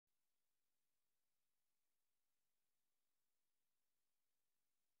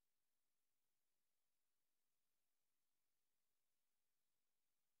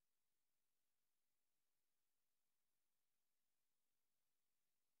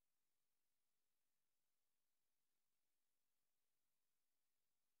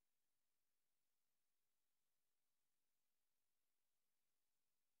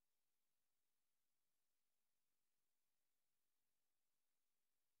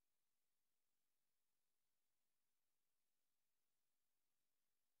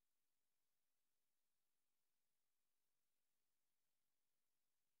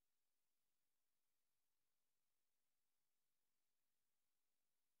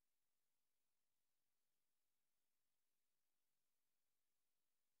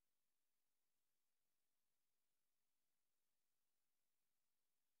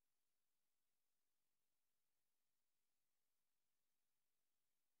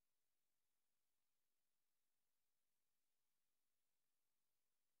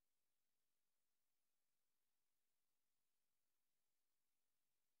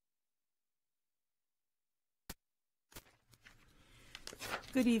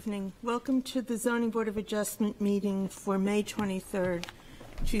Good evening. Welcome to the Zoning Board of Adjustment meeting for May 23rd,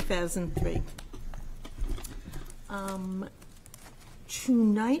 2003.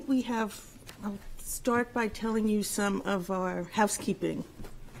 Tonight we have, I'll start by telling you some of our housekeeping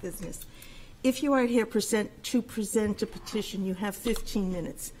business. If you are here to present a petition, you have 15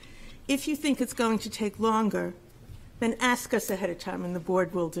 minutes. If you think it's going to take longer, then ask us ahead of time and the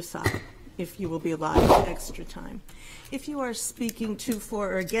board will decide if you will be allotted extra time. If you are speaking to,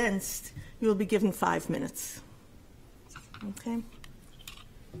 for, or against, you will be given 5 minutes. Okay?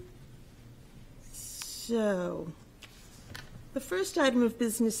 So, the first item of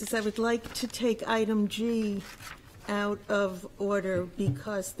business is I would like to take item G out of order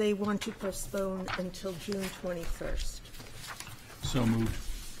because they want to postpone until June 21st. So moved.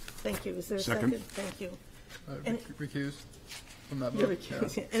 Thank you. Is there a second? Thank you. Recuse from that You're vote.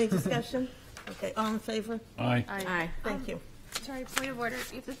 recused. Yeah. Any discussion? Okay, all in favor? Aye. Aye. Thank you. Sorry, point of order.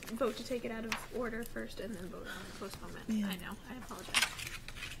 You have to vote to take it out of order first and then vote on the postponement. Yeah. I know. I apologize.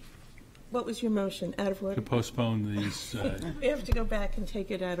 What was your motion? Out of To order? postpone these, We have to go back and take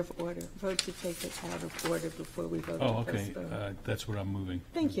it out of order. Vote to take it out of order before we vote oh, to okay, postpone. that's what I'm moving.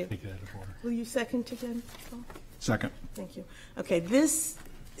 Thank you. Take it out of order. Will you second again, Paul? Second. Thank you. Okay, this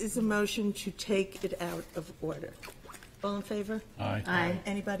is a motion to take it out of order. All in favor? Aye. Aye.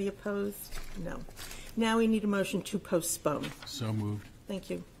 Anybody opposed? No. Now we need a motion to postpone. So moved. Thank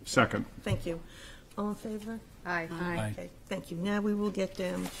you. Second. Thank you. All in favor? Aye. Aye. Okay, thank you. Now we will get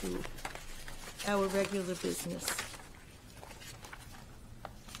down to our regular business.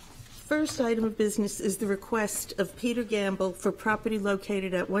 First item of business is the request of Peter Gamble for property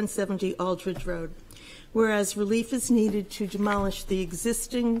located at 170 Aldridge Road, whereas relief is needed to demolish the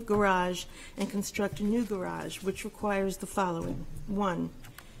existing garage and construct a new garage, which requires the following. 1,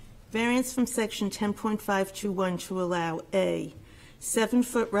 variance from section 10.521 to allow A,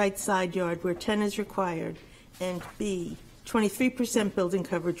 7-foot right side yard where 10 is required, and B, 23% building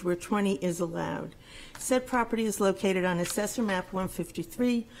coverage where 20 is allowed. Said property is located on Assessor Map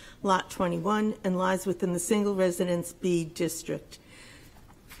 153, Lot 21, and lies within the Single Residence B district.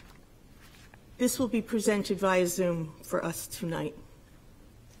 This will be presented via Zoom for us tonight.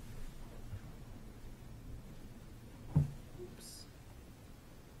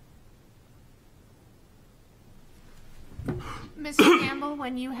 Mr. Campbell,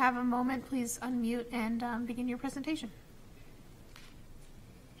 when you have a moment, please unmute and begin your presentation.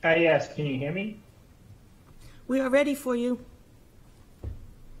 Yes, can you hear me? We are ready for you.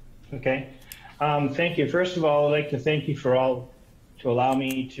 Okay. Thank you. First of all, I'd like to thank you to allow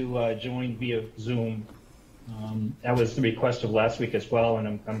me to join via Zoom. That was the request of last week as well,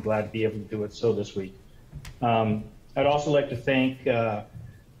 and I'm glad to be able to do it so this week. I'd also like to thank the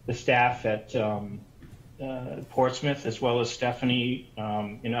staff at Portsmouth, as well as Stephanie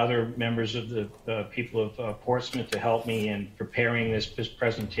and other members of the people of Portsmouth to help me in preparing this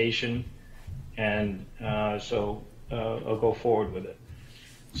presentation. And so I'll go forward with it.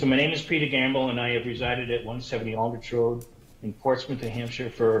 So my name is Peter Gamble, and I have resided at 170 Aldrich Road in Portsmouth, New Hampshire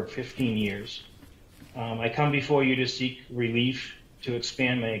for 15 years. I come before you to seek relief to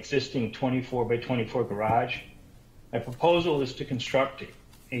expand my existing 24 by 24 garage. My proposal is to construct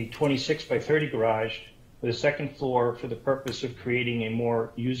a 26 by 30 garage with a second floor for the purpose of creating a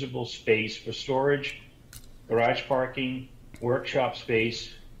more usable space for storage, garage parking, workshop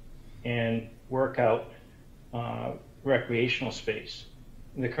space, and workout recreational space.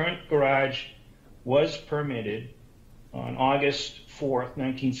 The current garage was permitted on August 4th,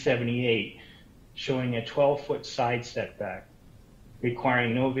 1978, showing a 12-foot side setback,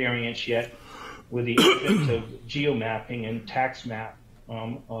 requiring no variance yet, with the evidence of geomapping and tax map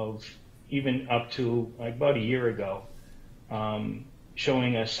of even up to about a year ago,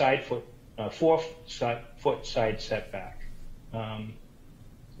 showing a 4-foot side setback.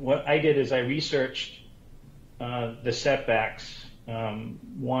 What I did is I researched the setbacks,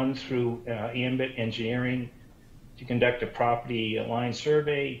 one through Ambit Engineering to conduct a property line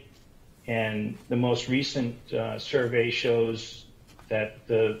survey, and the most recent survey shows that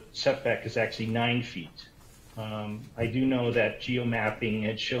the setback is actually 9 feet. I do know that geomapping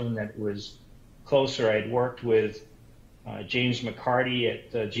had shown that it was closer. I'd worked with James McCarty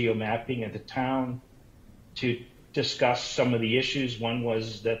at geomapping at the town to discuss some of the issues. One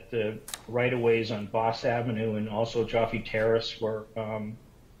was that the right-of-ways on Boss Avenue and also Joffrey Terrace were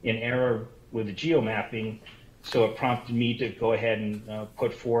in error with the geomapping, so it prompted me to go ahead and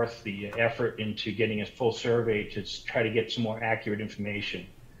put forth the effort into getting a full survey to try to get some more accurate information.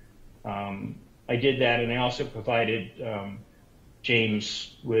 I did that, and I also provided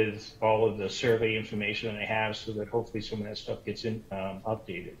James with all of the survey information that I have so that hopefully some of that stuff gets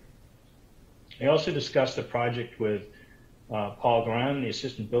updated. I also discussed the project with Paul Graham, the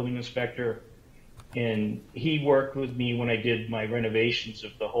assistant building inspector, and he worked with me when I did my renovations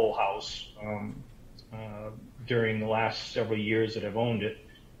of the whole house during the last several years that I've owned it.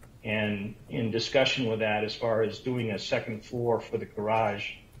 And in discussion with that, as far as doing a second floor for the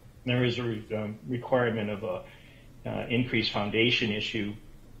garage, there is a requirement of a increased foundation issue,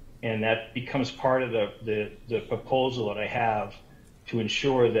 and that becomes part of the proposal that I have to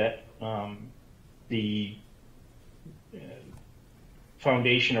ensure that the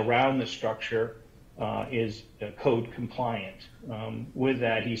foundation around the structure is code compliant. With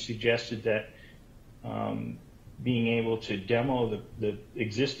that, he suggested that being able to demo the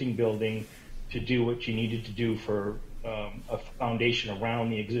existing building to do what you needed to do for a foundation around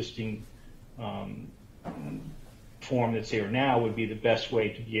the existing form that's there now would be the best way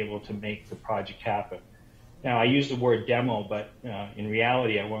to be able to make the project happen. Now, I use the word demo, but in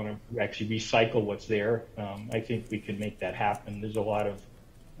reality, I want to actually recycle what's there. I think we can make that happen. There's a lot of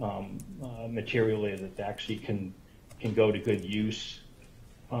material there that actually can go to good use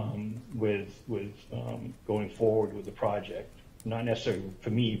with going forward with the project. Not necessarily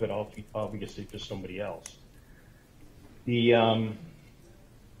for me, but obviously for somebody else. The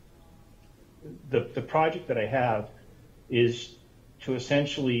project that I have is to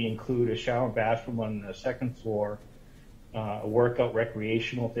essentially include a shower and bathroom on the second floor, a workout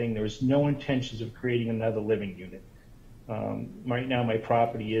recreational thing. There's no intentions of creating another living unit. Right now, my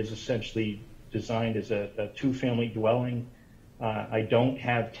property is essentially designed as a two-family dwelling. I don't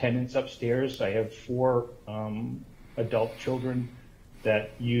have tenants upstairs. I have 4 adult children that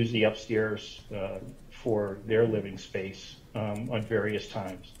use the upstairs for their living space on various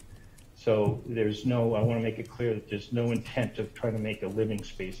times. So there's no, I want to make it clear that there's no intent of trying to make a living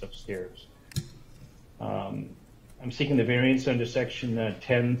space upstairs. I'm seeking the variance under section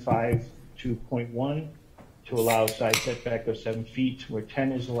 10.5.2.1 to allow side setback of 7 feet where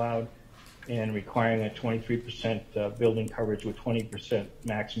 10 is allowed, and requiring a 23% building coverage with 20%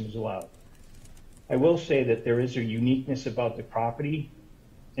 maximum is allowed. I will say that there is a uniqueness about the property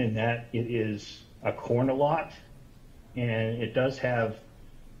in that it is a corner lot, and it does have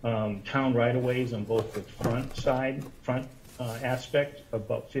town right-of-ways on both the front aspect of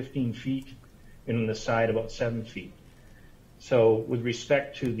about 15 feet, and on the side about 7 feet. So with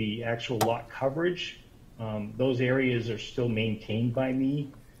respect to the actual lot coverage, those areas are still maintained by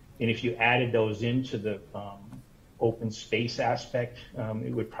me, and if you added those into the open space aspect,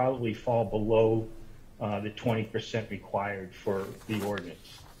 it would probably fall below the 20% required for the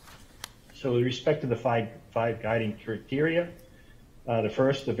ordinance. So with respect to the five guiding criteria, the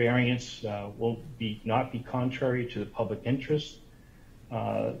first, the variance will not be contrary to the public interest.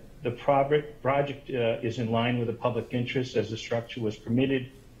 The project is in line with the public interest as the structure was permitted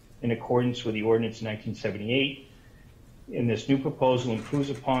in accordance with the ordinance in 1978. And this new proposal improves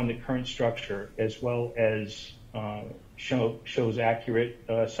upon the current structure as well as shows accurate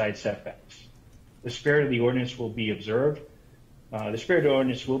side setbacks. The spirit of the ordinance will be observed.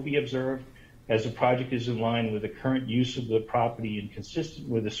 As the project is in line with the current use of the property and consistent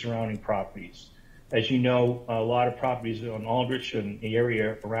with the surrounding properties. As you know, a lot of properties on Aldrich and the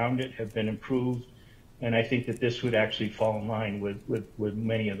area around it have been improved, and I think that this would actually fall in line with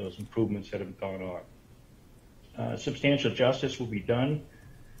many of those improvements that have gone on. Substantial justice will be done.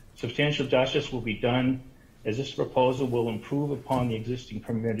 Substantial justice will be done as this proposal will improve upon the existing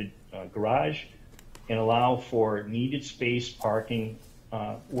permitted garage and allow for needed space, parking,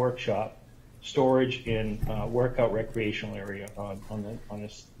 workshop, storage, and workout recreational area on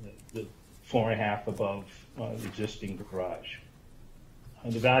the floor and a half above the existing garage.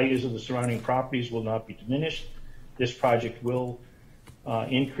 The values of the surrounding properties will not be diminished. This project will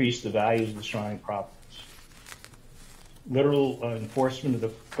increase the values of the surrounding properties. Literal enforcement of the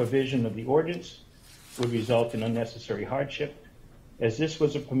provision of the ordinance would result in unnecessary hardship. As this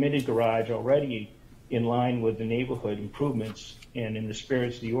was a permitted garage already in line with the neighborhood improvements and in the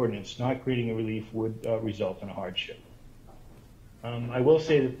spirits of the ordinance, not creating a relief would result in a hardship. I will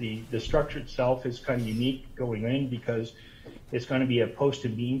say that the structure itself is kind of unique going in because it's going to be a post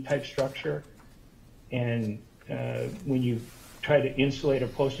and beam type structure. And when you try to insulate a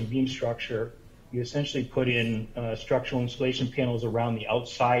post and beam structure, you essentially put in structural insulation panels around the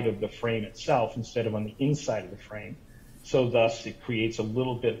outside of the frame itself instead of on the inside of the frame. So thus it creates a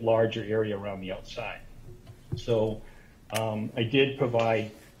little bit larger area around the outside. So I did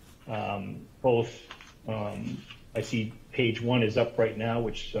provide both, I see page 1 is up right now,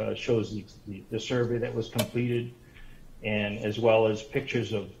 which shows the survey that was completed. and as well as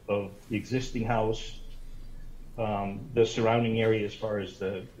pictures of the existing house, the surrounding area as far as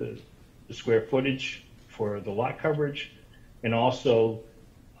the square footage for the lot coverage, and also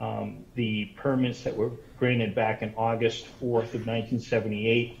the permits that were granted back in August 4th of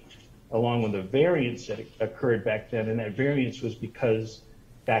 1978, along with a variance that occurred back then. And that variance was because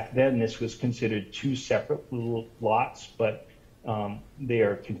back then this was considered two separate little lots, but they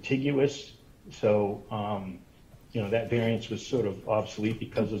are contiguous. So, that variance was sort of obsolete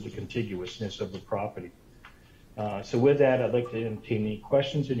because of the contiguousness of the property. So with that, I'd like to entertain any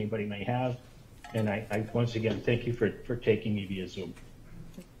questions anybody may have. And I once again, thank you for taking me via Zoom.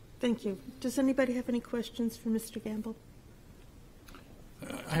 Thank you. Does anybody have any questions for Mr. Gamble?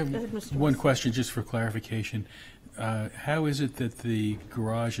 I have Go ahead, Mr. one Ross. question just for clarification. How is it that the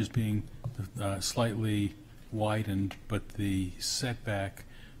garage is being slightly widened, but the setback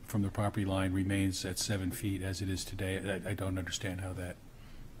from the property line remains at 7 feet as it is today? I don't understand how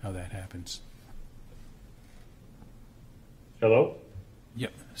that happens. Hello?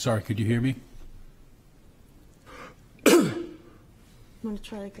 Yep. Sorry, could you hear me? Want to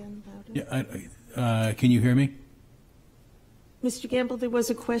try again about it? Yeah. Can you hear me? Mr. Gamble, there was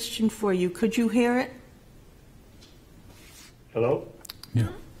a question for you. Could you hear it? Hello? Yeah.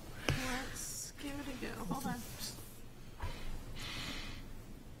 Let's give it a go. Hold on.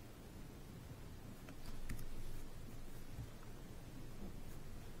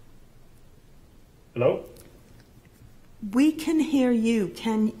 Hello? We can hear you.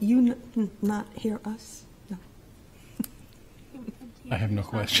 Can you not hear us? No. I have no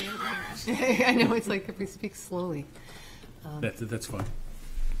question. I know, it's like if we speak slowly. That's fine.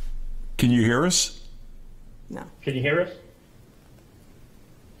 Can you hear us? No. Can you hear us?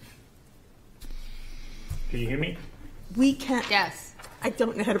 Can you hear me? We can't. Yes. I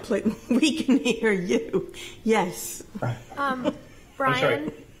don't know how to play. We can hear you. Yes.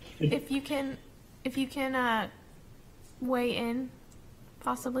 Brian, if you can weigh in,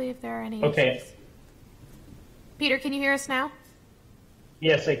 possibly if there are any Okay. issues. Peter, can you hear us now?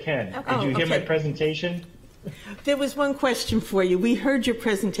 Yes, I can. Okay. Did you hear my okay. presentation? There was one question for you. We heard your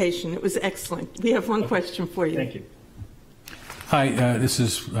presentation. It was excellent. We have one question for you. Thank you. Hi, this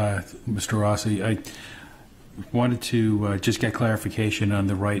is Mr. Rossi. I wanted to just get clarification on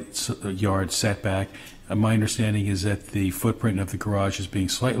the right yard setback. My understanding is that the footprint of the garage is being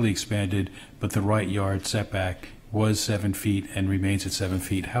slightly expanded, but the right yard setback was 7 feet and remains at 7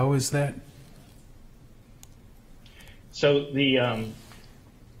 feet. How is that? So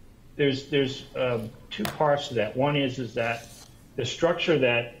there's two parts to that. One is that the structure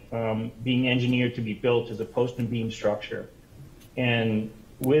that being engineered to be built is a post and beam structure, and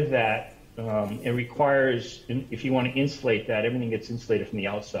with that, it requires, if you want to insulate that, everything gets insulated from the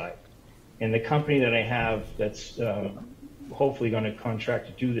outside. And the company that I have that's hopefully going to contract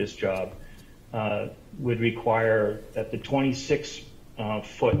to do this job would require that the 26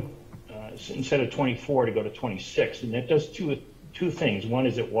 foot, instead of 24, to go to 26. And that does two things. One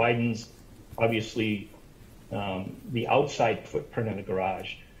is it widens, obviously, the outside footprint of the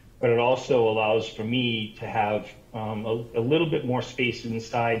garage, but it also allows for me to have a little bit more space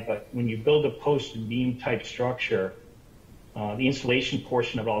inside. But when you build a post and beam type structure, the insulation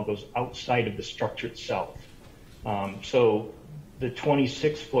portion of it all goes outside of the structure itself. So the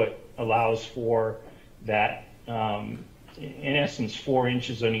 26 foot allows for that, in essence, 4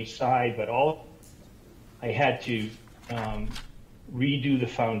 inches on each side, but I had to redo the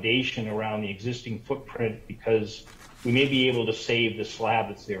foundation around the existing footprint because we may be able to save the slab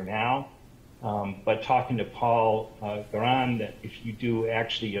that's there now. But talking to Paul Garan, that if you do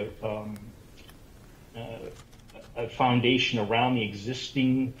actually a foundation around the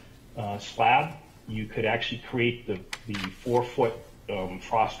existing slab, you could actually create the 4 foot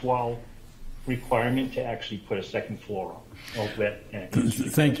frost wall requirement to actually put a second floor on.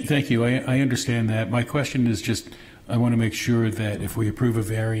 Thank you. I understand that. My question is just, I want to make sure that if we approve a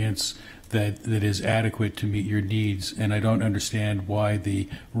variance that is adequate to meet your needs, and I don't understand why the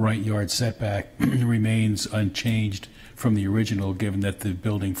right yard setback remains unchanged from the original, given that the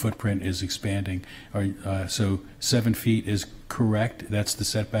building footprint is expanding. So 7 feet is correct? That's the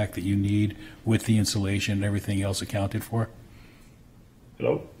setback that you need with the insulation and everything else accounted for?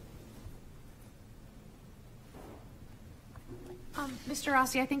 Hello? Mr.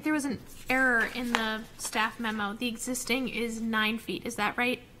 Rossi, I think there was an error in the staff memo. The existing is 9 feet. Is that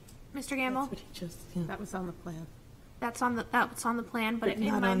right, Mr. Gamble? That's what he just, yeah. That was on the plan. That's on the plan, but But in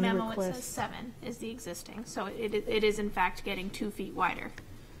not my on the memo it request. says 7 is the existing. So it is in fact getting 2 feet wider.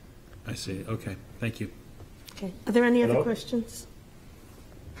 I see. Okay. Thank you. Okay. Are there any other Hello? questions?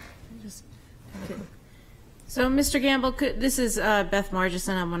 Just- Okay. So, Mr. Gamble, this is Beth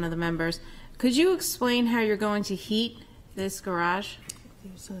Margison. I'm one of the members. Could you explain how you're going to heat this garage?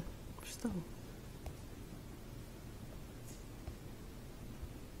 There's a stove.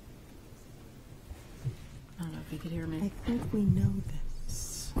 I don't know if you could hear I me. think we know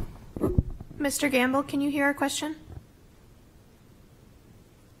this. Mr. Gamble, can you hear a question?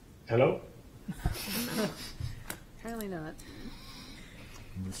 Hello? Apparently not.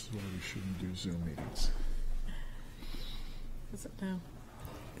 This is why we shouldn't do Zoom meetings. Is it now?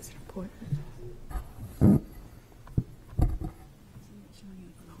 Is it important? Are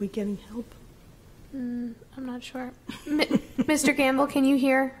we getting help? I'm not sure. Mr. Gamble, can you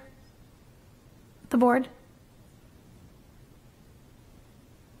hear the board?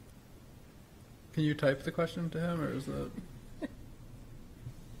 Can you type the question to him, or is that?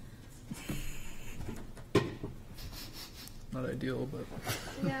 Not ideal, but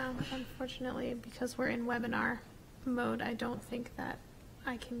Yeah, unfortunately, because we're in webinar mode, I don't think that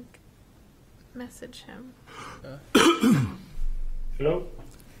I can message him. Hello?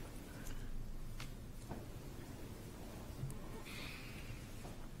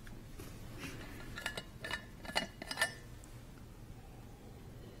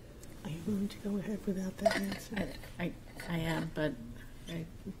 Are you willing to go ahead without that answer? I am, but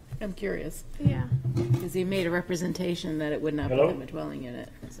I'm curious. Yeah. Because he made a representation that it would not Hello? become a dwelling unit,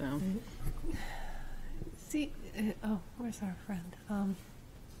 so. See, where's our friend?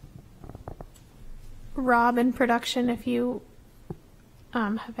 Rob in production, if you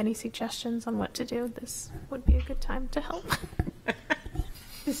have any suggestions on what to do, this would be a good time to help.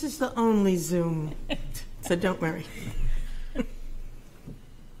 This is the only Zoom, so don't worry.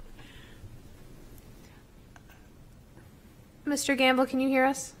 Mr. Gamble, can you hear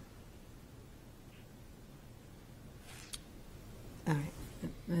us? All right.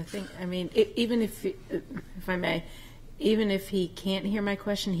 The thing, I mean, even if I may, even if he can't hear my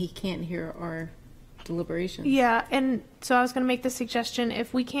question, he can't hear our deliberations. Yeah, and so I was going to make the suggestion,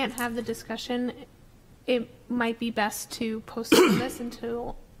 if we can't have the discussion, it might be best to postpone this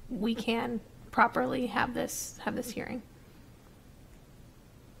until we can properly have this hearing.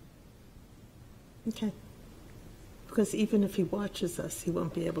 Okay. Because even if he watches us, he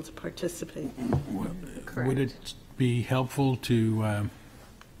won't be able to participate. Would it be helpful to,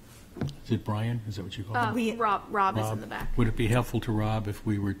 is it Brian? Is that what you call him? Rob is in the back. Would it be helpful to Rob if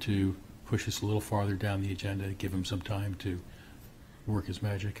we were to push this a little farther down the agenda, give him some time to work his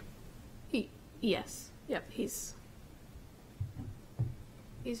magic? Yes. Yep. He's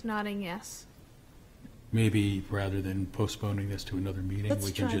nodding yes. Maybe rather than postponing this to another meeting, Let's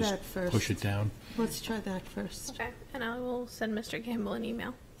we can try just that first. push it down? Let's try that first. Okay. And I will send Mr. Gamble an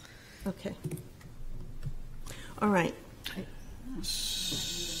email. Okay. All right. I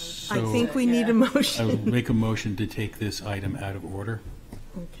So think we need a I motion. would make a motion to take this item out of order.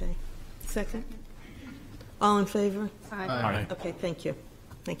 Okay. Second? All in favor? Aye. Okay, thank you.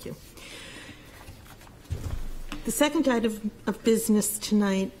 Thank you. The second item of business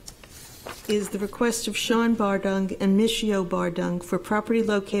tonight is the request of Sean Bardung and Michio Bardung for property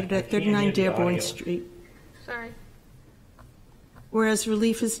located at 39 Dearborn Street. Sorry. Whereas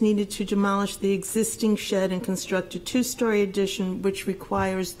relief is needed to demolish the existing shed and construct a two-story addition which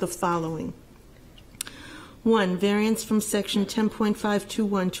requires the following. 1, variance from section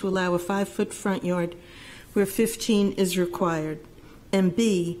 10.521 to allow a 5-foot front yard where 15 is required. And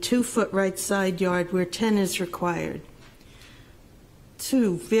B, 2-foot right side yard where 10 is required.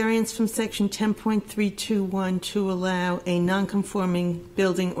 2, variance from section 10.321 to allow a non-conforming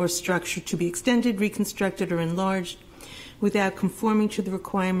building or structure to be extended, reconstructed, or enlarged without conforming to the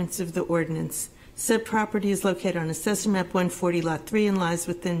requirements of the ordinance. Said property is located on Assessor Map 140, Lot 3, and lies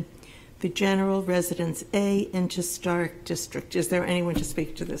within the General Residence A and Historic District. Is there anyone to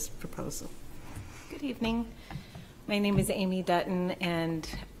speak to this proposal? Good evening. My name is Amy Dutton, and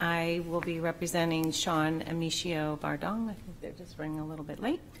I will be representing Sean Amicio Bardung. I think they're just running a little bit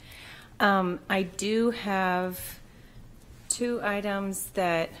late. I do have 2 items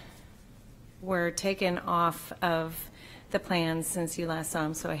that were taken off of the plans since you last saw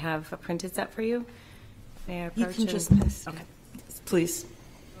them, so I have a printed set for you. May I approach? You can just pass. Okay. Please.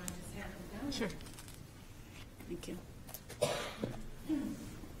 Sure. Thank you.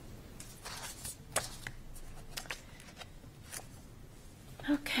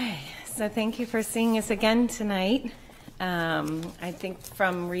 Okay, so thank you for seeing us again tonight. I think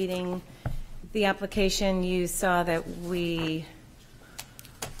from reading the application, you saw that we,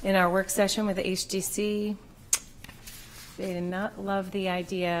 in our work session with the HDC, they did not love the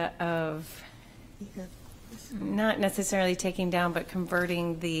idea of not necessarily taking down, but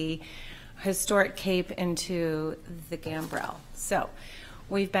converting the historic cape into the gambrel. So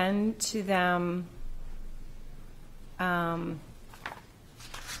we've been to them. I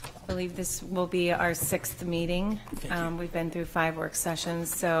believe this will be our 6th meeting. We've been through 5 work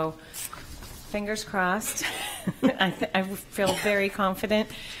sessions, so fingers crossed. I feel very confident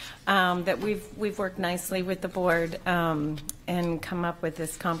that we've worked nicely with the board and come up with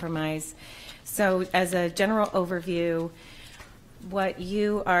this compromise. So as a general overview, what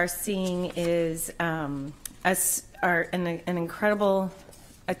you are seeing is an incredible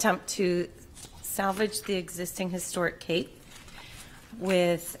attempt to salvage the existing historic cape.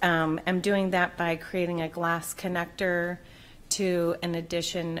 I'm doing that by creating a glass connector to an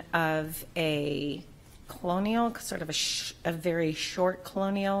addition of a colonial, sort of a very short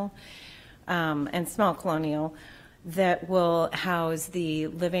colonial and small colonial that will house the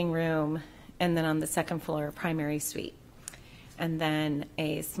living room, and then on the 2nd floor, a primary suite. And then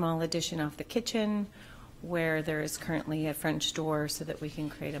a small addition off the kitchen where there is currently a French door so that we can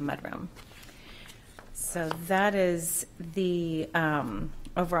create a mudroom. So that is the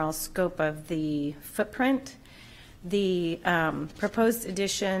overall scope of the footprint. The proposed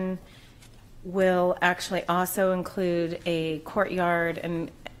addition will actually also include a courtyard, and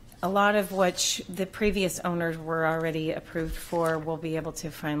a lot of which the previous owners were already approved for will be able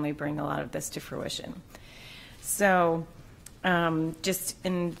to finally bring a lot of this to fruition. So just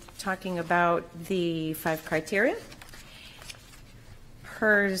in talking about the 5 criteria,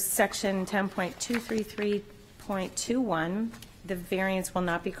 per section 10.233.21, the variance will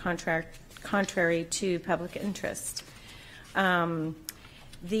not be contrary to public interest. The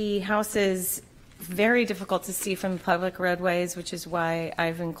house is very difficult to see from public roadways, which is why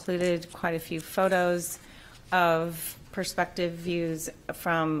I've included quite a few photos of perspective views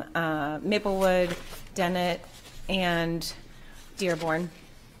from Maplewood, Dennett, and Dearborn.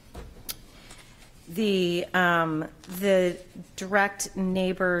 The direct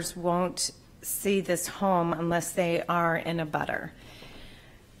neighbors won't see this home unless they are in a butter,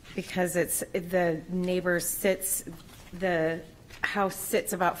 because the house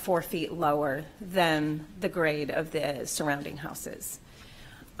sits about 4 feet lower than the grade of the surrounding houses.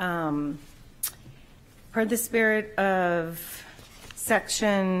 Per the spirit of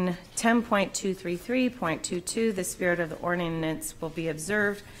section 10.233.22, the spirit of the ordinance will be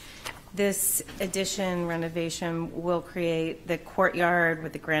observed. This addition renovation will create the courtyard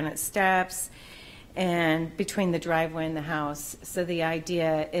with the granite steps and between the driveway and the house. So the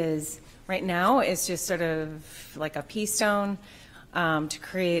idea is, right now, it's just sort of like a pea stone to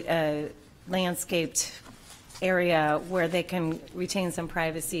create a landscaped area where they can retain some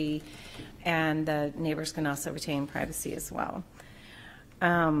privacy, and the neighbors can also retain privacy as well.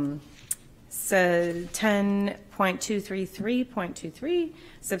 So 10.233.23,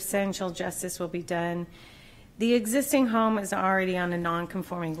 substantial justice will be done. The existing home is already on a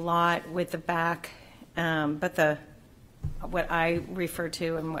non-conforming lot with the back, but what I refer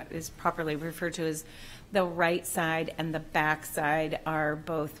to and what is properly referred to as the right side and the back side are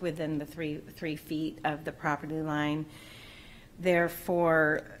both within the three feet of the property line.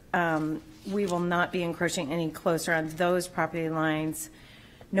 Therefore, we will not be encroaching any closer on those property lines.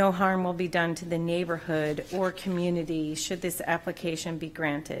 No harm will be done to the neighborhood or community should this application be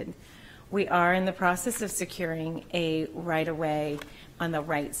granted. We are in the process of securing a right-of-way on the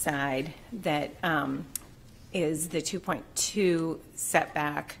right side that is the 2.2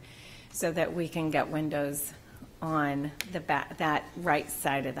 setback, so that we can get windows on the back, that right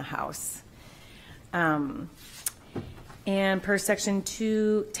side of the house. And per section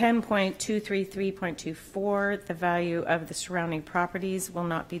 10.233.24, the value of the surrounding properties will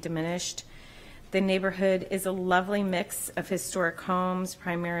not be diminished. The neighborhood is a lovely mix of historic homes,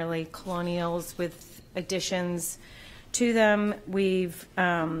 primarily colonials with additions to them. We've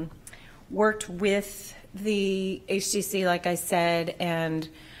worked with the HDC, like I said, and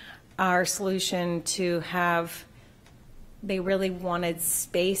our solution to have, they really wanted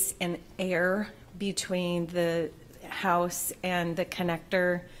space and air between the house and the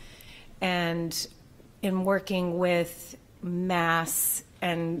connector, and in working with Mass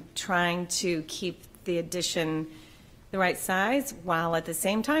and trying to keep the addition the right size while at the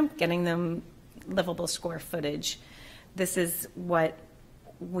same time getting them livable square footage. This is what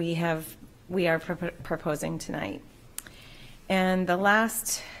we are proposing tonight. And the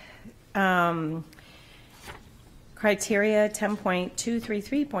last criteria,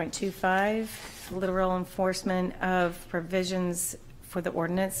 10.233.25, literal enforcement of provisions for the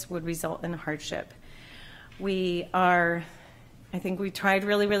ordinance would result in hardship. I think we tried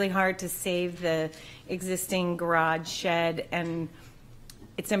really, really hard to save the existing garage shed and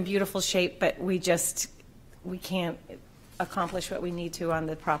it's in beautiful shape, but we can't accomplish what we need to on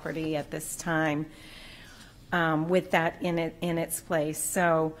the property at this time with that in its place.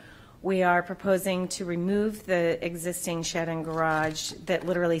 So we are proposing to remove the existing shed and garage that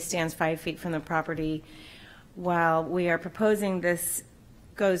literally stands 5 feet from the property. While we are proposing this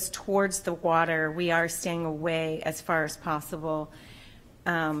goes towards the water, we are staying away as far as possible.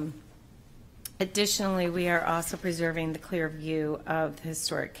 Additionally, we are also preserving the clear view of the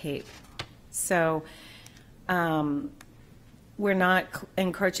historic Cape. So we're not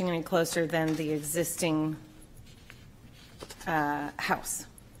encroaching any closer than the existing house,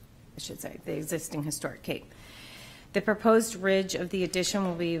 I should say, the existing historic Cape. The proposed ridge of the addition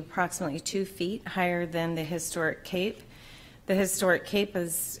will be approximately 2 feet higher than the historic Cape. The historic Cape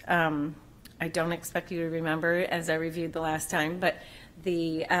is, I don't expect you to remember as I reviewed the last time, but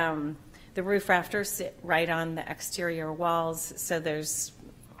the roof rafters sit right on the exterior walls, so there's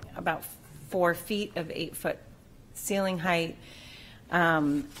about 4 feet of 8-foot ceiling height.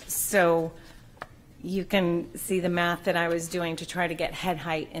 So you can see the math that I was doing to try to get head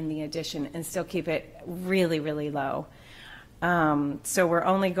height in the addition and still keep it really, really low. So we're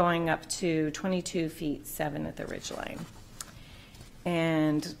only going up to 22 feet 7 at the ridge line.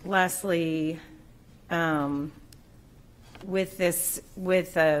 And lastly, with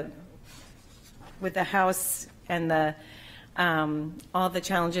the house and the all the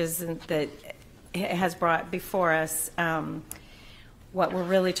challenges that it has brought before us, what we're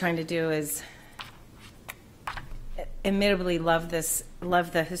really trying to do is admittedly love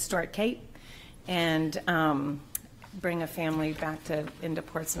the historic Cape and bring a family back into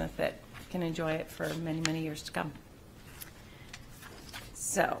Portsmouth that can enjoy it for many, many years to come.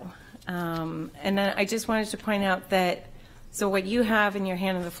 So, and then I just wanted to point out that, so what you have in your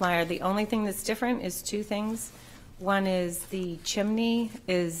hand of the flyer, the only thing that's different is 2 things. One is the chimney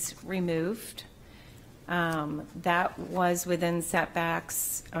is removed. That was within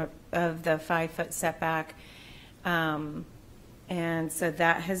setbacks of the 5-foot setback. And so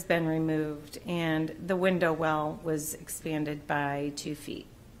that has been removed, and the window well was expanded by 2 feet,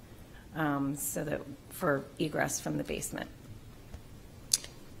 so that for egress from the basement.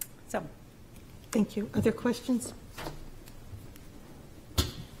 So, Thank you. Other questions?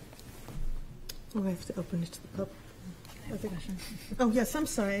 Oh, I have to open it to the public. Other questions? Oh, yes, I'm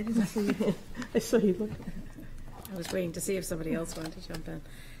sorry. I didn't see you. I saw you look. I was waiting to see if somebody else wanted to jump in.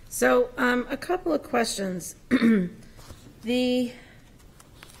 So, a couple of questions. And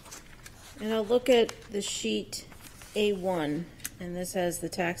I'll look at the sheet A1, and this has the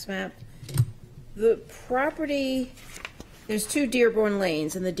tax map. The property, there's 2 Dearborn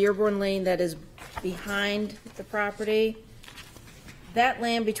lanes, and the Dearborn lane that is behind the property, that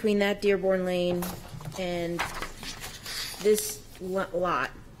land between that Dearborn lane and this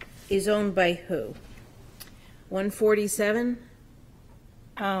lot is owned by who? 147?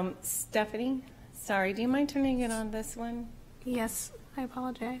 Stephanie, sorry, do you mind turning it on this one? Yes, I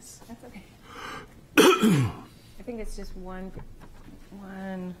apologize. That's okay. I think it's just one.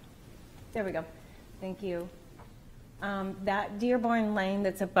 There we go. Thank you. That Dearborn Lane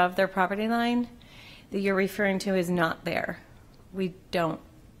that's above their property line that you're referring to is not there. We don't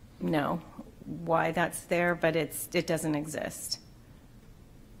know why that's there, but it doesn't exist.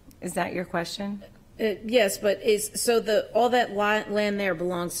 Is that your question? Yes, but all that land there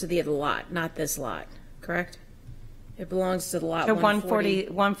belongs to the other lot, not this lot, correct? It belongs to the lot To 140.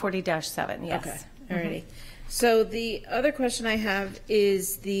 140-7, yes. Okay, all righty. So the other question I have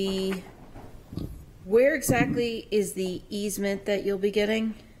is where exactly is the easement that you'll be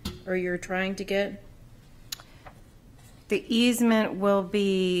getting, or you're trying to get? The easement will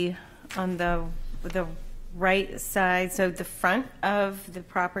be on the right side, so the front of the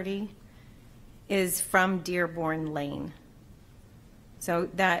property is from Dearborn Lane. So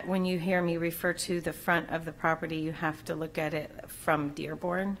that when you hear me refer to the front of the property, you have to look at it from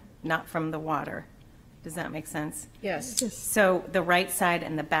Dearborn, not from the water. Does that make sense? Yes. So the right side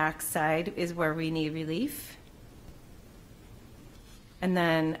and the back side is where we need relief. And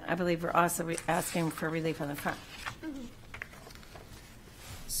then I believe we're also asking for relief on the front.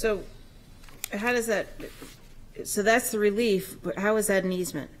 So how does that, so that's the relief, but how is that an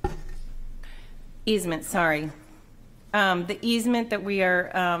easement? Easement, sorry. The easement that we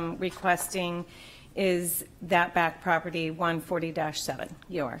are requesting is that back property, 140-7.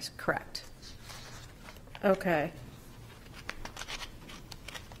 You are correct. Okay.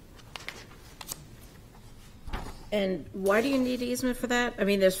 And why do you need easement for that? I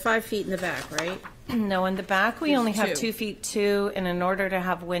mean, there's 5 feet in the back, right? No, in the back, we There's only have 2. 2 feet 2, and in order to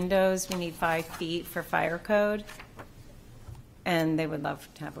have windows, we need 5 feet for fire code. and they would love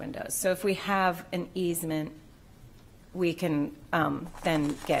to have windows. So if we have an easement, we can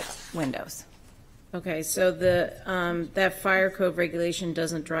then get windows. Okay, so the, that fire code regulation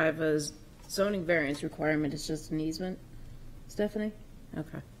doesn't drive a zoning variance requirement, it's just an easement? Stephanie?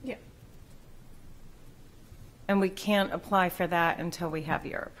 Okay. Yeah. And we can't apply for that until we have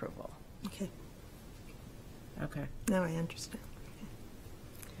your approval. Okay, Okay. now I understand.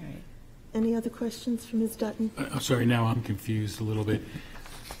 All right. Any other questions for Ms. Dutton? I'm sorry, now I'm confused a little bit.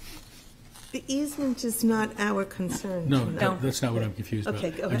 The easement is not our concern. No, tonight. that's not what I'm confused about.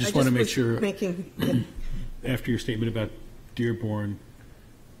 Okay, go I ahead. just want to make was sure, making- after your statement about Dearborn,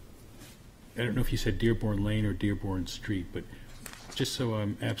 I don't know if you said Dearborn Lane or Dearborn Street, but just so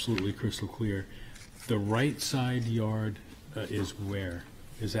I'm absolutely crystal clear, the right side yard is where?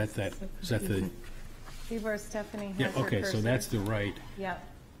 Is that the, See where Stephanie yeah, has her okay, so cursor? that's the right. Yep.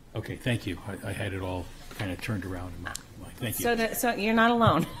 Okay, thank you. I had it all kind of turned around in my mind. Thank you. So you're not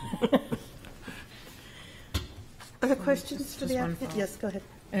alone. Other questions for the applicant? Yes, go ahead.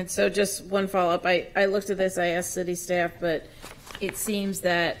 And so just one follow-up, I looked at this, I asked city staff, but it seems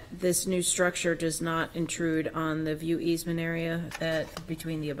that this new structure does not intrude on the view easement area that,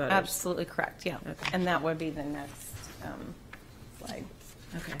 between the abutters. Absolutely correct, yeah. Okay. And that would be the next slide.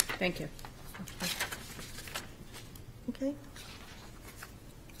 Okay, thank you. Okay.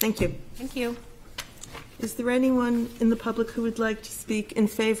 Thank you. Thank you. Is there anyone in the public who would like to speak in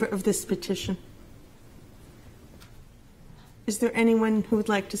favor of this petition? Is there anyone who would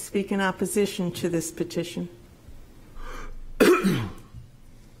like to speak in opposition to this petition?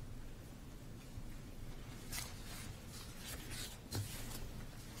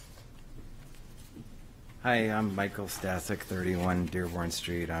 Hi, I'm Michael Stasek, 31 Dearborn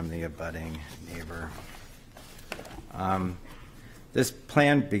Street. I'm the abutting neighbor. This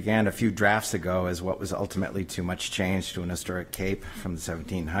plan began a few drafts ago as what was ultimately too much change to an historic cape from the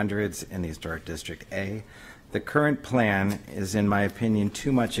 1700s in the Historic District A. The current plan is, in my opinion,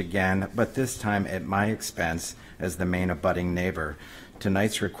 too much again, but this time at my expense as the main abutting neighbor.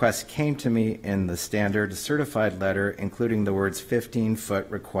 Tonight's request came to me in the standard certified letter, including the words 15-foot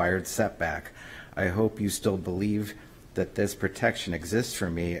required setback. I hope you still believe that this protection exists for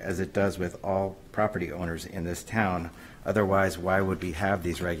me as it does with all property owners in this town. Otherwise, why would we have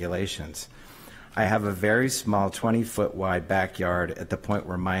these regulations? I have a very small 20-foot wide backyard at the point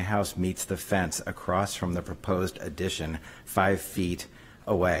where my house meets the fence across from the proposed addition 5 feet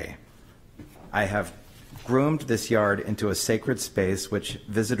away. I have groomed this yard into a sacred space which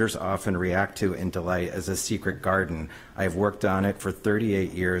visitors often react to in delight as a secret garden. I have worked on it for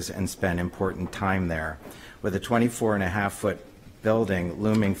 38 years and spent important time there. With a 24.5-foot building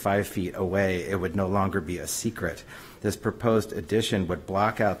looming 5 feet away, it would no longer be a secret. This proposed addition would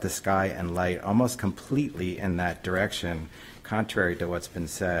block out the sky and light almost completely in that direction, contrary to what's been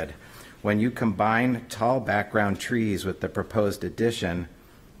said. When you combine tall background trees with the proposed addition,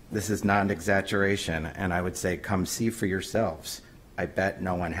 this is not an exaggeration, and I would say come see for yourselves. I bet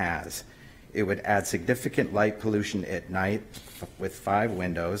no one has. It would add significant light pollution at night with 5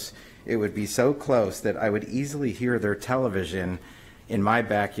 windows. It would be so close that I would easily hear their television in my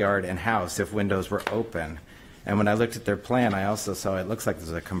backyard and house if windows were open. And when I looked at their plan, I also saw it looks like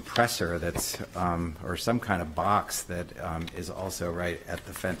there's a compressor that's, or some kind of box that is also right at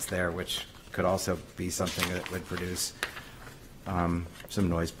the fence there, which could also be something that would produce some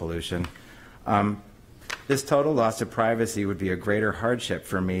noise pollution. This total loss of privacy would be a greater hardship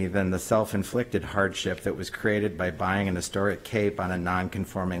for me than the self-inflicted hardship that was created by buying an historic cape on a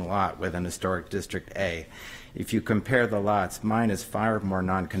non-conforming lot within Historic District A. If you compare the lots, mine is far more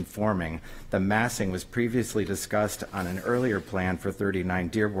non-conforming. The massing was previously discussed on an earlier plan for 39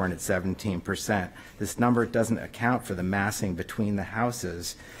 Dearborn at 17%. This number doesn't account for the massing between the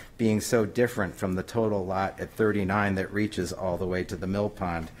houses being so different from the total lot at 39 that reaches all the way to the mill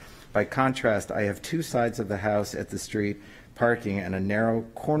pond. By contrast, I have 2 sides of the house at the street parking and a narrow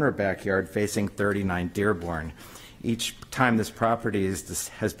corner backyard facing 39 Dearborn. Each time this property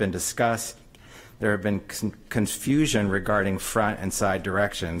has been discussed, there have been confusion regarding front and side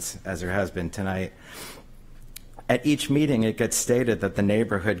directions, as there has been tonight. At each meeting, it gets stated that the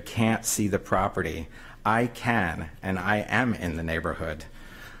neighborhood can't see the property. I can, and I am in the neighborhood.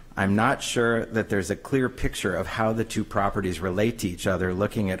 I'm not sure that there's a clear picture of how the 2 properties relate to each other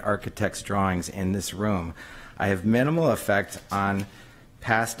looking at architect's drawings in this room. I have minimal effect on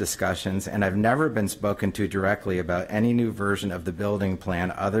past discussions, and I've never been spoken to directly about any new version of the building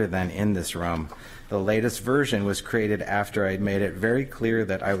plan other than in this room. The latest version was created after I'd made it very clear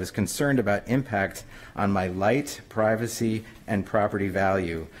that I was concerned about impact on my light, privacy, and property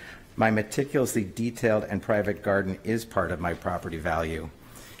value. My meticulously detailed and private garden is part of my property value.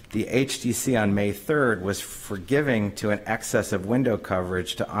 The HDC on May 3rd was forgiving to an excess of window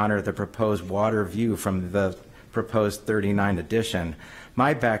coverage to honor the proposed water view from the proposed 39 addition.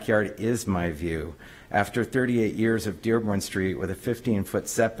 My backyard is my view. After 38 years of Dearborn Street with a 15-foot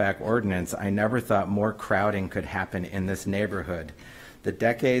setback ordinance, I never thought more crowding could happen in this neighborhood. The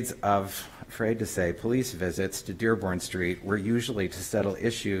decades of, afraid to say, police visits to Dearborn Street were usually to settle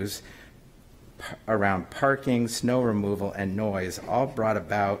issues around parking, snow removal, and noise, all brought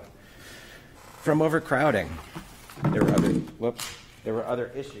about from overcrowding. There were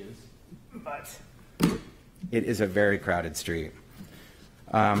other issues, but it is a very crowded street.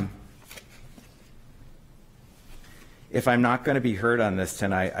 If I'm not going to be heard on this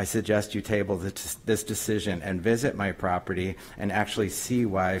tonight, I suggest you table this decision and visit my property and actually see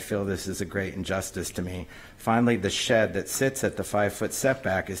why I feel this is a great injustice to me. Finally, the shed that sits at the 5-foot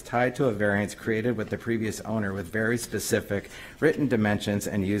setback is tied to a variance created with the previous owner with very specific written dimensions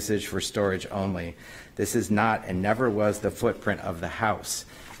and usage for storage only. This is not and never was the footprint of the house.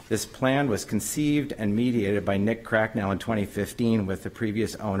 This plan was conceived and mediated by Nick Cracknell in 2015 with the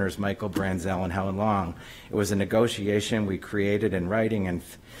previous owners Michael Branzell and Helen Long. It was a negotiation we created in writing and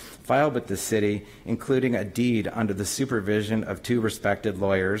filed with the city, including a deed under the supervision of 2 respected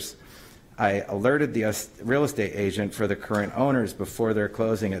lawyers. I alerted the real estate agent for the current owners before their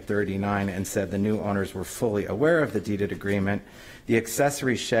closing at 39 and said the new owners were fully aware of the deeded agreement. The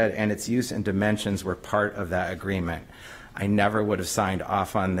accessory shed and its use and dimensions were part of that agreement. I never would have signed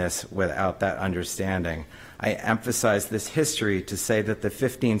off on this without that understanding. I emphasize this history to say that the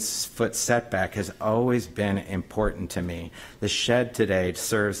 15-foot setback has always been important to me. The shed today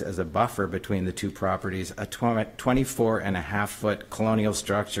serves as a buffer between the 2 properties. A 24.5-foot colonial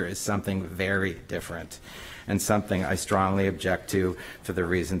structure is something very different and something I strongly object to for the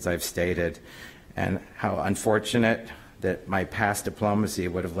reasons I've stated. And how unfortunate that my past diplomacy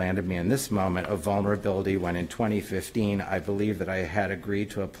would have landed me in this moment of vulnerability when in 2015 I believed that I had agreed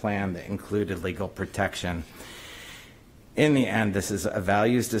to a plan that included legal protection. In the end, this is a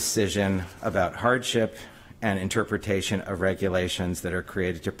values decision about hardship and interpretation of regulations that are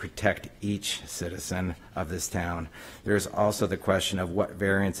created to protect each citizen of this town. There's also the question of what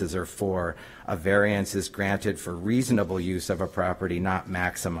variances are for. A variance is granted for reasonable use of a property, not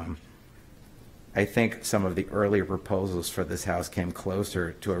maximum. I think some of the earlier proposals for this house came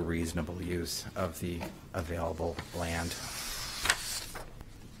closer to a reasonable use of the available land.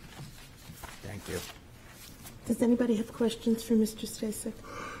 Thank you. Does anybody have questions for Mr. Stasek?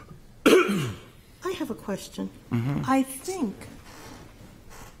 I have a question. I think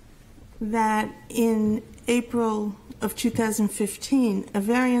that in April of 2015, a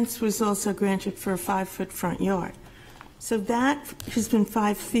variance was also granted for a 5-foot front yard. So that has been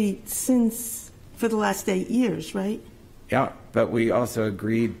 5 feet for the last 8 years, right? Yeah, but we also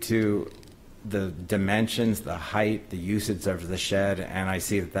agreed to the dimensions, the height, the usage of the shed, and I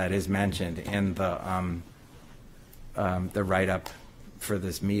see that that is mentioned in the write-up for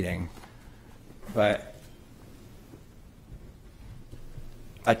this meeting. But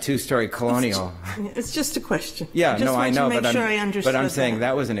a 2-story colonial. It's just a question. Yeah, no, I know, but I'm saying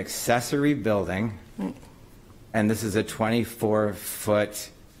that was an accessory building, right, and this is a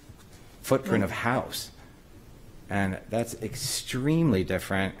 24-foot footprint of house, and that's extremely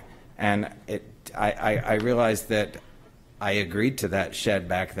different. And I realized that I agreed to that shed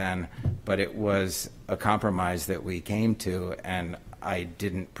back then, but it was a compromise that we came to, and I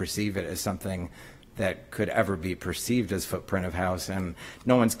didn't perceive it as something that could ever be perceived as footprint of house. And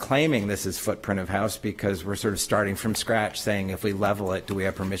no one's claiming this is footprint of house because we're sort of starting from scratch saying, if we level it, do we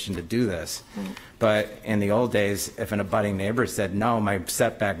have permission to do this? But in the old days, if an abutting neighbor said, no, my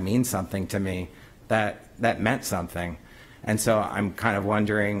setback means something to me, that meant something. And so I'm kind of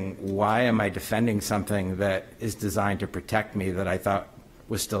wondering, why am I defending something that is designed to protect me that I thought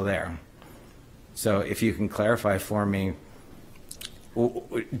was still there? So if you can clarify for me,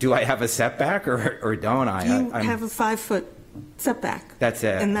 do I have a setback or don't I? You have a 5-foot setback. That's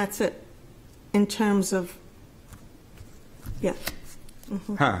it. And that's it, in terms of, yeah.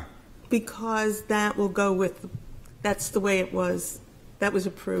 Huh. Because that will go with, that's the way it was. That was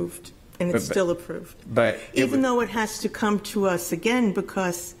approved, and it's still approved. But even though it has to come to us again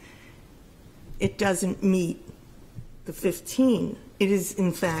because it doesn't meet the 15, it is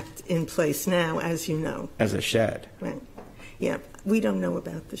in fact in place now, as you know. As a shed. Right. Yeah, we don't know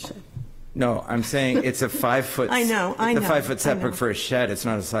about the shed. No, I'm saying it's a 5-foot. I know. It's a 5-foot setback for a shed. It's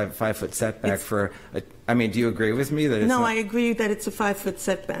not a 5-foot setback for a. I mean, do you agree with me that it's No, I agree that it's a 5-foot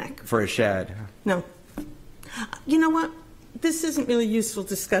setback. for a shed? No. You know what? this isn't really useful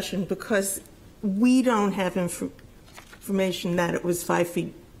discussion because we don't have information that it was 5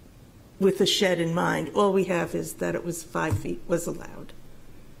 feet with a shed in mind. All we have is that it was 5 feet was allowed.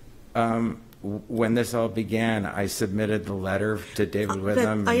 When this all began, I submitted the letter to David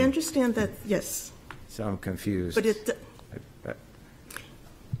Witham. I understand that, yes. So I'm confused. But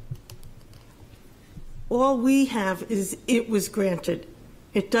all we have is it was granted.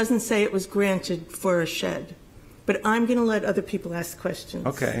 It doesn't say it was granted for a shed. But I'm going to let other people ask questions.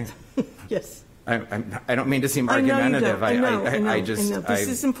 Okay. Yes. I don't mean to seem I know you argumentative. don't. I know. I just. This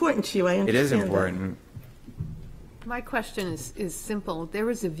is important to you. I understand. It is that. important. My question is simple. There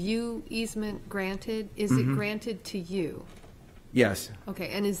was a view easement granted. Is it granted to you? Yes. Okay,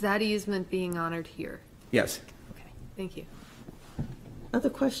 and is that easement being honored here? Yes. Okay, thank you. Other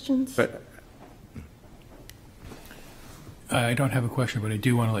questions? But I don't have a question, but I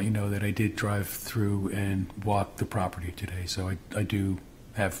do want to let you know that I did drive through and walk the property today, so I do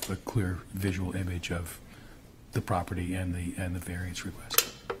have a clear visual image of the property and the variance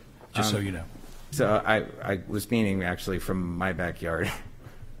request, just so you know. So I was meaning actually from my backyard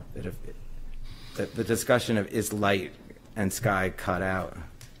that if that the discussion of is light and sky cut out,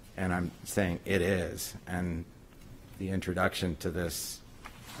 and I'm saying it is, and the introduction to this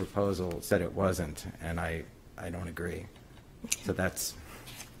proposal said it wasn't, and I don't agree. So that's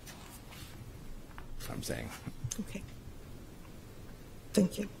what I'm saying. Okay.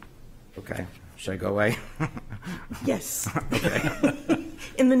 Thank you. Okay. Should I go away? Yes. Okay.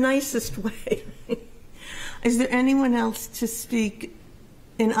 In the nicest way. Is there anyone else to speak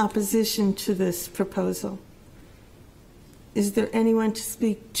in opposition to this proposal? Is there anyone to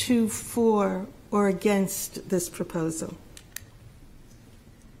speak to, for, or against this proposal?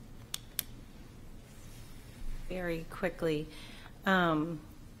 Very quickly, in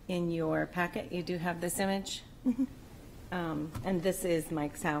your packet, you do have this image. And this is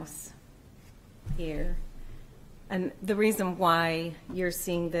Mike's house here. And the reason why you're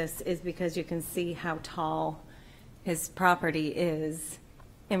seeing this is because you can see how tall his property is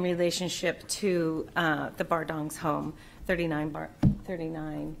in relationship to the Bardong's home,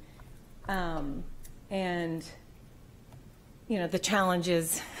 39. And, you know, the challenge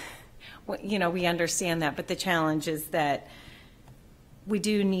is, you know, we understand that, but the challenge is that we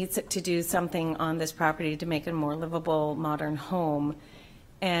do need to do something on this property to make it a more livable, modern home.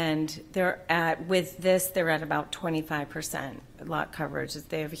 And with this, they're at about 25% lot coverage.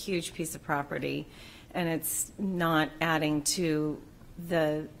 They have a huge piece of property, and it's not adding to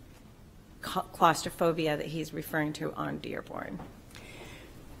the claustrophobia that he's referring to on Dearborn.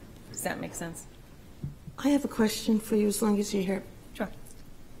 Does that make sense? I have a question for you as long as you're here. Sure.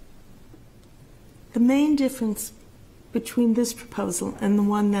 The main difference between this proposal and the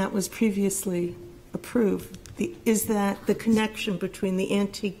one that was previously approved, is that the connection between the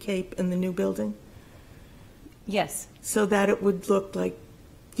antique cape and the new building? Yes. So that it would look like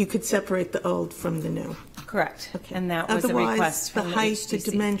you could separate the old from the new? Correct. Okay. And that was a request from the the height, the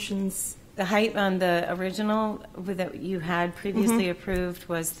HDC. dimensions? The height on the original that you had previously approved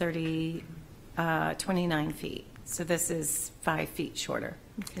was 29 feet. So this is 5 feet shorter.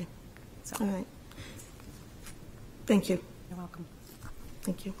 Okay. So. All right. Thank you. You're welcome.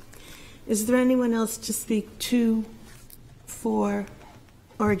 Thank you. Is there anyone else to speak to, for,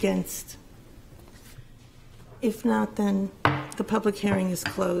 or against? If not, then the public hearing is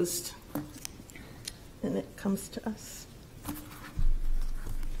closed. And it comes to us.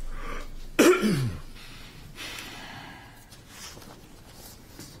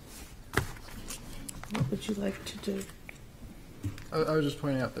 What would you like to do? I was just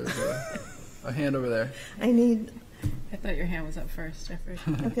pointing out there's a hand over there. I need, I thought your hand was up first.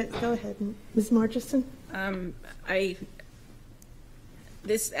 okay, go ahead. Ms. Margison?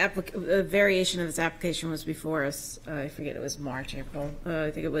 This variation of this application was before us. I forget, it was March, April.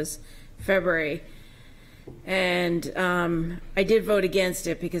 I think it was February. And I did vote against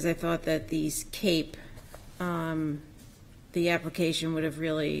it because I thought that these CAPE, the application would have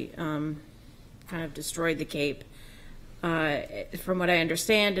really kind of destroyed the CAPE. From what I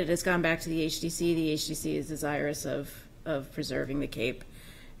understand, it has gone back to the HDC. The HDC is desirous of preserving the CAPE.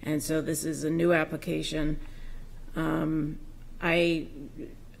 And so this is a new application. I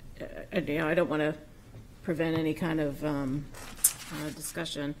don't want to prevent any kind of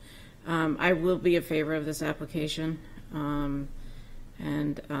discussion. I will be in favor of this application. I'm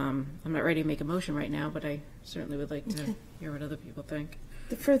not ready to make a motion right now, but I certainly would like to hear what other people think.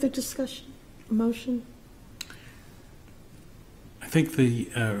 The further discussion, motion? I think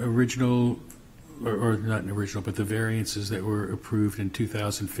the original, or not an original, but the variances that were approved in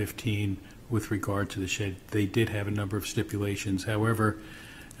 2015 with regard to the shed. They did have a number of stipulations. However,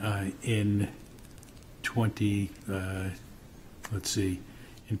 in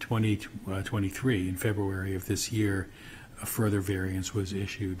 2023, in February of this year, a further variance was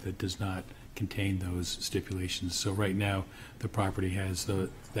issued that does not contain those stipulations. So right now, the property has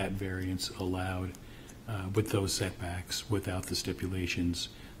that variance allowed with those setbacks without the stipulations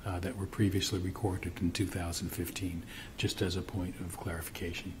that were previously recorded in 2015, just as a point of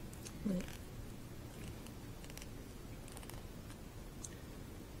clarification. Right.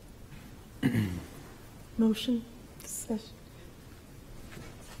 Motion, discussion.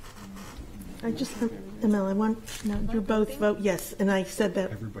 I just, Emil, I want, no, you both vote yes, and I said that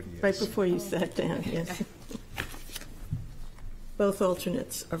Everybody right yes. before you sat down, yes. Both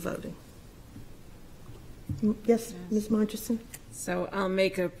alternates are voting. Yes, Ms. Margison? So I'll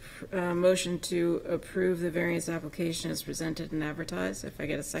make a motion to approve the variance application as presented and advertised. If I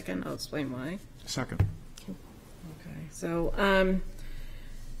get a second, I'll explain why. Second. Okay, so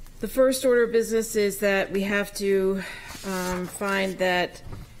the first order of business is that we have to find that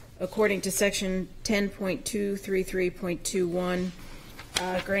according to section 10.233.21,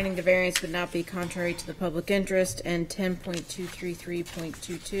 granting the variance would not be contrary to the public interest, and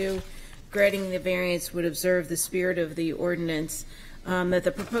 10.233.22, granting the variance would observe the spirit of the ordinance, that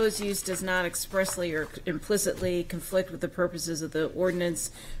the proposed use does not expressly or implicitly conflict with the purposes of the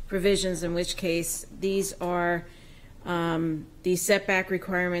ordinance provisions, in which case these are the setback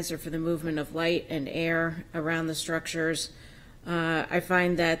requirements are for the movement of light and air around the structures. I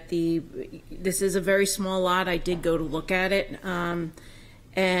find that this is a very small lot. I did go to look at it, and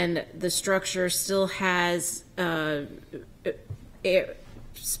the structure still has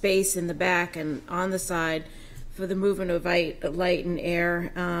space in the back and on the side for the movement of light and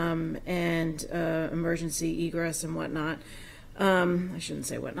air, and emergency egress and whatnot. I shouldn't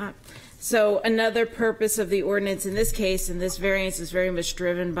say whatnot. So another purpose of the ordinance in this case, and this variance is very much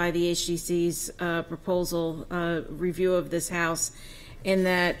driven by the HDC's proposal review of this house, in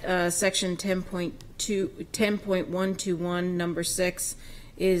that section 10.121, number 6,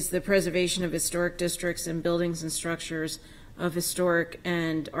 is the preservation of historic districts and buildings and structures of historic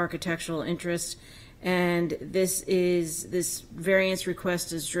and architectural interest. And this variance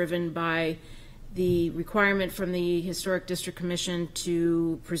request is driven by the requirement from the Historic District Commission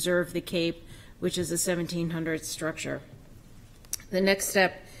to preserve the Cape, which is a 1700s structure. The next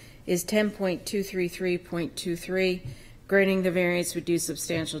step is 10.233.23. Granting the variance would do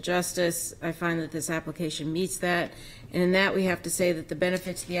substantial justice. I find that this application meets that. And in that, we have to say that the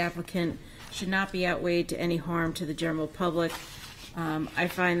benefit to the applicant should not be outweighed to any harm to the general public. I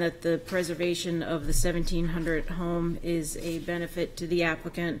find that the preservation of the 1700 home is a benefit to the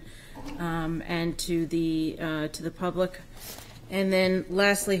applicant and to the public. And then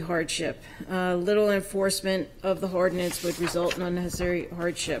lastly, hardship. Little enforcement of the ordinance would result in unnecessary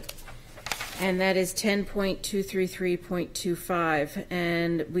hardship. And that is 10.233.25.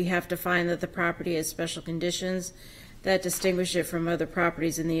 And we have to find that the property has special conditions that distinguish it from other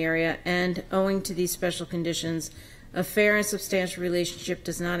properties in the area. And owing to these special conditions, a fair and substantial relationship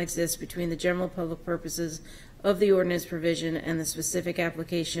does not exist between the general public purposes of the ordinance provision and the specific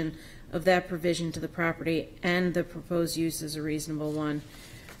application of that provision to the property, and the proposed use is a reasonable one.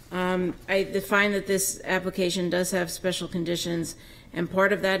 I find that this application does have special conditions, and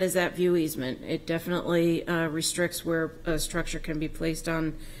part of that is that view easement. It definitely restricts where a structure can be placed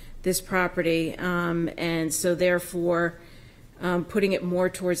on this property, and so therefore putting it more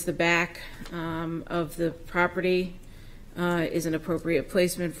towards the back of the property is an appropriate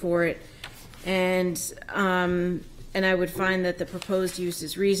placement for it. And I would find that the proposed use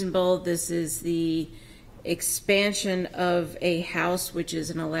is reasonable. This is the expansion of a house, which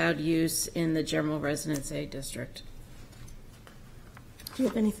is an allowed use in the general residence A district. Do you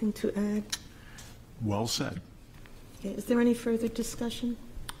have anything to add? Well said. Okay, is there any further discussion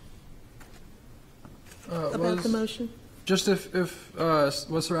about the motion? Just if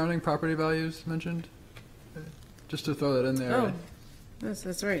what surrounding property values mentioned? Just to throw that in there. Oh,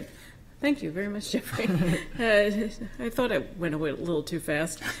 that's right. Thank you very much, Jeffrey. I thought I went a little too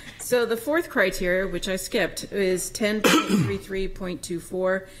fast. So the fourth criteria, which I skipped, is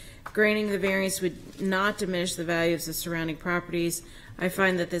 10.33.24. Granting the variance would not diminish the value of the surrounding properties. I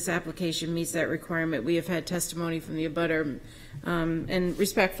find that this application meets that requirement. We have had testimony from the abutter, and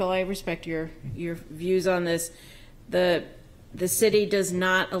I respect your views on this. The city does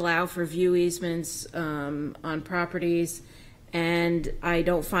not allow for view easements on properties, and I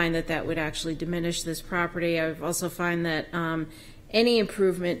don't find that that would actually diminish this property. I also find that any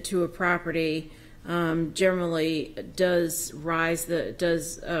improvement to a property generally does raise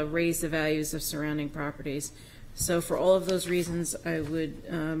the values of surrounding properties. So for all of those reasons, I would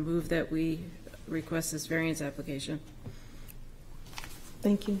move that we request this variance application.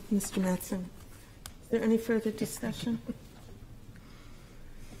 Thank you, Mr. Mattson. Is there any further discussion?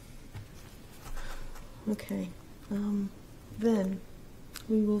 Okay. Then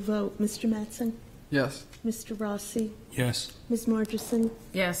we will vote. Mr. Mattson? Yes. Mr. Rossi? Yes. Ms. Margerson?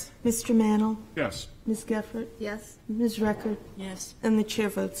 Yes. Mr. Mannel? Yes. Ms. Geffert? Yes. Ms. Record? Yes. And the chair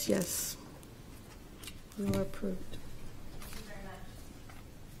votes yes. You are approved.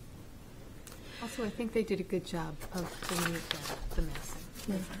 Also, I think they did a good job of cleaning the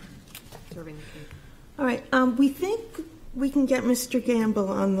massing, serving the cake. All right, we think we can get Mr. Gamble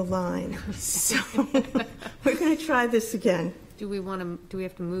on the line. So we're going to try this again. Do we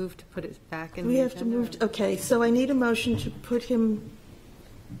have to move to put it back in We the have to agenda, move, or- okay, so I need a motion to put him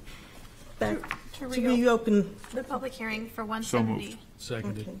back, To to reopen. the public hearing for So 170. moved.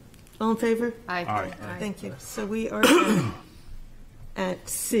 Seconded. Okay. All in favor? Aye. Thank you. So we are back at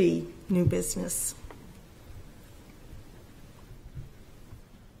C, new business.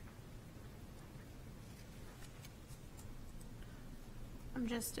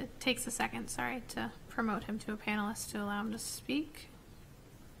 It takes a second, sorry, to promote him to a panelist to allow him to speak.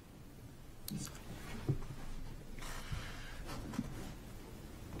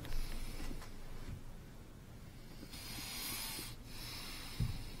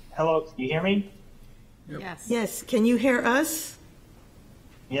 Hello, can you hear me? Yes. Yes, can you hear us?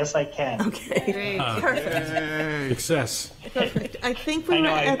 Yes, I can. Okay, Great. perfect, Success. perfect. I think we I were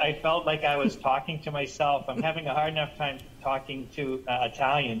know, at, I felt like I was talking to myself. I'm having a hard enough time talking to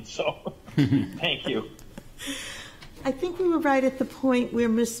Italian, so thank you. I think we were right at the point where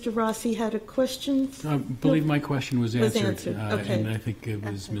Mr. Rossi had a question. I believe my question was Was answered. answered, okay. And I think it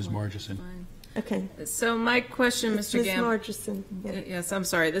was Ms. Margerson. Okay. So my question, Mr. Ms. Gamble. Margerson. Yeah. Yes, I'm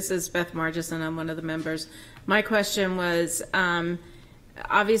sorry. This is Beth Margison. I'm one of the members. My question was,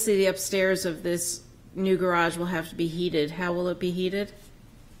 obviously the upstairs of this new garage will have to be heated. How will it be heated?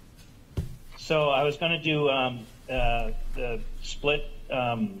 So I was going to do the split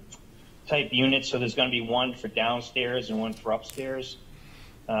type unit, so there's going to be one for downstairs and one for upstairs.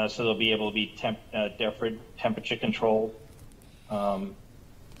 So they'll be able to be different temperature controlled.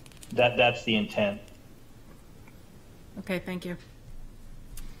 That's the intent. Okay, thank you.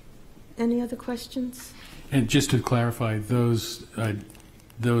 Any other questions? And just to clarify, those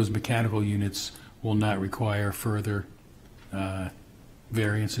mechanical units will not require further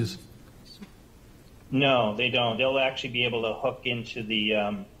variances? No, they don't. They'll actually be able to hook into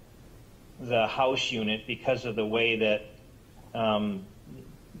the house unit because of the way that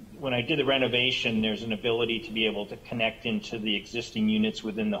when I did the renovation, there's an ability to be able to connect into the existing units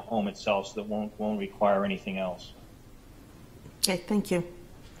within the home itself, so that won't require anything else. Okay, thank you.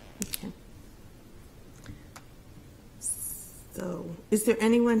 Okay. So, is there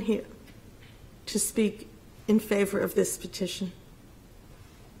anyone here to speak in favor of this petition?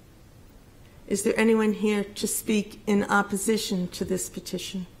 Is there anyone here to speak in opposition to this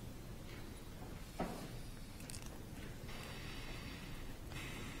petition?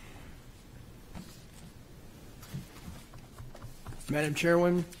 Madam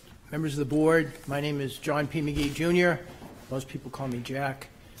Chairwoman, members of the board, my name is John P. McGee Jr. Most people call me Jack.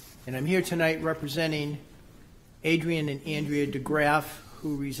 And I'm here tonight representing Adrian and Andrea DeGraff,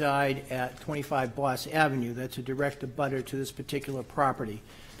 who reside at 25 Boss Avenue. That's a direct abutter to this particular property.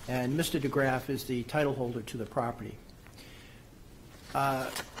 And Mr. DeGraff is the title holder to the property.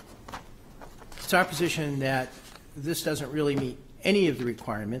 It's our position that this doesn't really meet any of the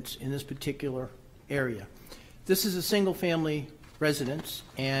requirements in this particular area. This is a single-family residence,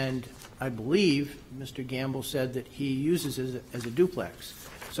 and I believe Mr. Gamble said that he uses it as a duplex.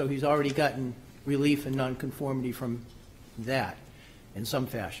 So he's already gotten relief and nonconformity from that in some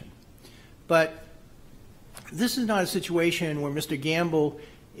fashion. But this is not a situation where Mr. Gamble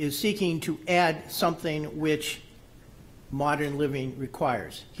is seeking to add something which modern living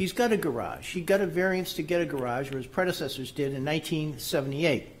requires. He's got a garage. He got a variance to get a garage, or his predecessors did, in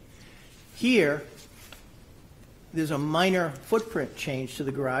 1978. Here, there's a minor footprint change to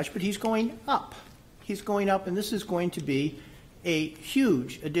the garage, but he's going up. He's going up, and this is going to be a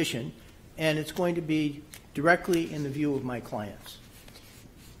huge addition, and it's going to be directly in the view of my clients.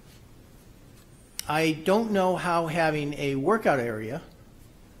 I don't know how having a workout area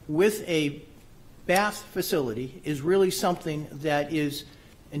with a bath facility is really something that is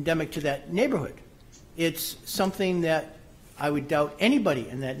endemic to that neighborhood. It's something that I would doubt anybody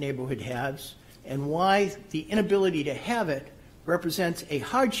in that neighborhood has, and why the inability to have it represents a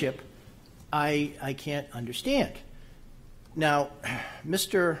hardship I can't understand. Now,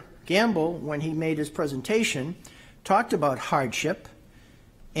 Mr. Gamble, when he made his presentation, talked about hardship,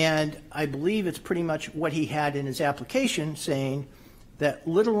 and I believe it's pretty much what he had in his application, saying that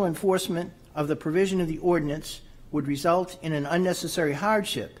little enforcement of the provision of the ordinance would result in an unnecessary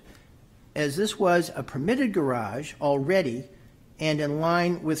hardship, as this was a permitted garage already and in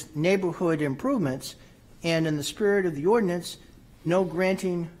line with neighborhood improvements, and in the spirit of the ordinance, not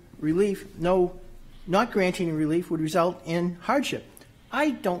granting relief would result in hardship.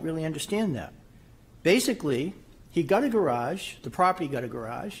 I don't really understand that. Basically, he got a garage, the property got a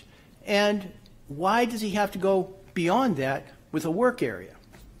garage, and why does he have to go beyond that with a work area?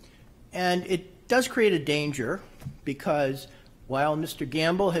 And it does create a danger, because while Mr.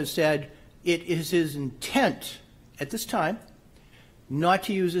 Gamble has said it is his intent at this time not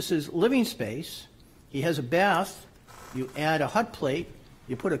to use this as living space, he has a bath, you add a hot plate,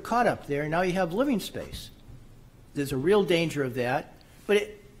 you put a cot up there, now you have living space. There's a real danger of that. But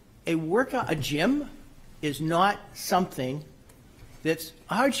a gym is not something that's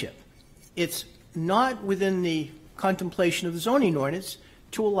a hardship. It's not within the contemplation of the zoning ordinance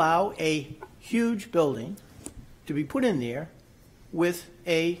to allow a huge building to be put in there with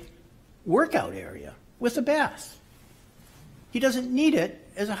a workout area, with a bath. He doesn't need it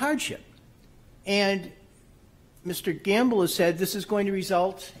as a hardship. And Mr. Gamble has said this is going to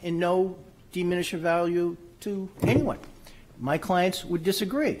result in no diminution of value to anyone. My clients would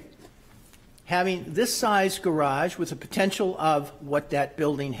disagree. Having this size garage with the potential of what that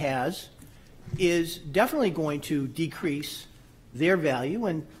building has is definitely going to decrease their value,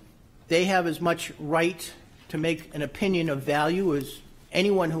 and they have as much right to make an opinion of value as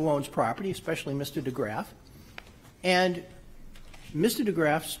anyone who owns property, especially Mr. DeGraff. And Mr.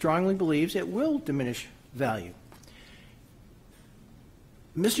 DeGraff strongly believes it will diminish value.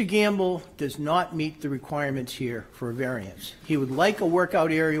 Mr. Gamble does not meet the requirements here for a variance. He would like a workout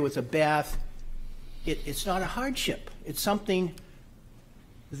area with a bath. It's not a hardship. It's something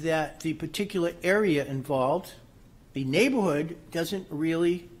that the particular area involved, the neighborhood doesn't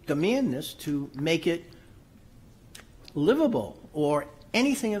really demand this to make it livable or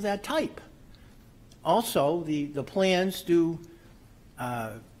anything of that type. Also, the plans do,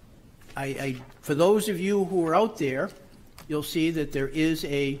 for those of you who are out there, you'll see that there is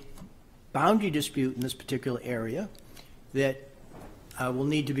a boundary dispute in this particular area that will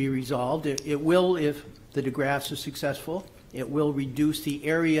need to be resolved. It will, if the DeGraffs are successful, it will reduce the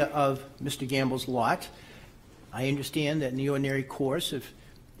area of Mr. Gamble's lot. I understand that in the ordinary course,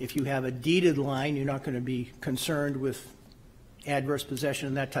 if you have a deeded line, you're not going to be concerned with adverse possession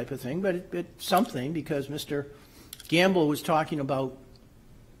and that type of thing, but it's something, because Mr. Gamble was talking about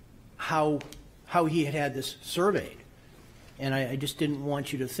how he had this surveyed. And I just didn't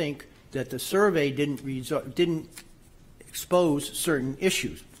want you to think that the survey didn't expose certain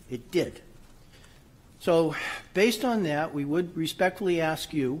issues. It did. So based on that, we would respectfully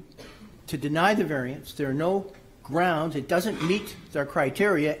ask you to deny the variance. There are no grounds. It doesn't meet their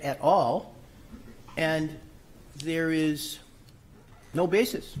criteria at all, and there is no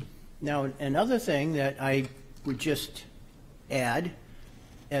basis. Now, another thing that I would just add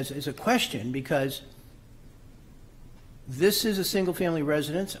as a question, because this is a single-family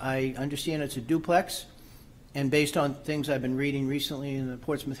residence. I understand it's a duplex, and based on things I've been reading recently in the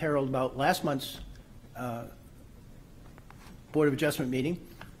Portsmouth Herald about last month's Board of Adjustment meeting,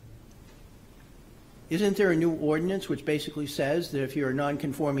 isn't there a new ordinance which basically says that if you're a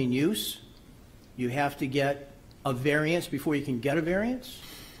non-conforming use, you have to get a variance before you can get a variance?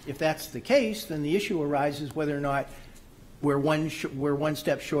 If that's the case, then the issue arises whether or not we're one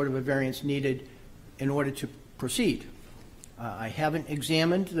step short of a variance needed in order to proceed. I haven't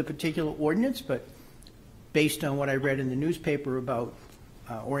examined the particular ordinance, but based on what I read in the newspaper about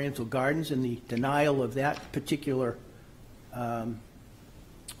Oriental Gardens and the denial of that particular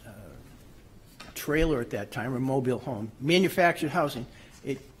trailer at that time, or mobile home, manufactured housing,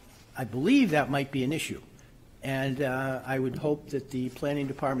 I believe that might be an issue. And I would hope that the planning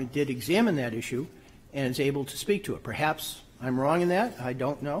department did examine that issue and is able to speak to it. Perhaps I'm wrong in that. I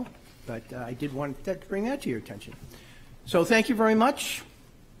don't know. But I did want to bring that to your attention. So thank you very much.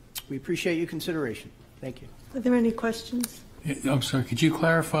 We appreciate your consideration. Thank you. Are there any questions? I'm sorry, could you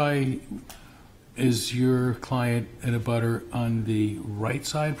clarify, is your client and a butter on the right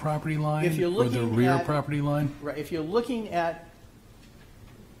side property line If you're or the looking rear at- property line? Right. If you're looking at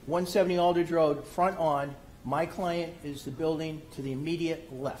 170 Aldridge Road, front on, my client is the building to the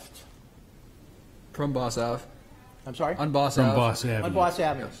immediate left. From Boss Ave? I'm sorry? On Boss From Ave? Boss Avenue. On Boss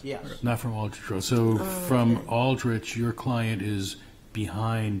Avenue, yes. Not from Aldrich Road. So from Aldrich, your client is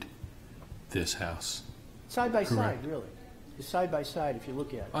behind this house. Side by Correct. side, really. It's side by side if you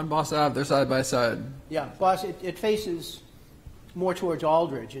look at it. On Boss Ave, they're side by side. Yeah, boss, it faces more towards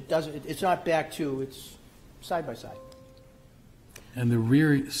Aldridge. It doesn't, it's not back to, it's side by side. And the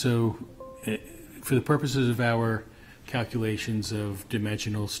rear, so for the purposes of our calculations of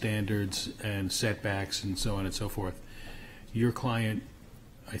dimensional standards and setbacks and so on and so forth, your client,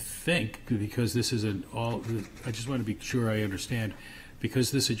 I think, because this is I just want to be sure I understand,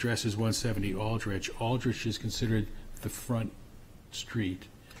 because this address is 170 Aldrich, Aldrich is considered the front street,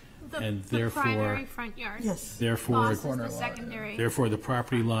 and therefore, primary front yard. Yes. therefore, Boss is the secondary. therefore, the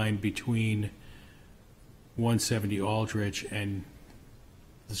property line between 170 Aldrich and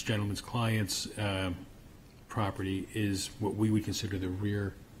this gentleman's client's property is what we would consider the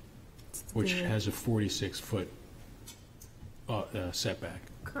rear, which has a 46-foot setback,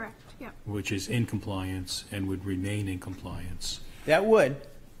 Correct, yep. which is in compliance and would remain in compliance. That would,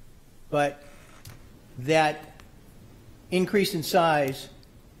 but that increase in size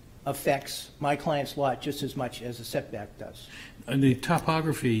affects my client's lot just as much as a setback does. And the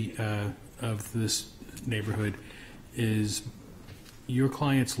topography of this neighborhood, is your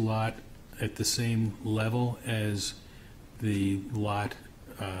client's lot at the same level as the lot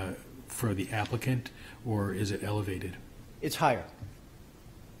for the applicant, or is it elevated? It's higher.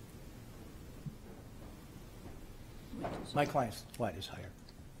 My client's lot is higher.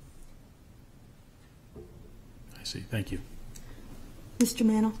 I see, thank you. Mr.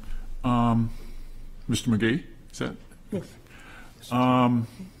 Mantle? Mr. McGee, is that? Yes.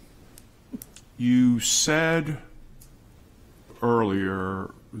 You said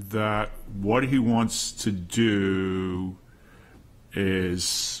earlier that what he wants to do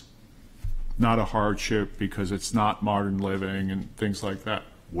is not a hardship because it's not modern living and things like that.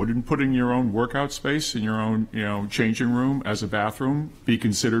 Wouldn't putting your own workout space in your own, changing room as a bathroom be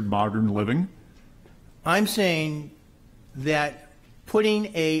considered modern living? I'm saying that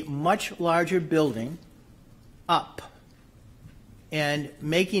putting a much larger building up and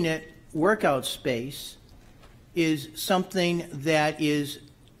making it workout space is something that is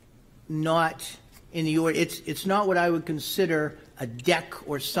not in the order. It's not what I would consider a deck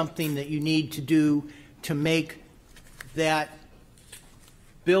or something that you need to do to make that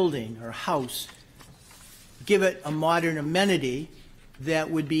building or house, give it a modern amenity that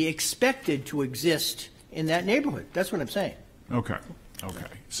would be expected to exist in that neighborhood. That's what I'm saying. Okay.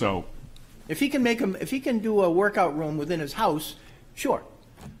 So If he can do a workout room within his house, sure.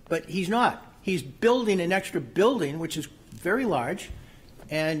 But he's not. He's building an extra building, which is very large,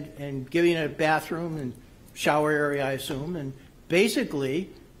 and giving it a bathroom and shower area, I assume. And basically,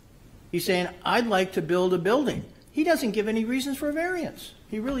 he's saying, I'd like to build a building. He doesn't give any reasons for a variance.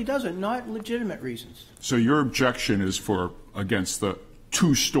 He really doesn't, not legitimate reasons. So your objection is against the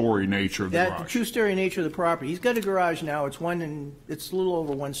two-story nature of the The garage? two-story nature of the property. He's got a garage now. It's a little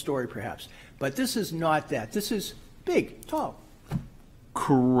over 1 story, perhaps. But this is not that. This is big, tall.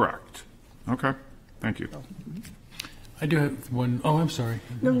 Correct. Okay. Thank you. I do have one. Oh, I'm sorry.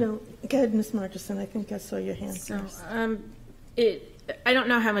 No, go ahead, Ms. Marchison, I think I saw your hand So, first. I don't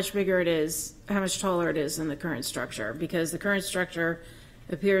know how much bigger it is, how much taller it is than the current structure, because the current structure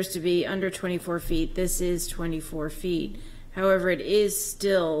appears to be under 24 feet. This is 24 feet. However, it is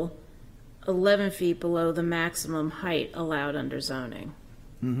still 11 feet below the maximum height allowed under zoning.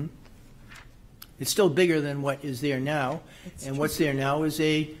 Mm-hmm. It's still bigger than what is there now, and what's there now is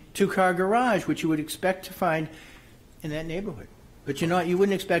a two-car garage, which you would expect to find in that neighborhood. But you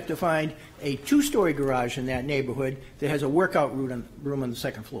wouldn't expect to find a two-story garage in that neighborhood that has a workout room on the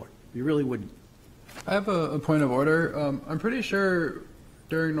second floor. You really wouldn't. I have a point of order. I'm pretty sure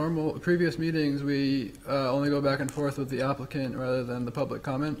during previous meetings, we only go back and forth with the applicant rather than the public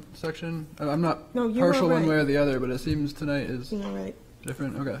comment section. I'm not No, you're partial all one right. way or the other, but it seems tonight is All right,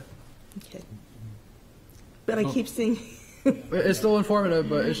 different. Okay. okay. But I keep seeing, It's still informative,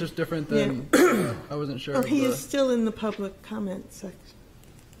 but it's just different than, I wasn't sure. oh, of he the- is still in the public comment section.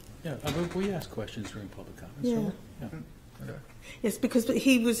 Yeah, we ask questions during public comments. Yeah. don't we? Okay. Yes, because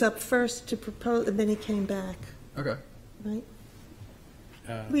he was up first to propose, and then he came back, Okay. right?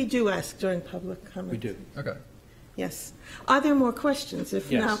 Yeah. We do ask during public comment. We do. Okay. Yes. Are there more questions?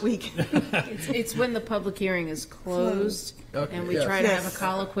 If Yes. not, we can. It's when the public hearing is closed, Okay, and we yes. try to have Yes. a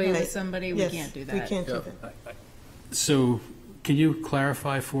colloquy with Right. somebody, we Yes, can't do that. We can't do Yep. that. So, can you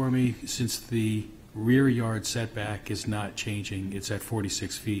clarify for me, since the rear yard setback is not changing, it's at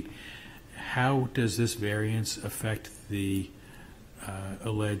 46 feet, how does this variance affect the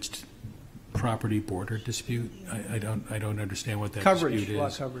alleged property border dispute? I don't understand what that Coverage, dispute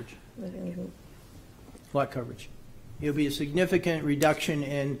lot is. coverage. I don't even- Lot coverage. It'll be a significant reduction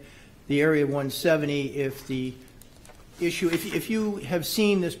in the area 170, if the issue, if you have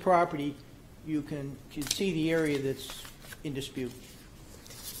seen this property, you can see the area that's in dispute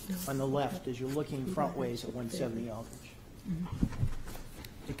on the left as you're looking front ways at 170 Aldridge.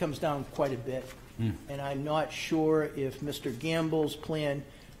 It comes down quite a bit, and I'm not sure if Mr. Gamble's plan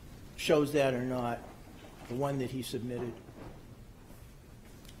shows that or not, the one that he submitted.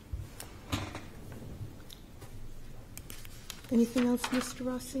 Anything else, Mr.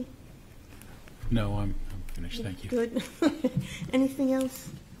 Rossi? No, I'm finished. Thank you. Good. Anything else?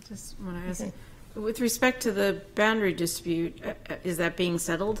 Just want to ask, Okay. with respect to the boundary dispute, is that being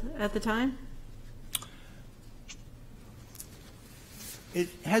settled at the time? It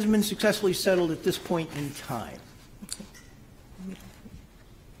hasn't been successfully settled at this point in time.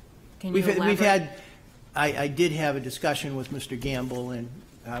 Can you We've elaborate? had, I did have a discussion with Mr. Gamble, and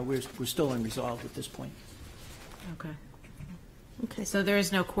we're still unresolved at this point. Okay. Okay. So there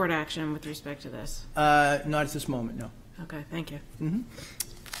is no court action with respect to this? Not at this moment, no. Okay, thank you.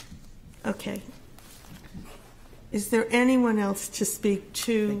 Okay. Is there anyone else to speak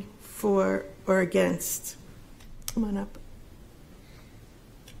to, for, or against? Come on up.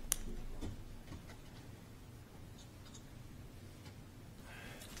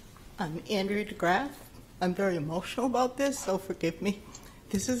 I'm Andrea DeGraff. I'm very emotional about this, so forgive me.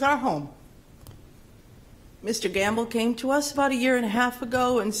 This is our home. Mr. Gamble came to us about 1.5 years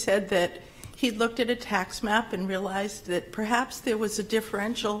ago and said that he'd looked at a tax map and realized that perhaps there was a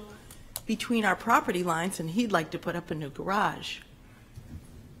differential between our property lines and he'd like to put up a new garage.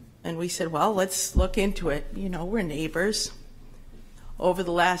 And we said, well, let's look into it. You know, we're neighbors. Over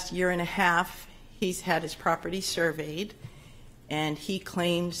the last 1.5 years, he's had his property surveyed, and he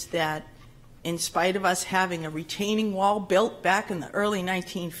claims that in spite of us having a retaining wall built back in the early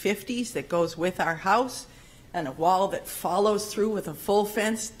 1950s that goes with our house, and a wall that follows through with a full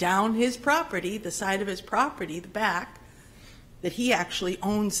fence down his property, the side of his property, the back, that he actually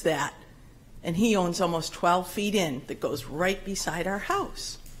owns that. And he owns almost 12 feet in that goes right beside our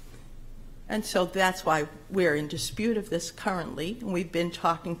house. And so that's why we're in dispute of this currently, and we've been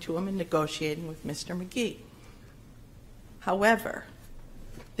talking to him and negotiating with Mr. McGee. However,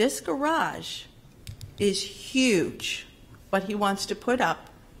 this garage is huge. What he wants to put up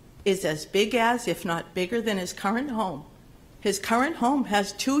is as big as, if not bigger than, his current home. His current home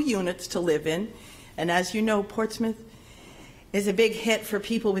has 2 units to live in, and as you know, Portsmouth is a big hit for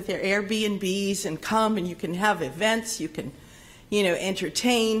people with their Airbnbs, and come and you can have events, you can,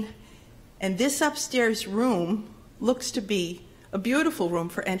 entertain. And this upstairs room looks to be a beautiful room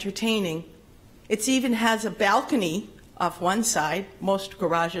for entertaining. It even has a balcony off one side. Most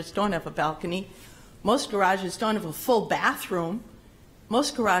garages don't have a balcony. Most garages don't have a full bathroom.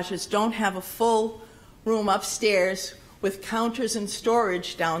 Most garages don't have a full room upstairs with counters and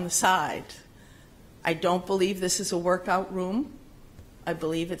storage down the side. I don't believe this is a workout room. I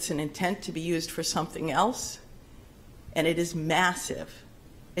believe it's an intent to be used for something else. And it is massive.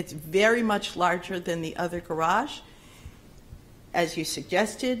 It's very much larger than the other garage. As you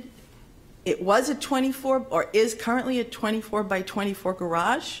suggested, it was a 24, or is currently a 24 by 24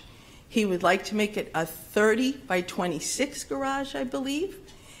 garage. He would like to make it a 30 by 26 garage, I believe,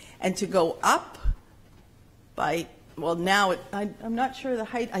 and to go up by, well, now I'm not sure the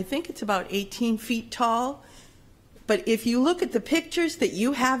height. I think it's about 18 feet tall. But if you look at the pictures that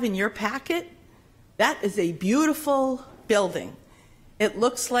you have in your packet, that is a beautiful building. It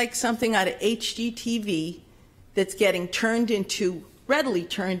looks like something out of HGTV that's getting readily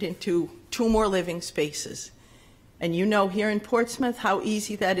turned into 2 more living spaces. And you know here in Portsmouth how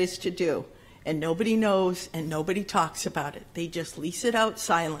easy that is to do. And nobody knows and nobody talks about it. They just lease it out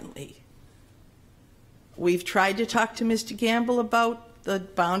silently. We've tried to talk to Mr. Gamble about the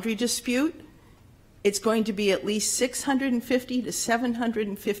boundary dispute. It's going to be at least 650 to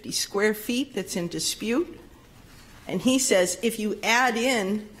 750 square feet that's in dispute. And he says if you add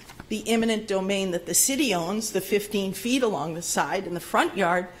in the eminent domain that the city owns, the 15 feet along the side and the front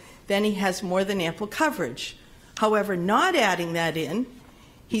yard, then he has more than ample coverage. However, not adding that in,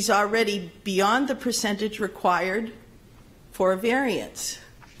 he's already beyond the percentage required for a variance,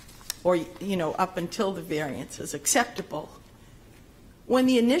 or, up until the variance is acceptable. When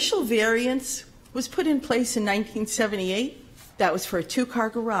the initial variance was put in place in 1978, that was for a 2-car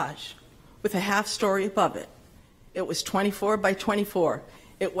garage with a half-story above it. It was 24 by 24.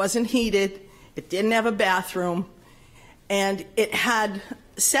 It wasn't heated. It didn't have a bathroom. And it had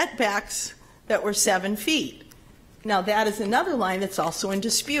setbacks that were 7 feet. Now, that is another line that's also in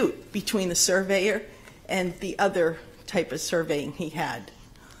dispute between the surveyor and the other type of surveying he had.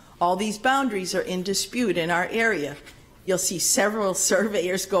 All these boundaries are in dispute in our area. you'll see several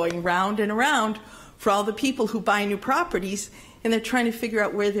surveyors going round and around for all the people who buy new properties, and they're trying to figure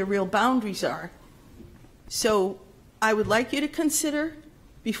out where their real boundaries are. So I would like you to consider,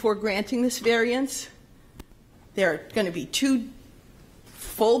 before granting this variance, there are going to be 2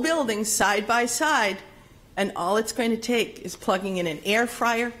 full buildings side by side, and all it's going to take is plugging in an air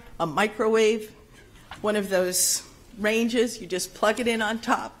fryer, a microwave, one of those ranges, you just plug it in on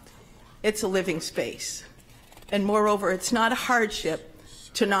top. It's a living space. And moreover, it's not a hardship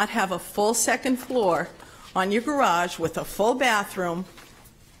to not have a full second floor on your garage with a full bathroom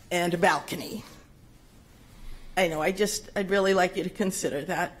and a balcony. I know, I'd really like you to consider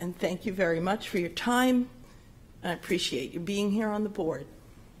that, and thank you very much for your time. I appreciate you being here on the board.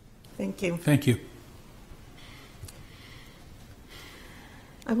 Thank you. Thank you.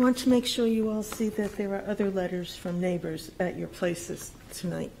 I want to make sure you all see that there are other letters from neighbors at your places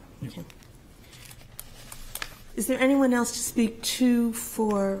tonight. Okay. Is there anyone else to speak to,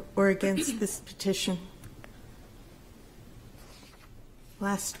 for, or against this petition?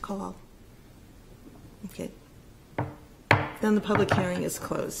 Last call. Okay. Then the public hearing is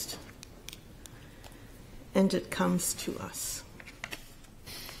closed. And it comes to us.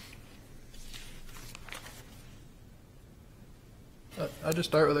 I'll just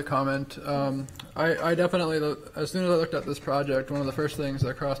start with a comment. I definitely, as soon as I looked at this project, one of the first things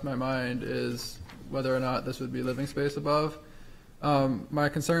that crossed my mind is whether or not this would be living space above. My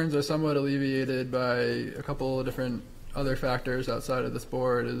concerns are somewhat alleviated by a couple of different other factors outside of this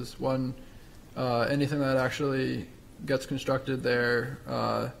board. Is one, anything that actually gets constructed there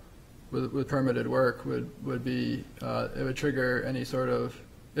with permitted work would be, it would trigger any sort of,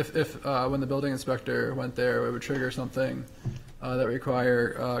 if when the building inspector went there, it would trigger something that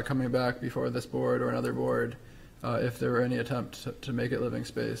require coming back before this board or another board if there were any attempt to make it living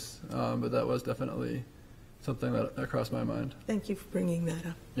space. But that was definitely something that crossed my mind. Thank you for bringing that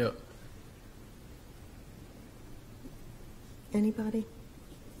up. Yep. Anybody?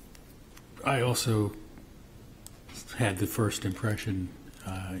 I also had the first impression,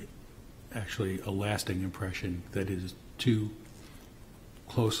 actually a lasting impression, that it is too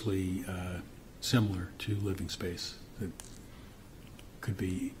closely similar to living space that could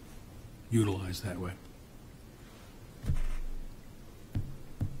be utilized that way.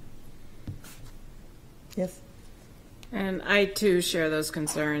 Yes. And I too share those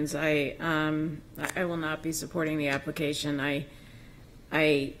concerns. I will not be supporting the application. I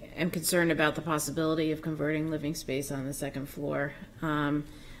am concerned about the possibility of converting living space on the second floor. I'm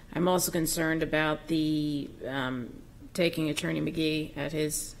also concerned about the taking Attorney McGee at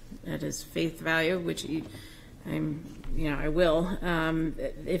his faith value, which I will.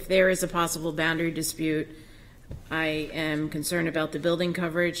 If there is a possible boundary dispute, I am concerned about the building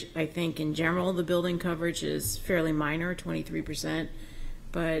coverage. I think in general the building coverage is fairly minor, 23%,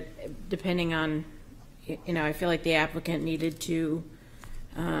 but depending on, I feel like the applicant needed to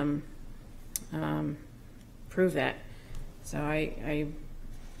prove that. So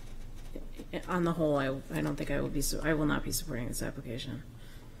on the whole, I don't think I will not be supporting this application.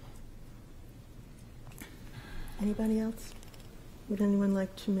 Anybody else? Would anyone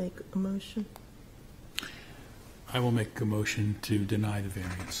like to make a motion? I will make a motion to deny the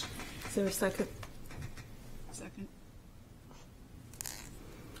variance. Is there a second? Second.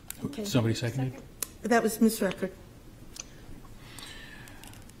 Okay. Somebody seconded? That was Ms. Record.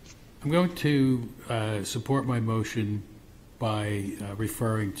 I'm going to support my motion by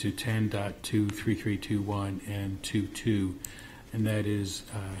referring to 10.23321 and 2.2, and that is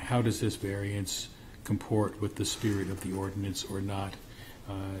how does this variance comport with the spirit of the ordinance or not?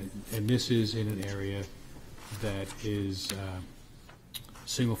 And this is in an area that is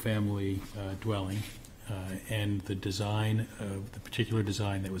single-family dwelling, and the design of the particular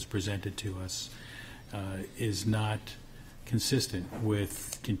design that was presented to us is not consistent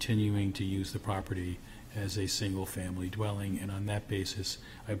with continuing to use the property as a single-family dwelling, and on that basis,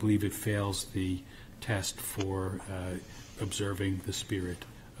 I believe it fails the test for observing the spirit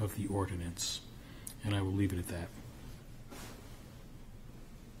of the ordinance, and I will leave it at that.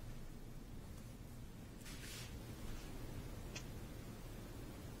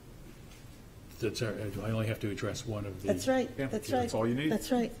 I only have to address one of the... That's right. Yeah, That's right. that's all you need.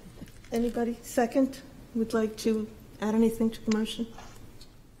 That's right. Anybody second would like to add anything to the motion?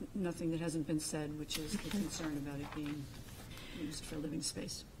 Nothing that hasn't been said, which is the concern about it being used for living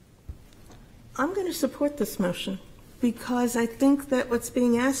space. I'm going to support this motion because I think that what's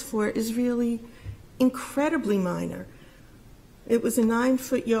being asked for is really incredibly minor. It was a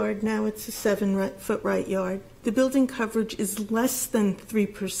 9-foot yard, now it's a 7-foot right yard. The building coverage is less than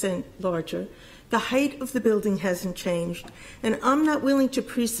 3% larger. The height of the building hasn't changed, and I'm not willing to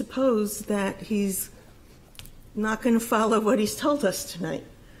presuppose that he's not going to follow what he's told us tonight.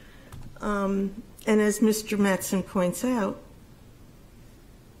 And as Mr. Mattson points out,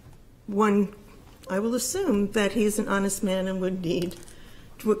 I will assume that he is an honest man and would need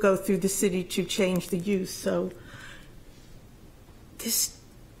to go through the city to change the use. So this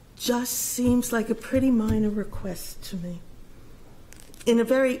just seems like a pretty minor request to me. In a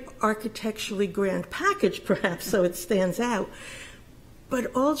very architecturally grand package, perhaps, so it stands out.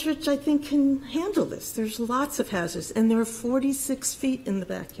 But Aldrich, I think, can handle this. There's lots of houses, and there are 46 feet in the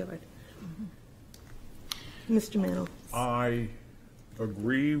backyard. Mr. Mantle. I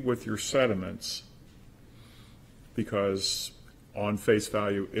agree with your sentiments because on face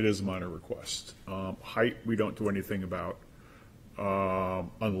value, it is a minor request. Height, we don't do anything about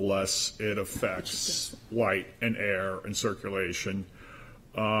unless it affects light and air and circulation.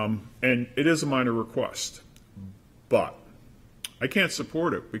 And it is a minor request, but I can't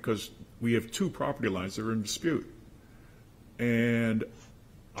support it because we have two property lines that are in dispute. And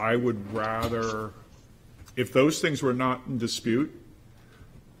I would rather, if those things were not in dispute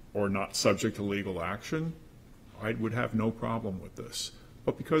or not subject to legal action, I would have no problem with this.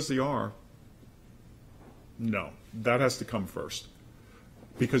 But because they are, no, that has to come first.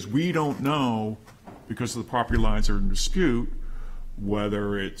 Because we don't know, because the property lines are in dispute,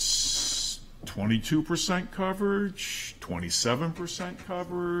 whether it's 22% coverage, 27%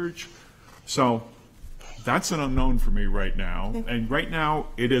 coverage. So that's an unknown for me right now. And right now,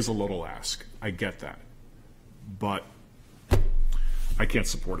 it is a little ask. I get that. But I can't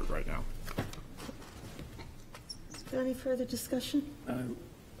support it right now. Is there any further discussion?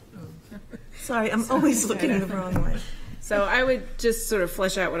 Sorry, I'm always looking the wrong way. So I would just sort of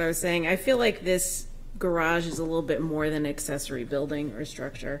flesh out what I was saying. I feel like this garage is a little bit more than accessory building or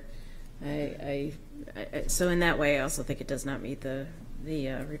structure. So in that way, I also think it does not meet the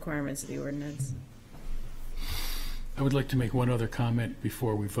requirements of the ordinance. I would like to make one other comment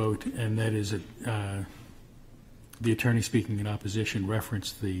before we vote, and that is that the attorney speaking in opposition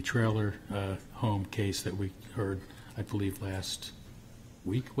referenced the trailer home case that we heard, I believe, last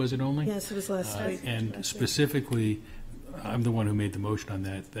week, was it only? Yes, it was last week. And specifically, I'm the one who made the motion on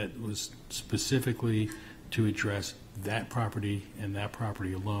that. That was specifically to address that property and that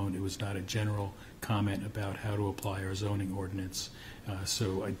property alone. It was not a general comment about how to apply our zoning ordinance.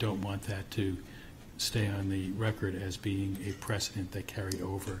 So I don't want that to stay on the record as being a precedent that carried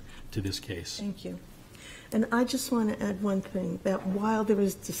over to this case. Thank you. And I just want to add one thing, that while there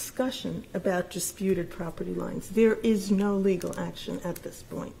is discussion about disputed property lines, there is no legal action at this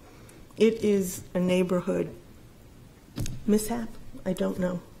point. It is a neighborhood mishap. I don't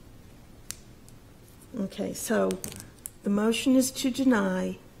know. Okay, so the motion is to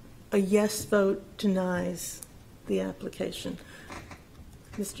deny. A yes vote denies the application.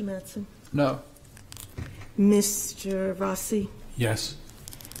 Mr. Mattson? No. Mr. Rossi? Yes.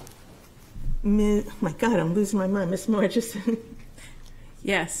 My God, I'm losing my mind. Ms. Margison?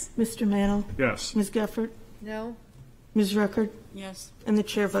 Yes. Mr. Mantle? Yes. Ms. Geffert? No? Ms. Ruckert? Yes. And the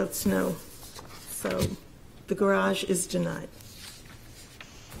chair votes no. So the garage is denied.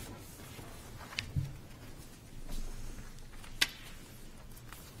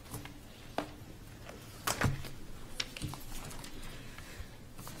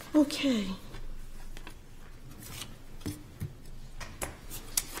 Okay.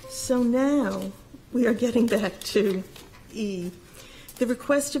 So now we are getting back to E. The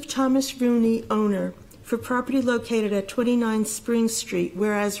request of Thomas Rooney, owner, for property located at 29 Spring Street,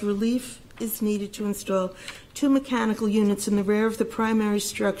 whereas relief is needed to install 2 mechanical units in the rear of the primary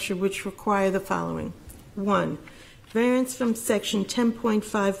structure which require the following. 1. Variance from section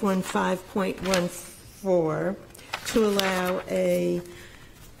 10.515.14 to allow a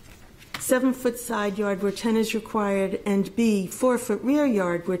 7-foot side yard where 10 is required, and B, 4-foot rear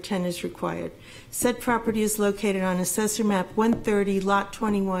yard where 10 is required. Said property is located on Assessor Map 130, Lot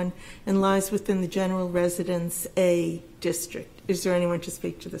 21, and lies within the General Residence A district. Is there anyone to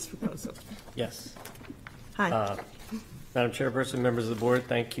speak to this proposal? Yes. Hi. Madam Chairperson, members of the board,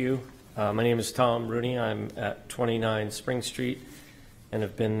 thank you. My name is Tom Rooney. I'm at 29 Spring Street and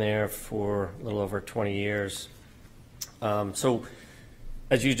have been there for a little over 20 years. So,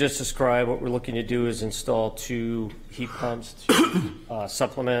 as you just described, what we're looking to do is install 2 heat pumps to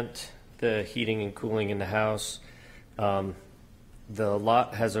supplement the heating and cooling in the house. The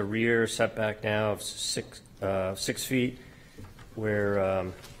lot has a rear setback now of 6 feet, where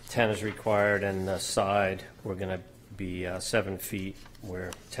 10 is required, and the side we're going to be 7 feet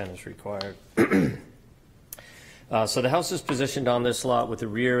where 10 is required. So the house is positioned on this lot with the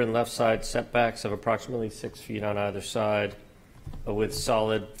rear and left side setbacks of approximately 6 feet on either side, with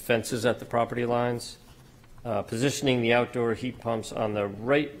solid fences at the property lines. Positioning the outdoor heat pumps on the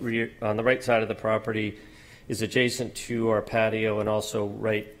right side of the property is adjacent to our patio and also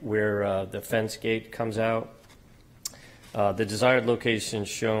right where the fence gate comes out. The desired location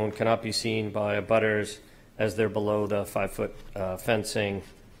shown cannot be seen by abutters as they're below the 5-foot fencing.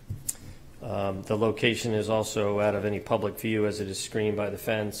 The location is also out of any public view as it is screened by the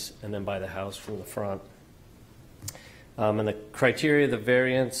fence and then by the house from the front. And the criteria of the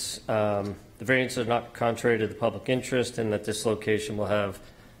variance are not contrary to the public interest in that this location will have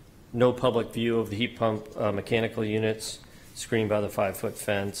no public view of the heat pump mechanical units screened by the 5-foot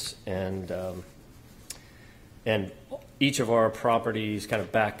fence, and each of our properties kind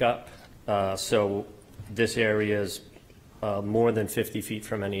of back up. So this area is more than 50 feet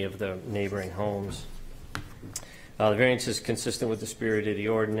from any of the neighboring homes. The variance is consistent with the spirit of the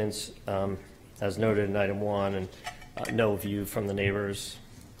ordinance, as noted in item 1, and no view from the neighbors.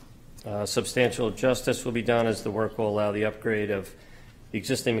 Substantial justice will be done as the work will allow the upgrade of the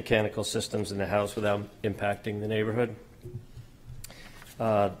existing mechanical systems in the house without impacting the neighborhood.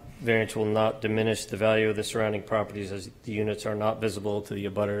 Variance will not diminish the value of the surrounding properties as the units are not visible to the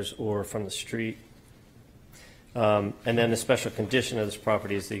abutters or from the street. And then the special condition of this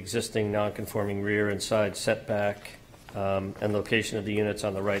property is the existing non-conforming rear and side setback and location of the units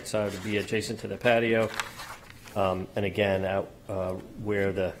on the right side would be adjacent to the patio. And again, out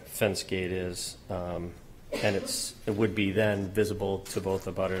where the fence gate is, and it would be then visible to both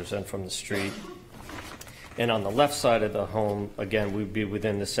abutters and from the street. And on the left side of the home, again, we'd be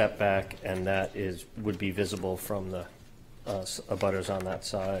within the setback, and that would be visible from the abutters on that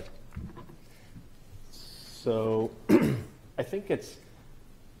side. So I think it's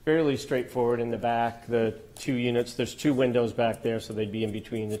fairly straightforward in the back. The 2 units, there's 2 windows back there, so they'd be in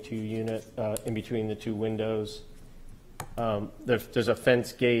between the 2 windows. There's a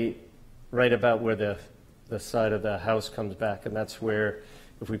fence gate right about where the side of the house comes back, and that's where,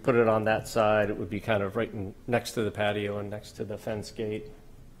 if we put it on that side, it would be kind of right next to the patio and next to the fence gate.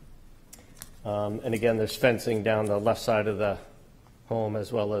 And again, there's fencing down the left side of the home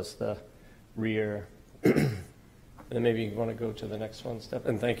as well as the rear. And maybe you want to go to the next one, Steph.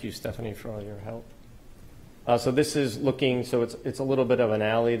 And thank you, Stephanie, for all your help. So this is looking, so it's a little bit of an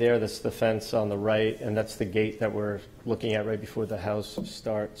alley there. That's the fence on the right, and that's the gate that we're looking at right before the house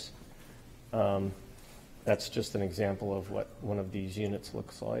starts. That's just an example of what one of these units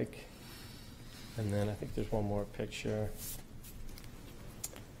looks like. And then I think there's one more picture.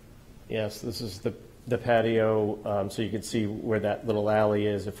 Yes, this is the patio, so you can see where that little alley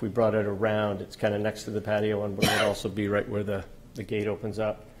is. If we brought it around, it's kind of next to the patio, and it would also be right where the gate opens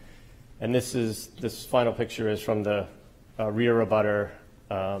up. And this final picture is from the rear abutter,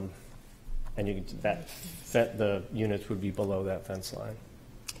 and you can the units would be below that fence line.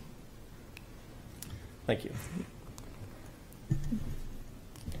 Thank you.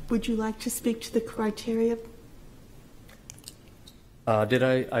 Would you like to speak to the criteria? Did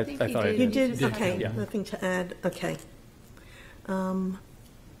I? I thought I did. You did? Okay, yeah. Nothing to add, okay. Are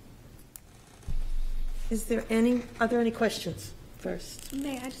there any questions first?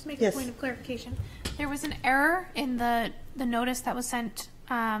 May I just make Yes. a point of clarification? There was an error in the notice that was sent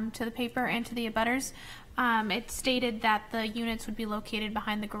to the paper and to the abutters. It stated that the units would be located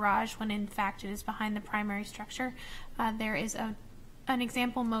behind the garage when in fact it is behind the primary structure. There is an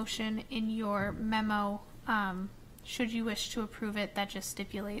example motion in your memo, should you wish to approve it, that just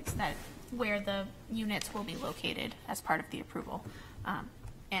stipulates that where the units will be located as part of the approval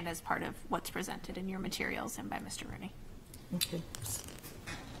and as part of what's presented in your materials and by Mr. Rooney. Okay.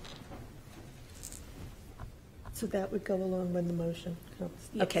 So that would go along with the motion? Yes,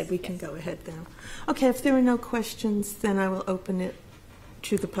 Okay, we can go ahead now. Okay, if there are no questions, then I will open it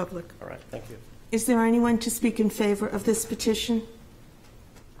to the public. All right, thank you. Is there anyone to speak in favor of this petition?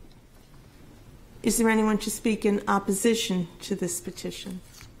 Is there anyone to speak in opposition to this petition?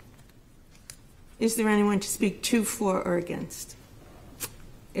 Is there anyone to speak to, for, or against?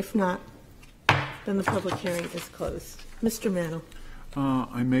 If not, then the public hearing is closed. Mr. Mantle.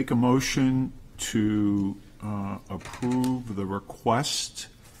 I make a motion to approve the request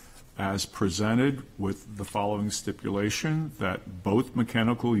as presented with the following stipulation, that both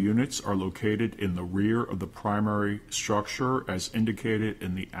mechanical units are located in the rear of the primary structure as indicated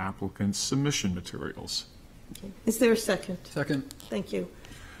in the applicant's submission materials. Okay. Is there a second? Second. Thank you.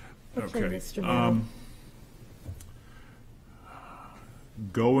 Okay, Okay. Mr. Mantle.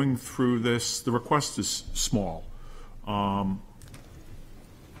 Going through this, the request is small.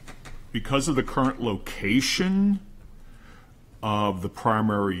 Because of the current location of the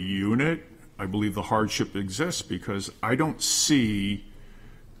primary unit, I believe the hardship exists because I don't see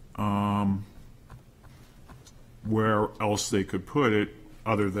where else they could put it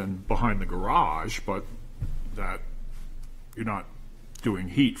other than behind the garage, but that you're not doing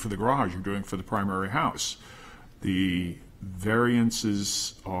heat for the garage, you're doing for the primary house. The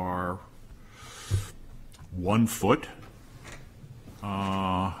variances are 1 foot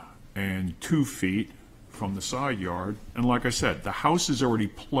and 2 feet from the side yard. And like I said, the house is already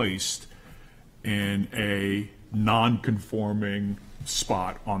placed in a non-conforming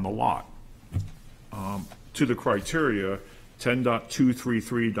spot on the lot. To the criteria,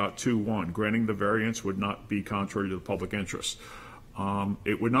 10.233.21, granting the variance would not be contrary to the public interest.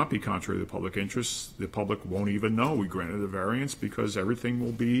 It would not be contrary to the public interest. The public won't even know we granted the variance because everything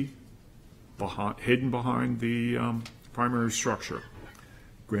will be hidden behind the primary structure.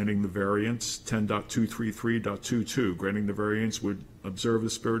 Granting the variance, 10.233.22, granting the variance would observe the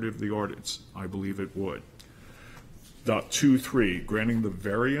spirit of the ordinance. I believe it would. .23, granting the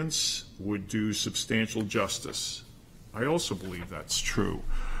variance would do substantial justice. I also believe that's true.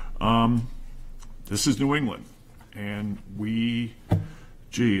 This is New England, and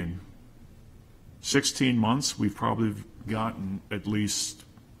in 16 months, we've probably gotten at least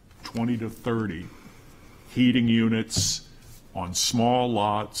 20 to 30 heating units on small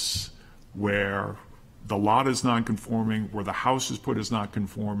lots where the lot is non-conforming, where the house is put as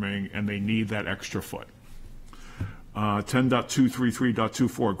non-conforming, and they need that extra foot.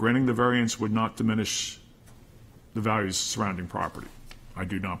 10.233.24, granting the variance would not diminish the values of surrounding property. I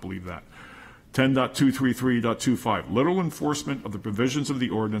do not believe that. 10.233.25, little enforcement of the provisions of the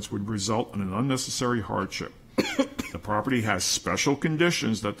ordinance would result in an unnecessary hardship. The property has special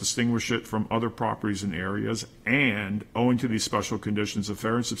conditions that distinguish it from other properties in areas, and owing to these special conditions, a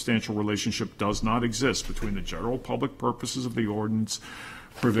fair and substantial relationship does not exist between the general public purposes of the ordinance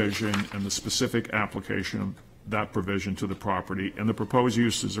provision and the specific application of that provision to the property, and the proposed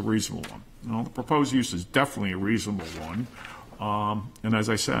use is a reasonable one. Well, the proposed use is definitely a reasonable one, and as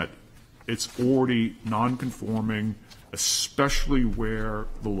I said, it's already non-conforming, especially where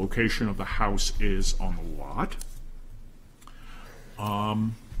the location of the house is on the lot.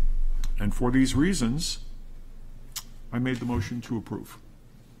 And for these reasons, I made the motion to approve.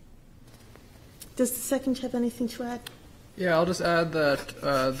 Does the second have anything to add? Yeah, I'll just add that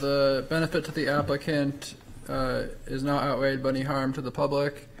the benefit to the applicant is not outweighed by any harm to the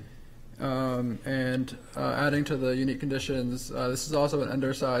public. And adding to the unique conditions, this is also an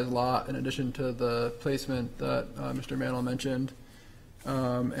undersized lot in addition to the placement that Mr. Mantle mentioned.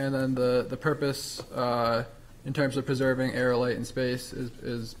 And then the purpose in terms of preserving air, light, and space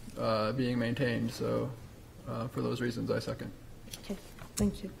is being maintained. So for those reasons, I second. Okay,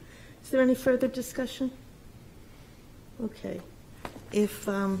 thank you. Is there any further discussion? Okay. If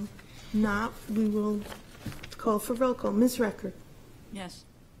not, we will call for roll call. Ms. Record? Yes.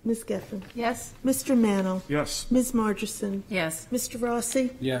 Ms. Geffen? Yes. Mr. Mantle? Yes. Ms. Margerson? Yes. Mr.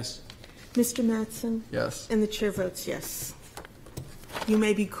 Rossi? Yes. Mr. Mattson? Yes. And the chair votes yes. You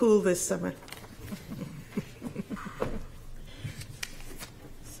may be cool this summer.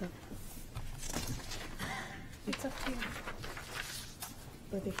 So, It's up to you.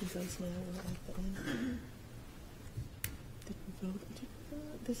 whether he votes now or at the end. Did we vote?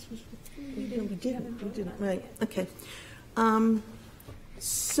 This was, no, we didn't, right, okay.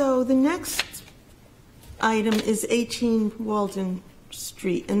 So the next item is 18 Walden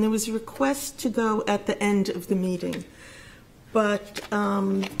Street, and there was a request to go at the end of the meeting. But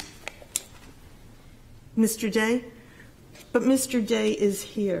Mr. Day is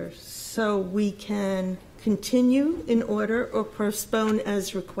here, so we can continue in order or postpone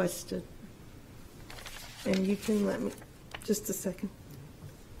as requested. And you can let me, just a second.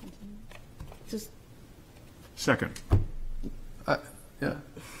 Just, Second. Yeah.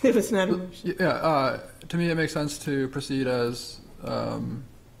 it was not a motion. Yeah. To me, it makes sense to proceed as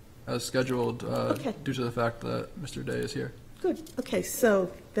scheduled Okay. due to the fact that Mr. Day is here. Good, okay,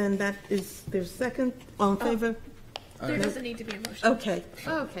 so then that is, there's second, all in favor? There doesn't need to be a motion. Okay.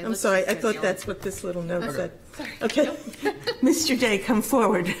 Okay. I'm let's sorry, I just thought schedule. that's what this little note Okay. said. Sorry. Okay. Mr. Day, come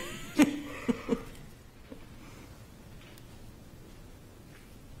forward.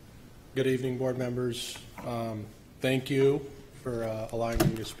 Good evening, board members. Thank you for allowing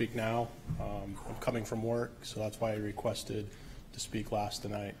me to speak now. I'm coming from work, so that's why I requested to speak last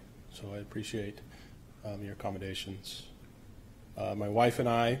tonight. So I appreciate your accommodations. My wife and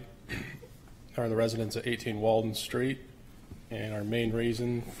I are the residents at 18 Walden Street, and our main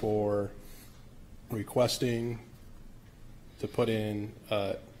reason for requesting to put in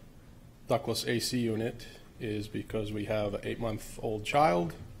a ductless AC unit is because we have an 8-month-old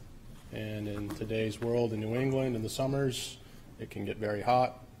child, and in today's world in New England in the summers, it can get very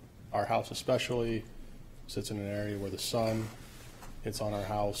hot. Our house especially sits in an area where the sun hits on our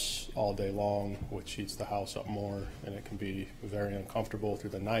house all day long, which heats the house up more, and it can be very uncomfortable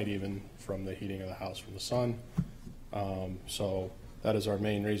through the night even from the heating of the house from the sun. So that is our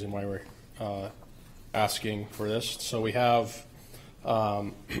main reason why we're asking for this. So we have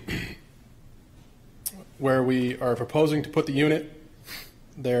where we are proposing to put the unit,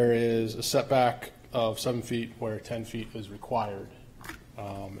 there is a setback of 7 feet where 10 feet is required.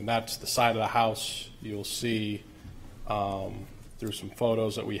 And that's the side of the house. You'll see through some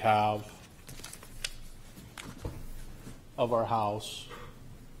photos that we have of our house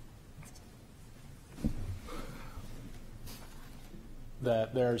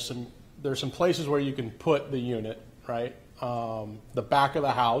that there's some places where you can put the unit, right? The back of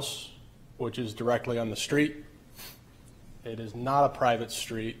the house, which is directly on the street. It is not a private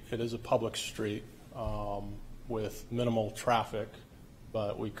street. It is a public street with minimal traffic,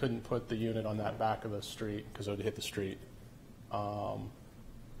 but we couldn't put the unit on that back of the street because it would hit the street.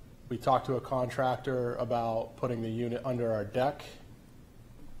 We talked to a contractor about putting the unit under our deck,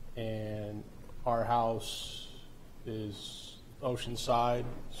 and our house is oceanside,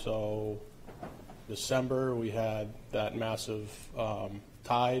 so December we had that massive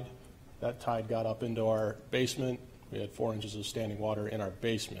tide. That tide got up into our basement. We had 4 inches of standing water in our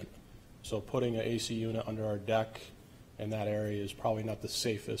basement. So putting an AC unit under our deck in that area is probably not the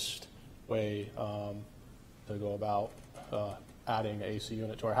safest way to go about adding an AC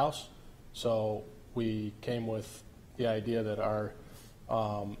unit to our house. So we came with the idea that our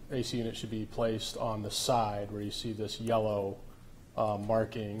AC unit should be placed on the side where you see this yellow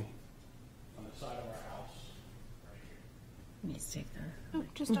marking on the side of our house. Let me take that. Oh,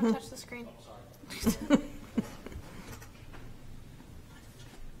 just don't touch the screen.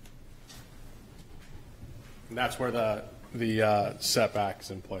 And that's where the setback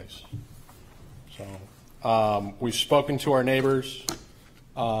is in place. So we've spoken to our neighbors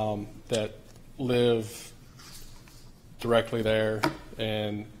that live directly there,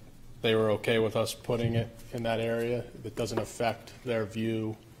 and they were okay with us putting it in that area. It doesn't affect their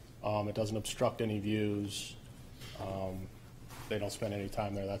view. It doesn't obstruct any views. They don't spend any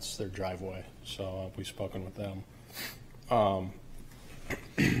time there. That's their driveway. So we've spoken with them.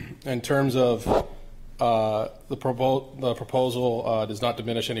 In terms of the proposal does not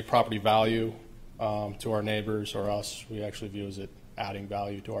diminish any property value to our neighbors or us. We actually view it adding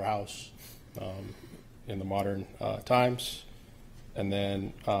value to our house in the modern times. And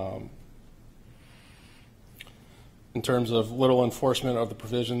then in terms of little enforcement of the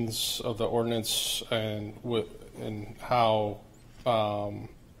provisions of the ordinance and how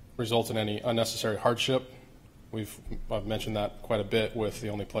results in any unnecessary hardship. I've mentioned that quite a bit, with the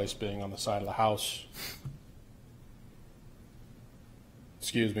only place being on the side of the house.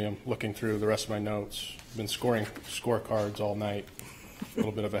 Excuse me, I'm looking through the rest of my notes. I've been scoring scorecards all night. A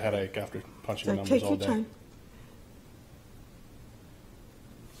little bit of a headache after punching the numbers all day. Time.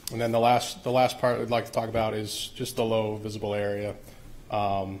 And then the last part I'd like to talk about is just the low visible area.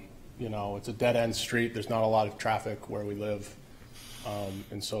 You know, it's a dead-end street. There's not a lot of traffic where we live.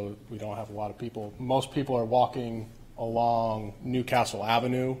 And so we don't have a lot of people. Most people are walking along Newcastle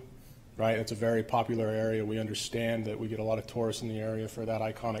Avenue, right? It's a very popular area. We understand that we get a lot of tourists in the area for that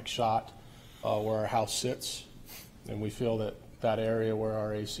iconic shot where our house sits. And we feel that that area where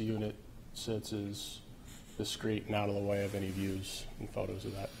our AC unit sits is discreet and out of the way of any views and photos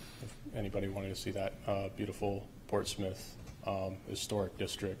of that. If anybody wanted to see that beautiful Portsmouth historic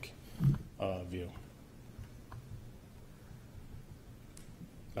district view.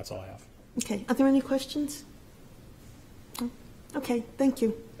 That's all I have. Okay. Are there any questions? No? Okay. Thank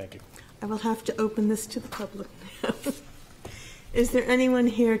you. Thank you. I will have to open this to the public now. Is there anyone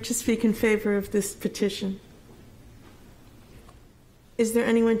here to speak in favor of this petition? Is there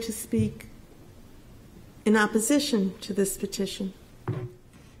anyone to speak in opposition to this petition?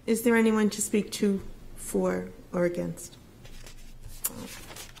 Is there anyone to speak for, or against?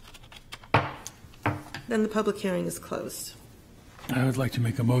 Then the public hearing is closed. I would like to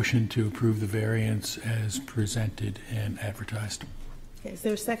make a motion to approve the variance as presented and advertised. Okay, is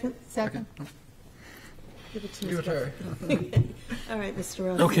there a second? Second. Give it to Give it to her. All right, Mr.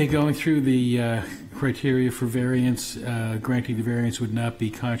 Ross. Okay, going through the criteria for variance, granting the variance would not be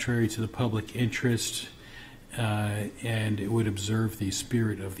contrary to the public interest, and it would observe the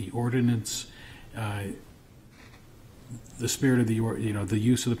spirit of the ordinance. the spirit of the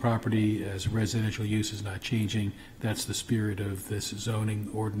use of the property as residential use is not changing. That's the spirit of this zoning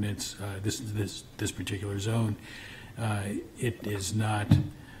ordinance, this particular zone. It is not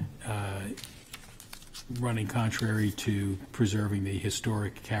running contrary to preserving the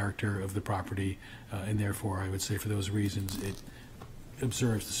historic character of the property, and therefore I would say for those reasons it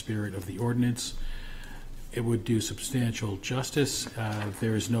observes the spirit of the ordinance. It would do substantial justice.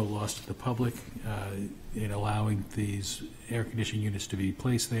 There is no loss to the public in allowing these air conditioning units to be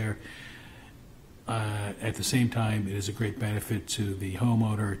placed there. At the same time, it is a great benefit to the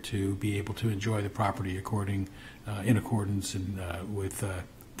homeowner to be able to enjoy the property in accordance and with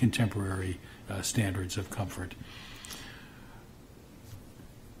contemporary standards of comfort.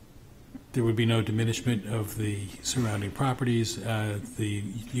 There would be no diminishment of the surrounding properties. The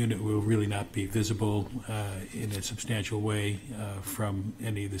unit will really not be visible in a substantial way from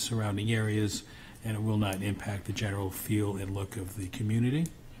any of the surrounding areas, and it will not impact the general feel and look of the community.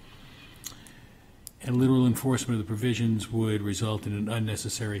 And literal enforcement of the provisions would result in an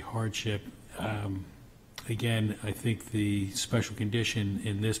unnecessary hardship. Again, I think the special condition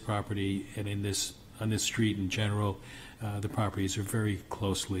in this property and on this street in general, the properties are very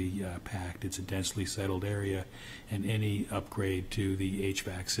closely packed. It's a densely settled area, and any upgrade to the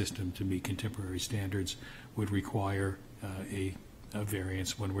HVAC system to meet contemporary standards would require a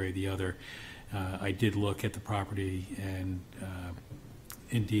variance one way or the other. I did look at the property, and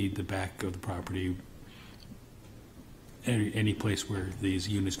indeed the back of the property, any place where these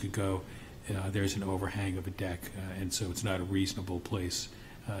units could go, there's an overhang of a deck, and so it's not a reasonable place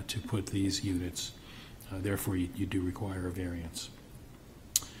to put these units. Therefore, you do require a variance.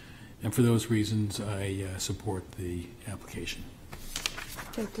 And for those reasons, I support the application.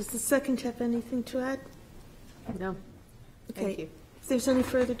 Okay, does the second have anything to add? No. Okay. Thank you. If there's any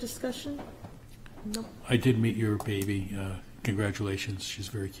further discussion? No. I did meet your baby. Congratulations. She's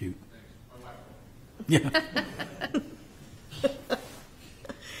very cute. Yeah.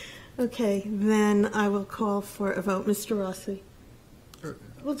 Okay, then I will call for a vote. Mr. Rossi?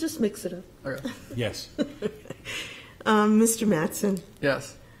 We'll just mix it up. Okay. Yes. Mr. Mattson?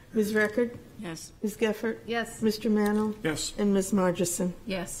 Yes. Ms. Record? Yes. Ms. Geffert? Yes. Mr. Mannel? Yes. And Ms. Margison?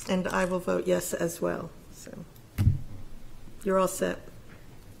 Yes. And I will vote yes as well. So you're all set.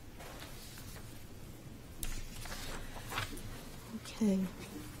 Okay.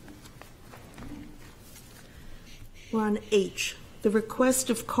 We're on H. The request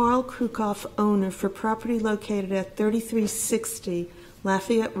of Carl Krukoff, owner, for property located at 3360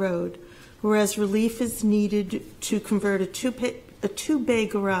 Lafayette Road, whereas relief is needed to convert a two-bay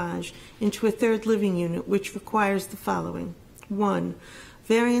garage into a third living unit, which requires the following. 1.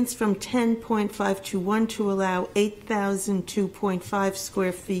 Variance from 10.521 to allow 8,002.5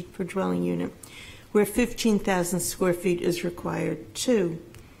 square feet per dwelling unit, where 15,000 square feet is required. 2.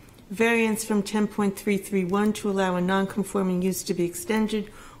 Variance from 10.331 to allow a non-conforming use to be extended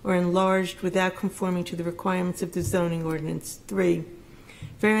or enlarged without conforming to the requirements of the zoning ordinance. 3.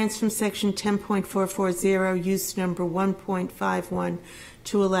 Variance from section 10.440, use number 1.51,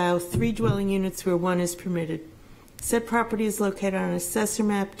 to allow 3 dwelling units where 1 is permitted. Said property is located on Assessor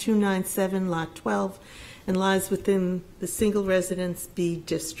Map 297, Lot 12, and lies within the Single Residence B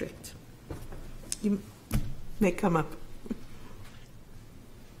District. You may come up.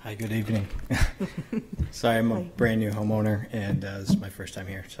 Hi, good evening. Sorry, I'm a brand new homeowner, and this is my first time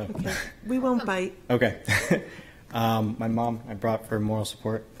here. So Okay. We won't bite. Okay. My mom, I brought for moral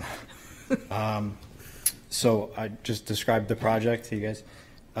support. So I just described the project to you guys.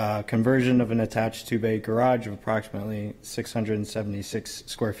 Conversion of an attached two-bay garage of approximately 676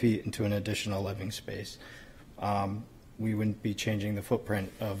 square feet into an additional living space. We wouldn't be changing the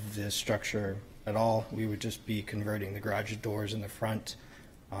footprint of this structure at all. We would just be converting the garage doors in the front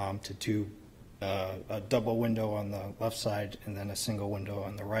to a double window on the left side and then a single window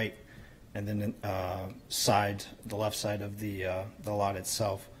on the right, and then the left side of the lot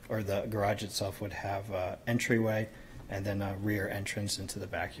itself, or the garage itself, would have entryway and then a rear entrance into the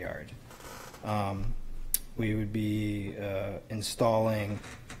backyard. We would be installing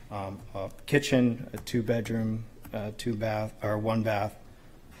a kitchen, a 2-bedroom, 2-bath, or 1-bath,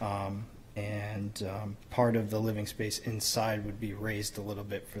 and part of the living space inside would be raised a little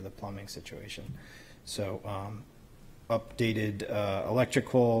bit for the plumbing situation. So updated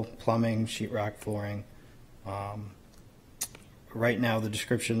electrical, plumbing, sheetrock flooring. Right now the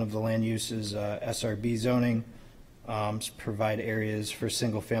description of the land use is SRB zoning. Provide areas for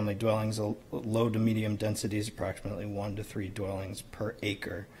single-family dwellings, low to medium densities, approximately 1 to 3 dwellings per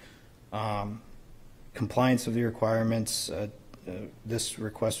acre. Compliance of the requirements, this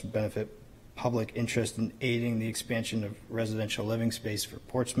request would benefit public interest in aiding the expansion of residential living space for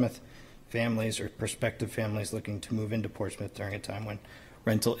Portsmouth families or prospective families looking to move into Portsmouth during a time when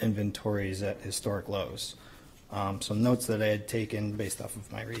rental inventory is at historic lows. Some notes that I had taken based off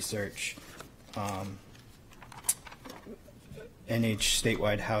of my research. NH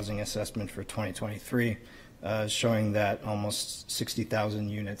statewide housing assessment for 2023 showing that almost 60,000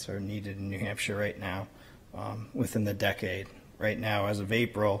 units are needed in New Hampshire right now within the decade. Right now, as of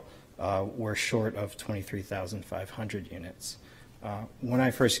April, we're short of 23,500 units. When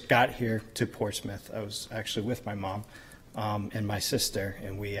I first got here to Portsmouth, I was actually with my mom and my sister,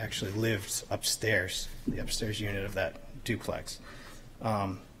 and we actually lived upstairs, the upstairs unit of that duplex.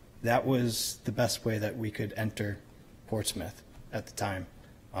 That was the best way that we could enter Portsmouth at the time.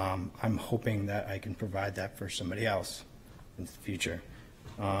 I'm hoping that I can provide that for somebody else in the future.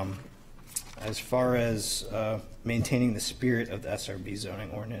 As far as maintaining the spirit of the SRB zoning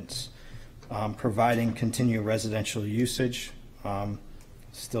ordinance, providing continued residential usage,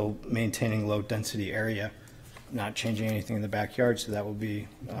 still maintaining low density area, not changing anything in the backyard, so that will be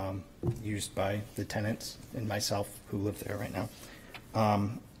used by the tenants and myself who live there right now.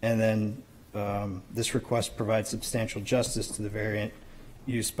 And then this request provides substantial justice to the variant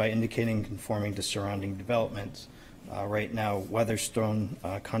use by indicating conforming to surrounding developments. Right now, Weatherstone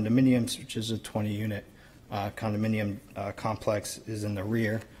Condominiums, which is a 20-unit condominium complex, is in the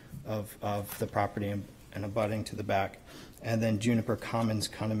rear of the property and abutting to the back. And then Juniper Commons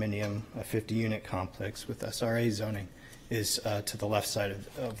Condominium, a 50-unit complex with SRA zoning, is to the left side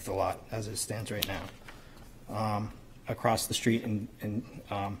of the lot as it stands right now. Across the street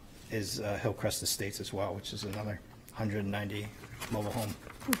is Hillcrest Estates as well, which is another 190 mobile home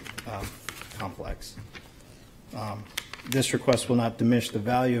complex. This request will not diminish the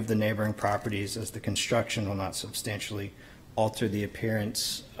value of the neighboring properties, as the construction will not substantially alter the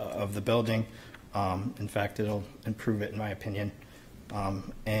appearance of the building. In fact, it'll improve it, in my opinion,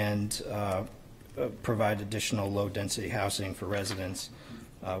 and provide additional low-density housing for residents,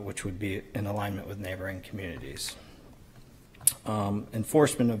 which would be in alignment with neighboring communities.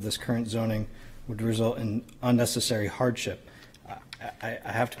 Enforcement of this current zoning would result in unnecessary hardship. I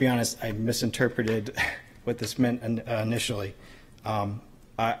have to be honest, I misinterpreted what this meant initially.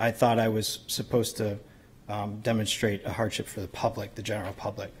 I thought I was supposed to demonstrate a hardship for the public, the general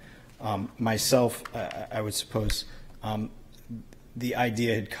public. Myself, I would suppose the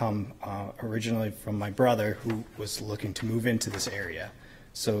idea had come originally from my brother, who was looking to move into this area.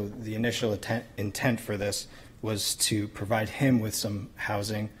 So the initial intent for this was to provide him with some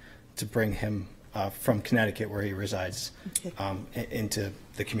housing to bring him from Connecticut, where he resides, into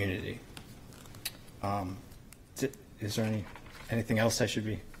the community. Is there anything else I should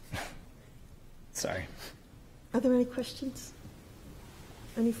be? Sorry. Are there any questions?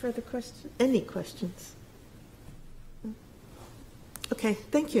 Any further questions? Any questions? Okay,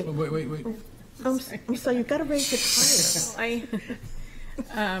 thank you. Oh, wait. I'm sorry, you've got to raise it higher.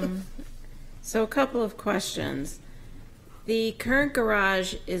 So a couple of questions. The current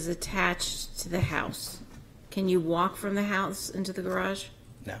garage is attached to the house. Can you walk from the house into the garage?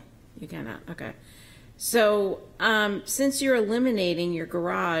 No. You cannot, okay. So since you're eliminating your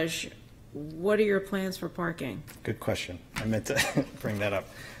garage, what are your plans for parking? Good question. I meant to bring that up.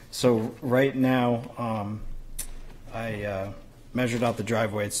 So right now, I measured out the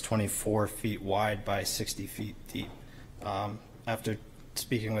driveway. It's 24 feet wide by 60 feet deep. After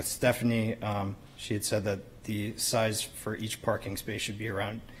speaking with Stephanie, she had said that the size for each parking space should be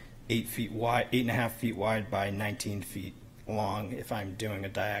around 8 feet wide, 8.5 feet wide by 19 feet long if I'm doing a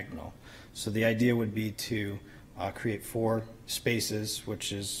diagonal. So the idea would be to create 4 spaces,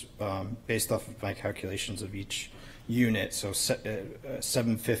 which is based off of my calculations of each unit. So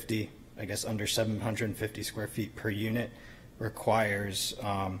 750, I guess under 750 square feet per unit requires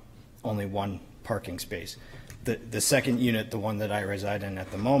only 1 parking space. The second unit, the one that I reside in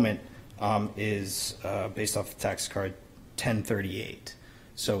at the moment, is based off the tax card 1038.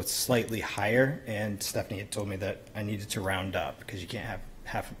 So it's slightly higher, and Stephanie had told me that I needed to round up because you can't have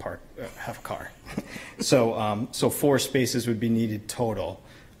half a car. So 4 spaces would be needed total,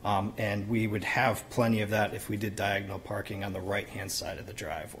 and we would have plenty of that if we did diagonal parking on the right-hand side of the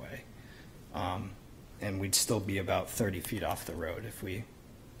driveway. And we'd still be about 30 feet off the road if we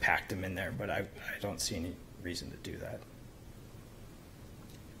packed them in there, but I don't see any reason to do that.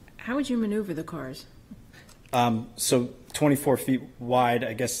 How would you maneuver the cars? So 24 feet wide,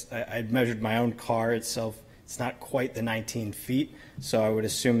 I guess I'd measured my own car itself. It's not quite the 19 feet, so I would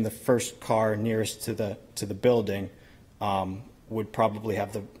assume the first car nearest to the building would probably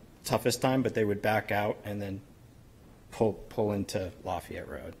have the toughest time, but they would back out and then pull into Lafayette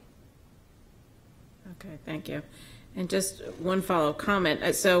Road. Okay, thank you. And just one follow-up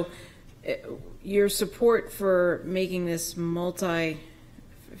comment. So your support for making this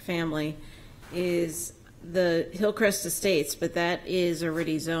multi-family is the Hillcrest Estates, but that is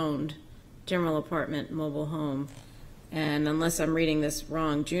already zoned general apartment mobile home. And unless I'm reading this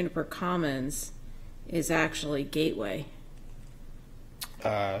wrong, Juniper Commons is actually Gateway.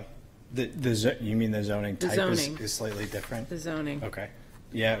 You mean the zoning The type zoning. is slightly different? The zoning. Okay.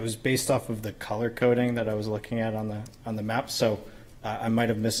 Yeah, it was based off of the color coding that I was looking at on the map, so I might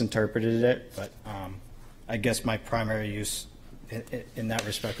have misinterpreted it, but I guess my primary use in that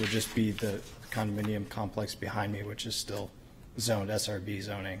respect would just be the condominium complex behind me, which is still zoned SRB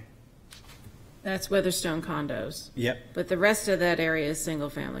zoning. That's Weatherstone condos. Yep. But the rest of that area is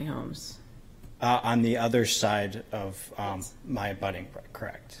single-family homes. On the other side of my abutting,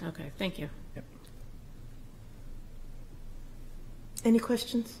 correct. Okay, thank you. Yep. Any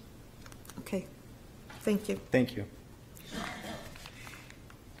questions? Okay, thank you. Thank you.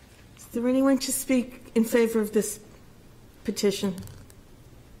 Is there anyone to speak in favor of this petition?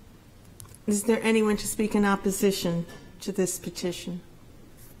 Is there anyone to speak in opposition to this petition?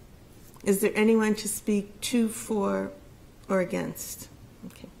 Is there anyone to speak to, for, or against?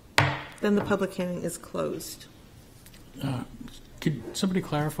 Okay. Then the public hearing is closed. Could somebody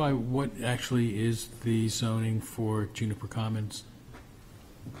clarify what actually is the zoning for Juniper Commons?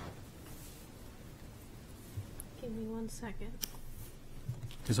 Give me 1 second.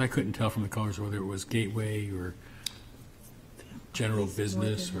 Because I couldn't tell from the colors whether it was gateway or general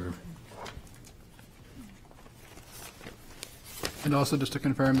business or... And also just to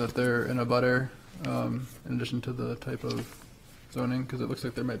confirm that they're in a butter, in addition to the type of zoning, because it looks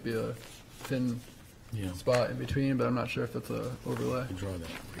like there might be a thin spot in between, but I'm not sure if it's a overlay. Draw that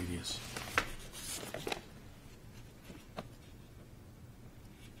radius.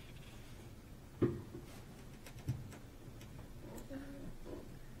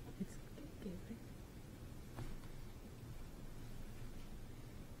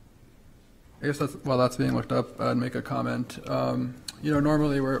 I guess while that's being looked up, I'd make a comment.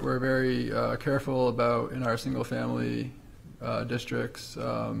 Normally we're very careful about, in our single-family districts,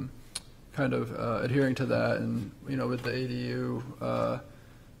 kind of adhering to that, and with the ADU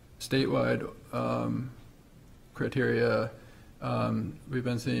statewide criteria, we've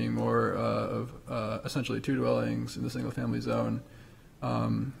been seeing more of essentially 2 dwellings in the single-family zone.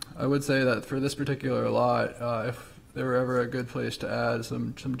 I would say that for this particular lot, if there were ever a good place to add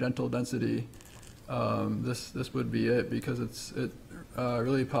some gentle density, this would be it, because it's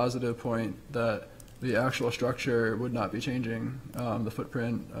really positive point that the actual structure would not be changing, the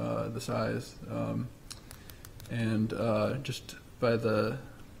footprint, the size, and just by the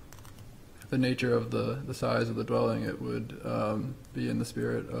nature of the size of the dwelling, it would be in the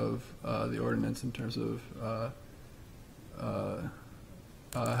spirit of the ordinance in terms of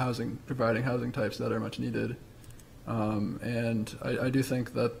providing housing types that are much needed. And I do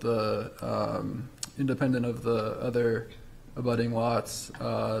think that the independent of the other abutting lots,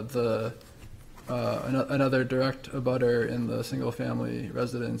 another direct abutter in the single-family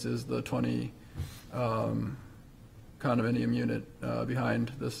residence is the 20 condominium unit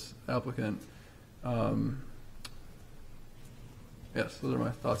behind this applicant. Yes, those are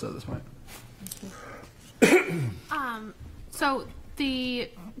my thoughts at this point. So the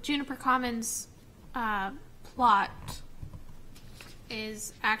Juniper Commons plot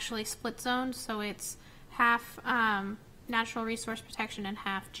is actually split zoned, so it's half natural resource protection and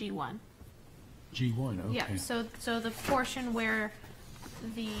half G1. G1, okay. Yeah, so the portion where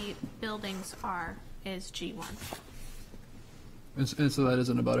the buildings are is G1. And so that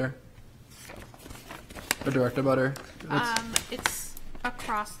isn't a butter? A direct abutter? It's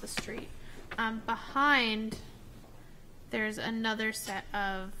across the street. Behind, there's another set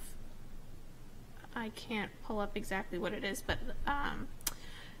of, I can't pull up exactly what it is, but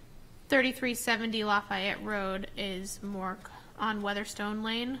 3370 Lafayette Road is more on Weatherstone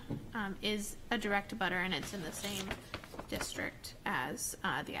Lane, is a direct abutter, and it's in the same district as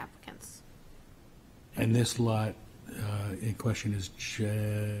the applicants. And this lot in question is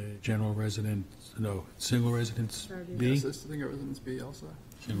general residence, no, single residence B? Yes, this single residence B also.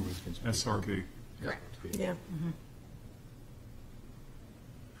 Single residence B. SRB. Correct. Yeah.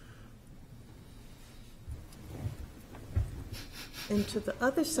 And to the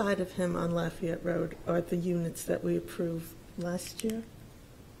other side of him on Lafayette Road are the units that we approved last year.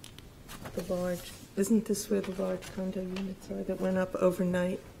 The large, isn't this where the large condo units are that went up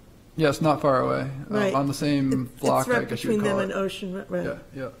overnight? Yes, not far away. Right. On the same block, It's right I guess you would between them call and it. Ocean, right?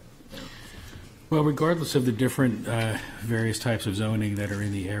 Yeah. Well, regardless of the different various types of zoning that are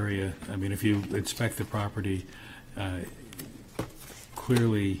in the area, I mean, if you inspect the property,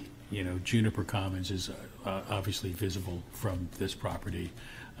 clearly, Juniper Commons is obviously visible from this property,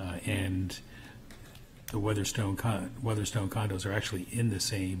 and the Weatherstone condos are actually in the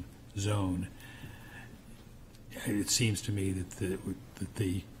same zone. It seems to me that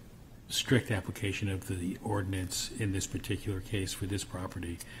the strict application of the ordinance in this particular case for this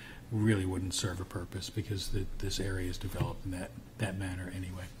property really wouldn't serve a purpose, because this area is developed in that manner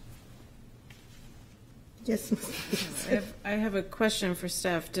anyway. Yes. I have a question for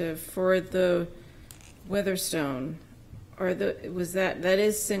staff for the Weatherstone, that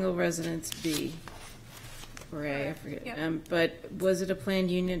is single residence B or A, I forget. Yep. But was it a planned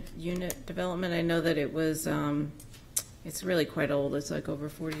unit development? I know that it was. It's really quite old. It's like over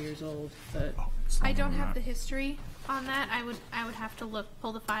 40 years old. But I don't have the history on that. I would have to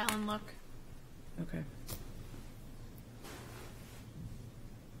pull the file and look. Okay.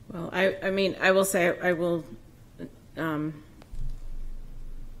 Well, I mean, I will say I will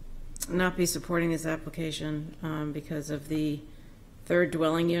not be supporting this application because of the third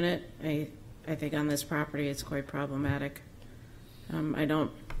dwelling unit. I think on this property it's quite problematic.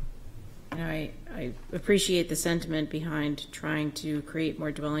 I appreciate the sentiment behind trying to create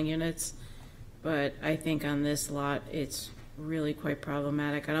more dwelling units, but I think on this lot it's really quite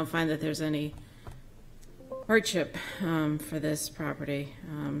problematic. I don't find that there's any hardship for this property.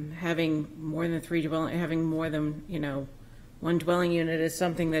 Having more than one dwelling unit is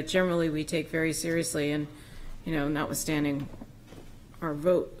something that generally we take very seriously, and notwithstanding our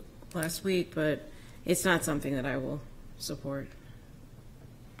vote last week, but it's not something that I will support.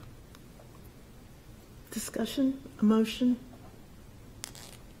 Discussion, a motion?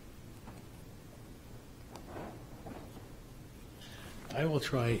 I will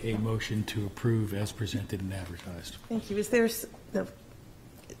try a motion to approve as presented and advertised. Thank you. Is there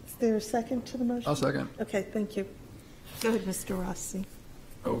a second to the motion? I'll second. Okay, thank you. Go ahead, Mr. Rossi.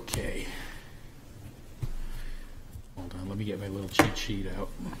 Okay. Hold on, let me get my little cheat sheet out.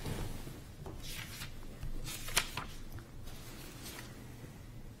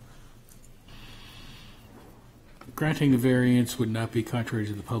 Granting the variance would not be contrary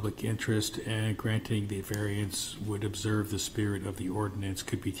to the public interest, and granting the variance would observe the spirit of the ordinance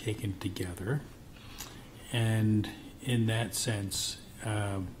could be taken together. And in that sense,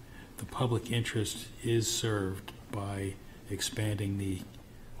 the public interest is served by expanding the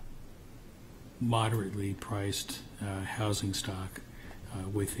moderately priced housing stock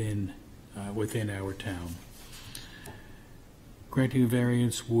within our town. Granting a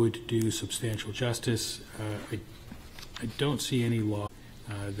variance would do substantial justice. I don't see any law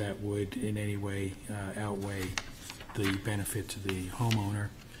that would in any way outweigh the benefit to the homeowner.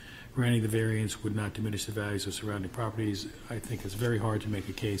 Granting the variance would not diminish the values of surrounding properties. I think it's very hard to make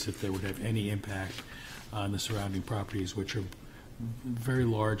a case that there would have any impact on the surrounding properties, which are very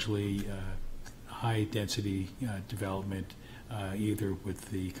largely high-density development, either with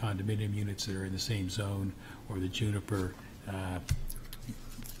the condominium units that are in the same zone or the Juniper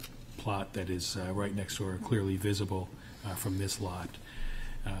plot that is right next door, clearly visible from this lot.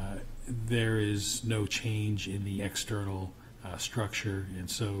 There is no change in the external structure, and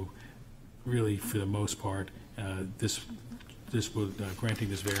so really for the most part this would granting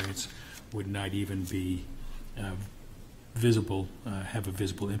this variance would not even be visible, have a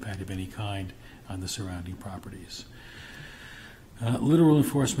visible impact of any kind on the surrounding properties. Literal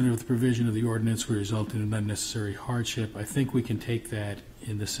enforcement of the provision of the ordinance would result in an unnecessary hardship. I think we can take that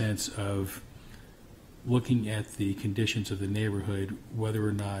in the sense of looking at the conditions of the neighborhood, whether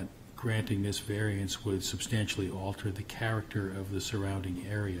or not granting this variance would substantially alter the character of the surrounding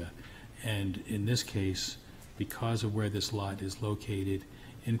area. And in this case, because of where this lot is located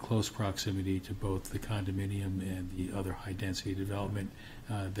in close proximity to both the condominium and the other high-density development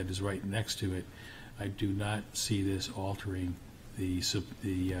that is right next to it, I do not see this altering the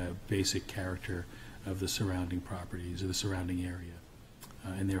basic character of the surrounding properties or the surrounding area.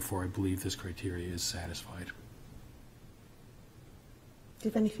 And therefore, I believe this criteria is satisfied. Do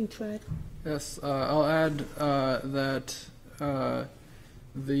you have anything to add? Yes, I'll add that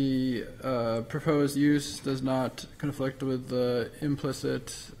the proposed use does not conflict with the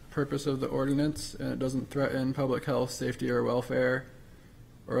implicit purpose of the ordinance, and it doesn't threaten public health, safety, or welfare,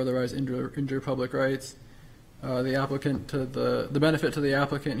 or otherwise injure public rights. The benefit to the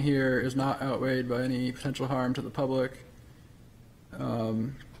applicant here is not outweighed by any potential harm to the public.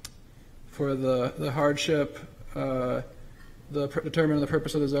 For the hardship, determine the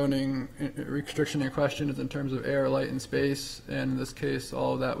purpose of the zoning restriction in question is in terms of air, light, and space, and in this case,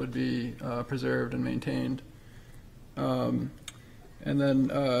 all of that would be preserved and maintained. And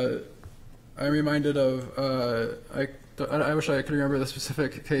then I'm reminded of, I wish I could remember the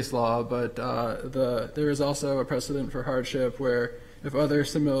specific case law, but there is also a precedent for hardship where if other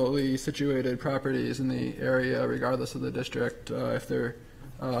similarly situated properties in the area, regardless of the district, if they're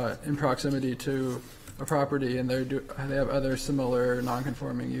in proximity to a property and they have other similar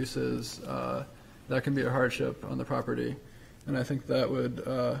non-conforming uses, that can be a hardship on the property. And I think that would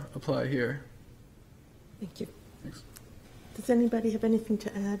apply here. Thank you. Thanks. Does anybody have anything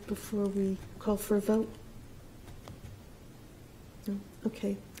to add before we call for a vote? No?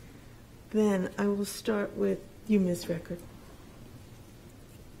 Okay. Then I will start with you, Ms. Record.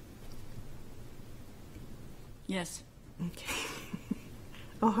 Yes. Okay.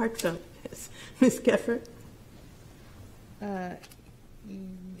 A heartfelt yes. Ms. Geffert?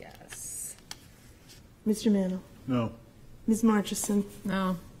 Yes. Mr. Mantle? No. Ms. Marchison?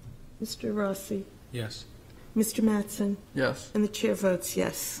 No. Mr. Rossi? Yes. Mr. Mattson? Yes. And the chair votes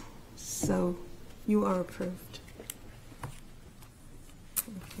yes. So you are approved.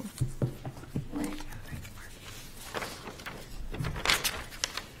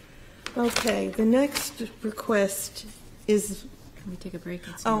 Okay, the next request is. Can we take a break?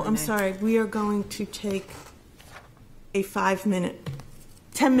 Oh, I'm sorry. We are going to take a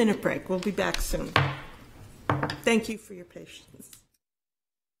 10-minute break. We'll be back soon. Thank you for your patience.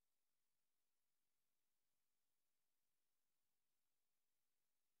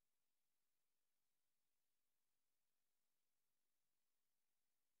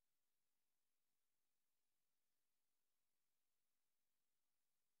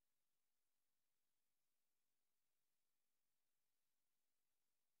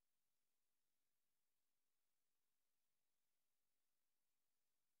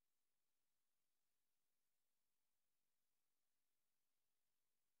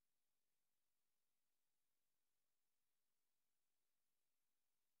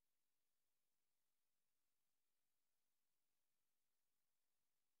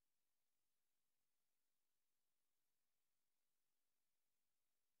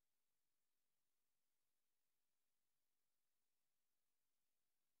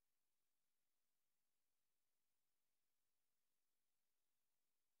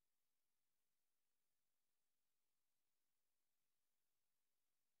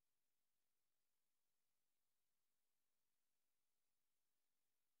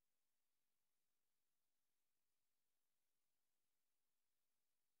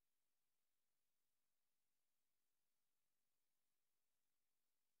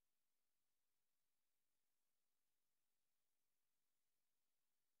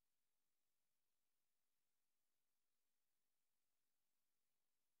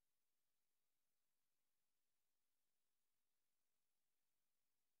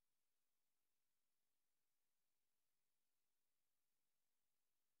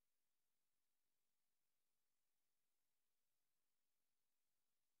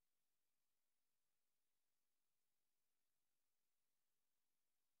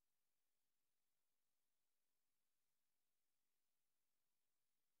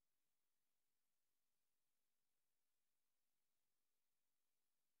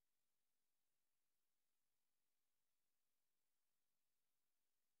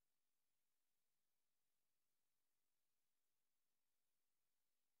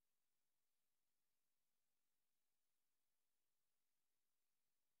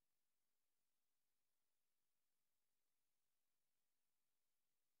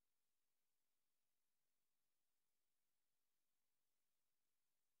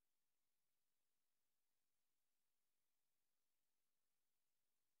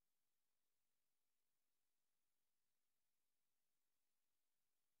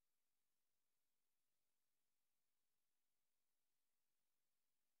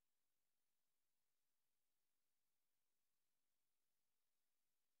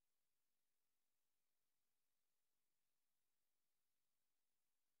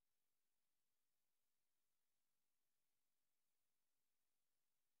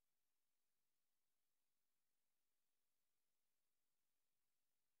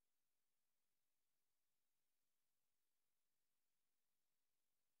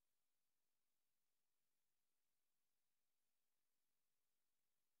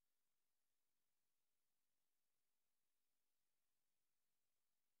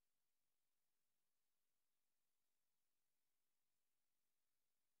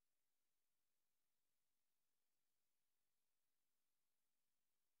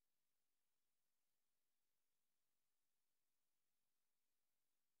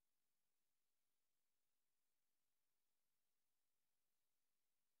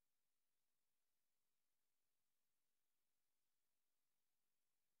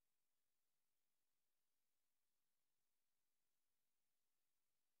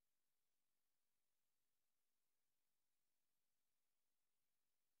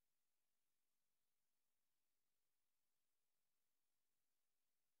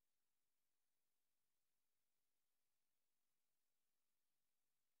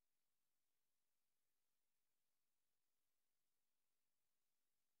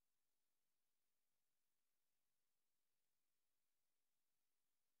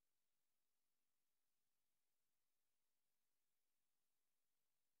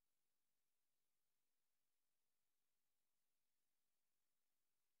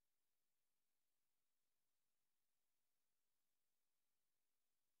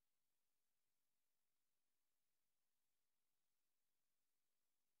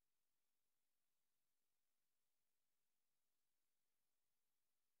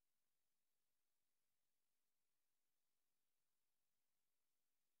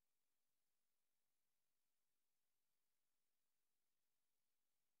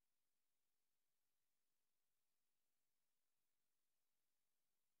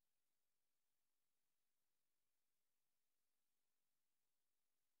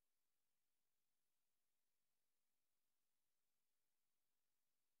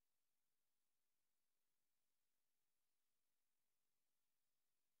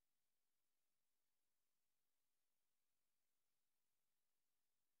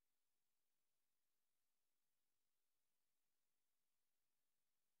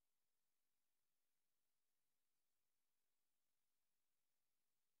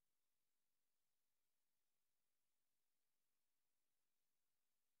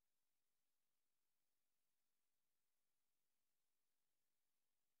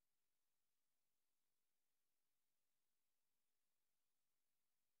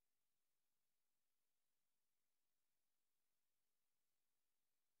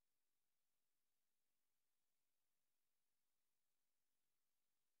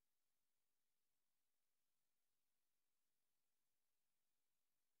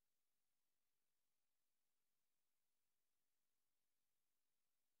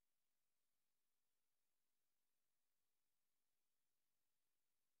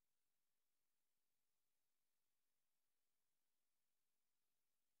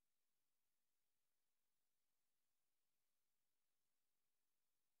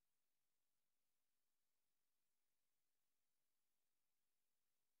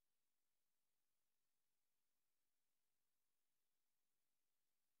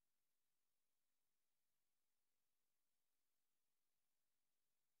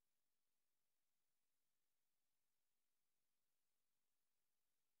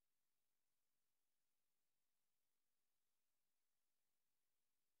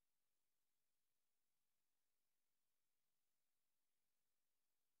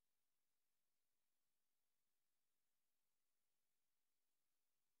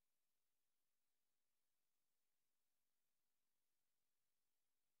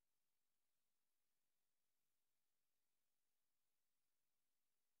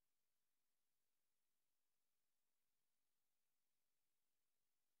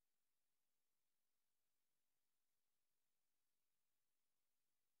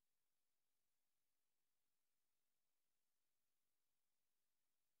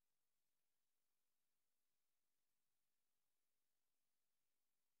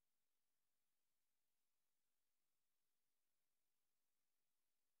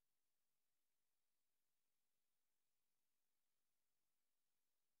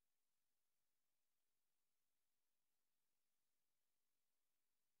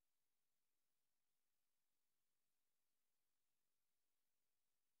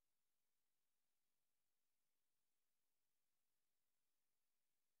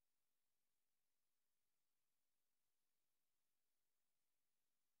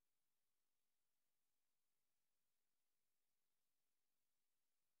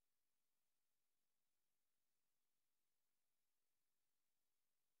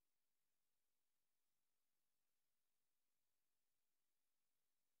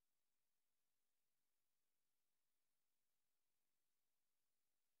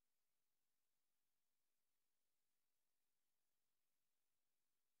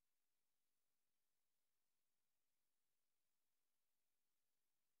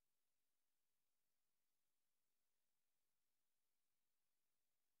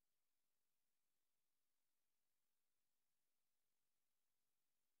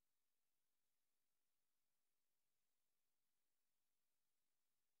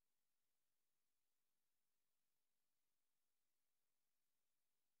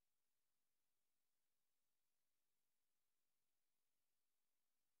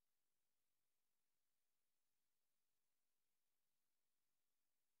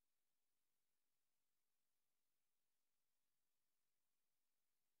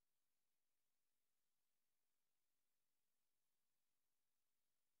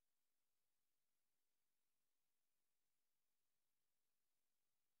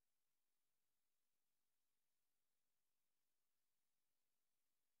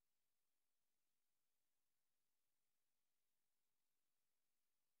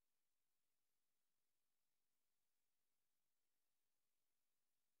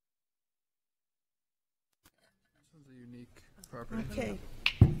 a unique property. Okay,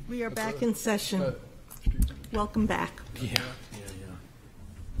 we are back in session. Welcome back. Yeah.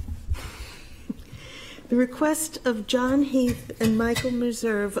 The request of John Heath and Michael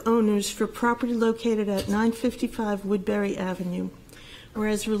Meserve, owners, for property located at 955 Woodbury Avenue,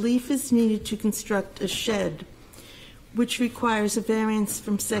 whereas relief is needed to construct a shed, which requires a variance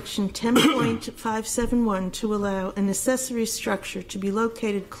from section 10.571 to allow an accessory structure to be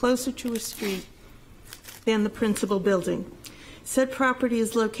located closer to a street than the principal building. Said property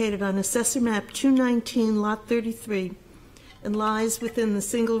is located on Assessor Map 219, Lot 33, and lies within the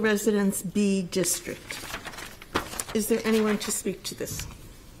Single Residence B district. Is there anyone to speak to this?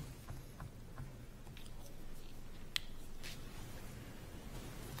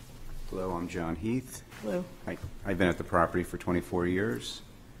 Hello, I'm John Heath. Hello. I've been at the property for 24 years.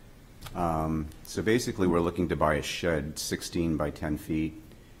 So basically, we're looking to buy a shed 16 by 10 feet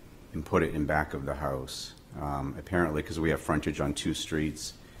and put it in back of the house. Apparently, because we have frontage on 2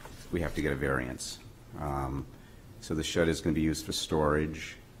 streets, we have to get a variance. So the shed is going to be used for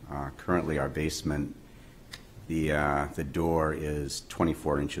storage. Currently, our basement, the door is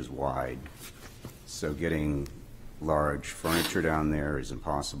 24 inches wide. So getting large furniture down there is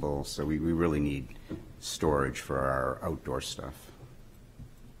impossible. So we really need storage for our outdoor stuff.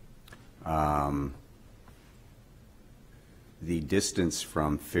 The distance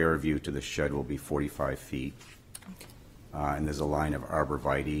from Fairview to the shed will be 45 feet. And there's a line of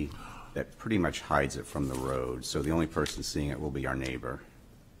arborvitae that pretty much hides it from the road. So the only person seeing it will be our neighbor.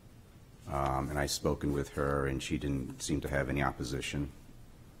 And I've spoken with her, and she didn't seem to have any opposition.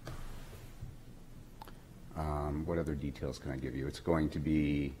 What other details can I give you? It's going to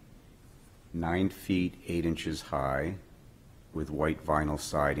be 9 feet, 8 inches high with white vinyl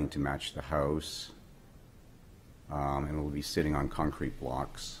siding to match the house. And it will be sitting on concrete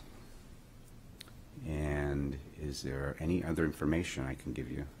blocks. And is there any other information I can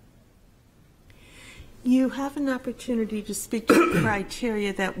give you? You have an opportunity to speak to the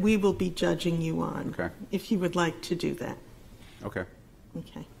criteria that we will be judging you on. Okay. If you would like to do that. Okay.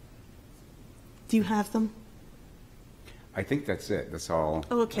 Okay. Do you have them? I think that's it. That's all.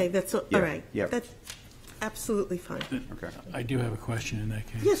 Oh, okay, that's all, Yeah, all right. yeah. That's absolutely fine. Okay. I do have a question in that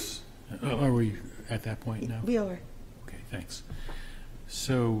case. Yes. Are we at that point now? We are. Okay, thanks.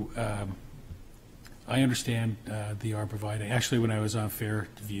 So I understand the arborvitae. Actually, when I was on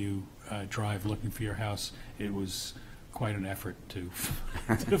Fairview Drive looking for your house, it was quite an effort to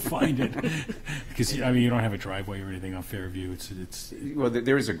to find it because I mean you don't have a driveway or anything on Fairview. It's well,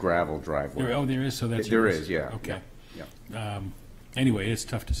 there is a gravel driveway. There is. So that's there yours. is. Yeah. Okay. Yeah. Anyway, it's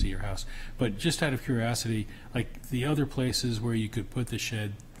tough to see your house. But just out of curiosity, like the other places where you could put the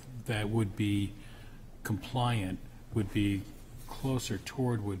shed that would be compliant would be closer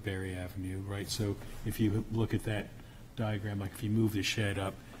toward Woodbury Avenue, right? So if you look at that diagram, like if you move the shed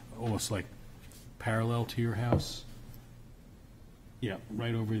up almost like parallel to your house, yeah,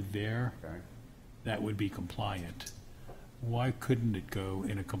 right over there, Okay. that would be compliant. Why couldn't it go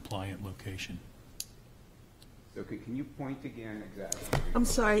in a compliant location? So can you point again exactly? I'm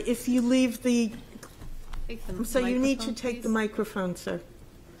sorry, if you leave the, Take the so you need to microphone, take the please. microphone, sir.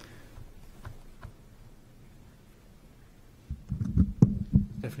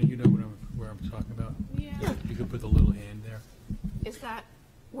 Stephanie, you know where I'm talking about? Yeah. You could put the little hand there. Is that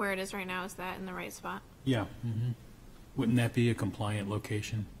where it is right now? Is that in the right spot? Yeah. Wouldn't that be a compliant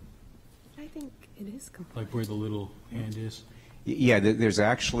location, I think it is compliant. like where the little hand is? Yeah,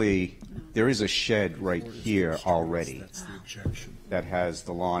 there is a shed right here already That's the objection. that has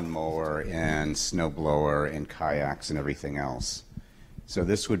the lawnmower and snow blower and kayaks and everything else. So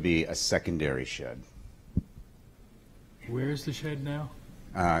this would be a secondary shed. Where is the shed now?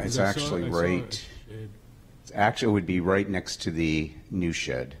 It's actually right. It's actually it would be right next to the new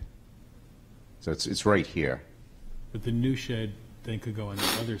shed. So it's right here. But the new shed then could go on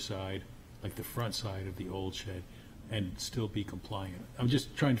the other side, like the front side of the old shed, and still be compliant. I'm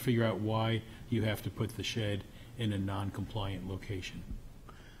just trying to figure out why you have to put the shed in a non-compliant location.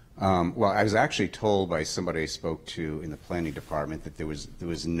 Well, I was actually told by somebody I spoke to in the planning department that there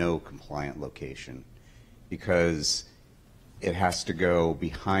was no compliant location because it has to go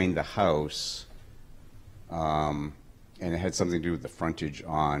behind the house, and it had something to do with the frontage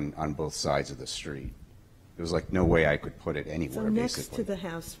on both sides of the street. There was like no way I could put it So anywhere, next basically. to the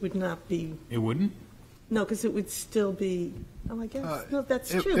house would not be, It wouldn't? no, because it would still be, oh, I guess, no,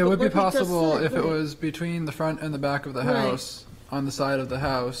 that's true. It but would be what he just possible said, if it right. was between the front and the back of the Right. house, on the side of the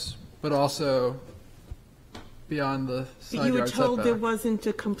house, but also beyond the But side you were yard told there setback. wasn't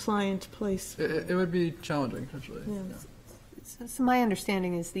a compliant place. It would be challenging, potentially. Yeah. So my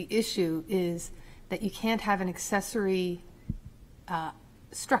understanding is the issue is that you can't have an accessory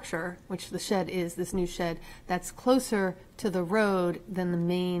structure, which the shed is, this new shed, that's closer to the road than the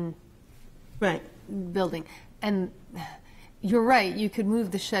main building. And you're right, you could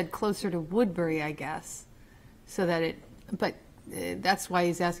move the shed closer to Woodbury, I guess, so that it, but that's why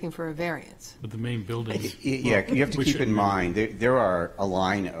he's asking for a variance. But the main building. Yeah, you have to keep in mind, there are a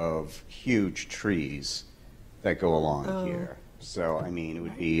line of huge trees that go along here. So, I mean, it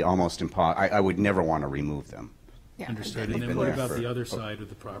would be almost impossible. I would never want to remove them. Yeah. Understood. And then what about the other side of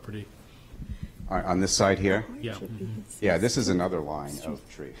the property? On this side here? Yeah. Yeah, this is another line of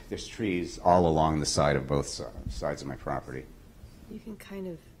trees. There's trees all along the side of both sides of my property. You can kind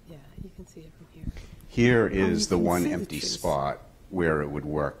of, yeah, you can see it from here. Here is the one empty spot where it would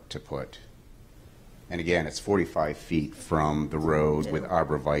work to put. And again, it's 45 feet from the road with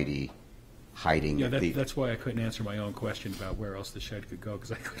arborvitae hiding. Yeah, that's why I couldn't answer my own question about where else the shed could go,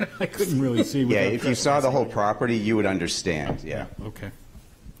 because I couldn't really see. Yeah, if you saw the whole property, you would understand, yeah. Okay.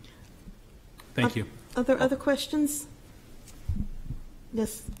 Thank you. Other questions?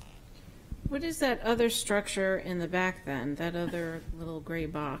 Yes. What is that other structure in the back then? That other little gray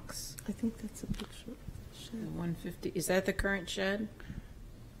box? I think that's a picture. The 150, is that the current shed?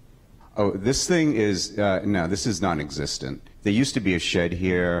 Oh, this thing is, no, this is non-existent. There used to be a shed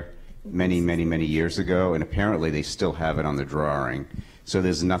here many, many, many years ago, and apparently they still have it on the drawing. So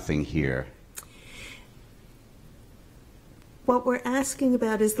there's nothing here. What we're asking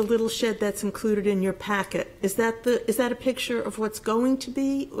about is the little shed that's included in your packet. Is that a picture of what's going to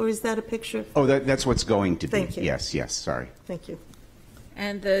be, or is that a picture? Oh, that's what's going to be. Thank you. Yes, sorry. Thank you.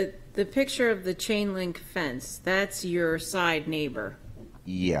 And the picture of the chain link fence, that's your side neighbor.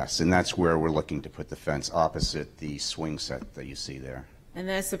 Yes, and that's where we're looking to put the fence, opposite the swing set that you see there. And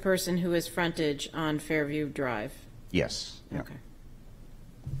that's the person who has frontage on Fairview Drive. Yes. Yeah. Okay.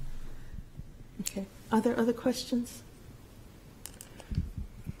 Okay. Are there other questions?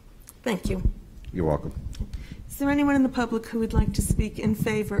 Thank you. You're welcome. Is there anyone in the public who would like to speak in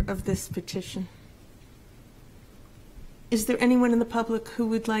favor of this petition? Is there anyone in the public who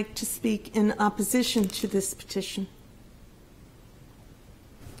would like to speak in opposition to this petition?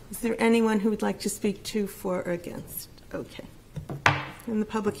 Is there anyone who would like to speak to, for, or against? Okay. And the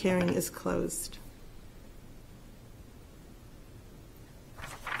public hearing is closed.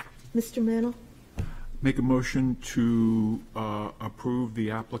 Mr. Mantle? Make a motion to approve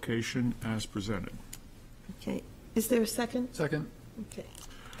the application as presented. Okay. Is there a second? Second. Okay.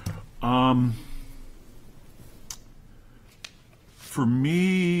 For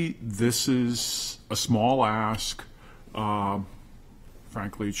me, this is a small ask.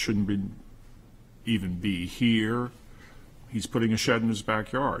 Frankly, it shouldn't even be here. He's putting a shed in his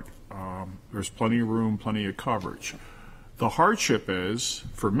backyard. There's plenty of room, plenty of coverage. The hardship is,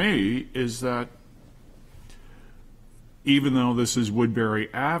 for me, is that even though this is Woodbury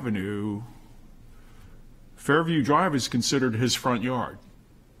Avenue, Fairview Drive is considered his front yard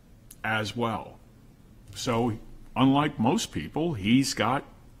as well. So unlike most people, he's got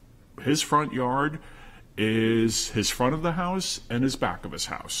his front yard is his front of the house and his back of his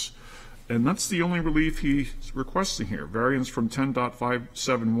house. And that's the only relief he's requesting here. Variance from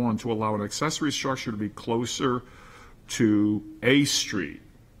 10.571 to allow an accessory structure to be closer to A Street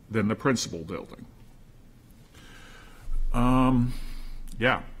than the principal building.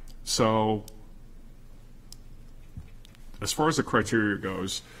 Yeah, so as far as the criteria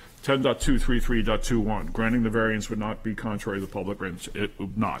goes, 10.233.21, granting the variance would not be contrary to the public rights. It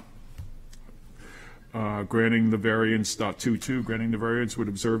would not. Granting the variance, .22, granting the variance would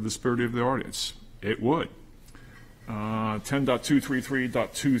observe the spirit of the ordinance. It would.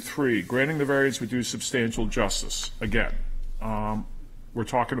 10.233.23, granting the variance would do substantial justice. Again, we're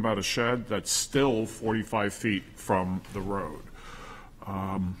talking about a shed that's still 45 feet from the road.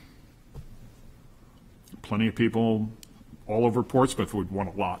 Plenty of people all over Portsmouth would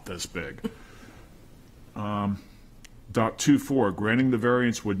want a lot this big. .24, granting the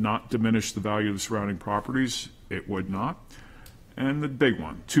variance would not diminish the value of the surrounding properties. It would not. And the big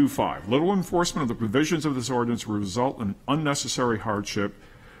one, 2.5, little enforcement of the provisions of this ordinance will result in unnecessary hardship.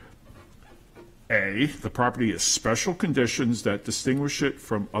 A, the property has special conditions that distinguish it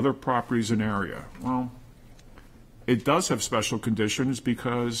from other properties in area. Well, it does have special conditions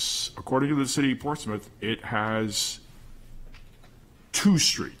because, according to the city of Portsmouth, it has 2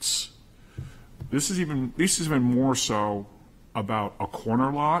 streets. This is even more so about a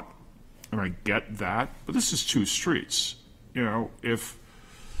corner lot, and I get that, but this is 2 streets. You know, if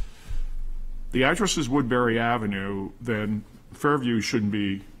the address is Woodbury Avenue, then Fairview shouldn't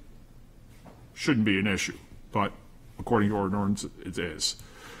be an issue, but according to our ordinance, it is.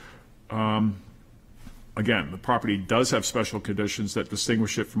 again, the property does have special conditions that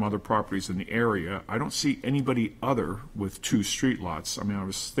distinguish it from other properties in the area. I don't see anybody other with 2 street lots. I mean, I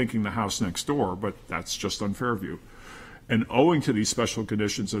was thinking the house next door, but that's just on Fairview. And owing to these special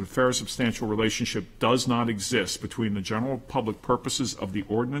conditions, a fair substantial relationship does not exist between the general public purposes of the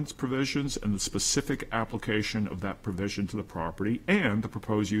ordinance provisions and the specific application of that provision to the property, and the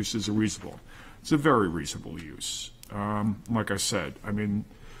proposed use is reasonable. It's a very reasonable use. Like I said, I mean,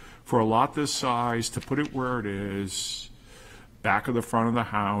 for a lot this size, to put it where it is, back of the front of the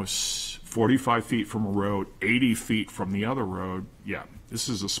house, 45 feet from a road, 80 feet from the other road, yeah, this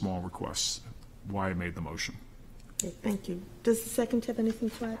is a small request. Why I made the motion. Okay, thank you. Does the second have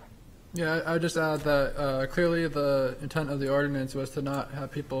anything to add? Yeah, I would just add that clearly the intent of the ordinance was to not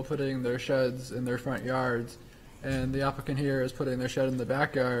have people putting their sheds in their front yards, and the applicant here is putting their shed in the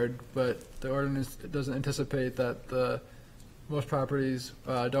backyard, but the ordinance doesn't anticipate that most properties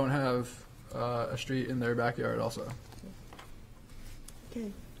don't have a street in their backyard also.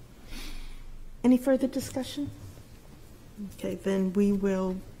 Okay. Any further discussion? Okay, then we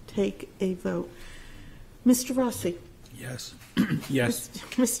will take a vote. Mr. Rossi? Yes. Yes.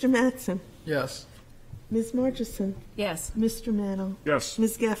 Mr. Mattson? Yes. Ms. Margison? Yes. Mr. Mannell? Yes.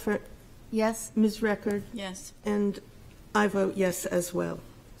 Ms. Gafford? Yes. Ms. Record? Yes. And I vote yes as well.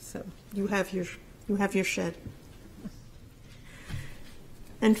 So you have your shed.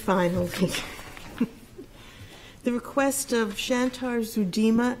 And finally, the request of Shantar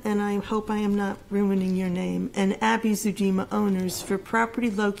Zudima, and I hope I am not ruining your name, and Abby Zudima owners for property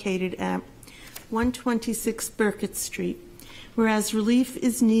located at 126 Burkett Street, whereas relief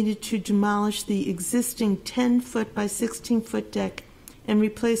is needed to demolish the existing 10-foot by 16-foot deck and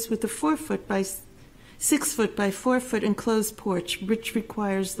replace with a 4-foot by 6-foot by 4-foot enclosed porch, which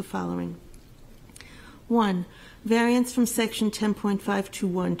requires the following. 1. Variance from section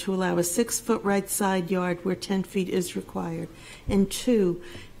 10.521 to allow a 6-foot right side yard where 10 feet is required. And 2.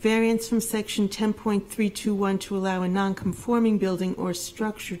 Variance from section 10.321 to allow a non-conforming building or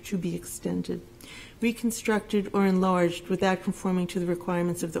structure to be extended, reconstructed, or enlarged without conforming to the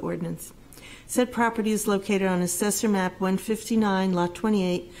requirements of the ordinance. Said property is located on Assessor Map 159, Lot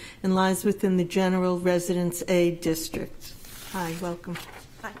 28, and lies within the General Residence A District. Hi, welcome.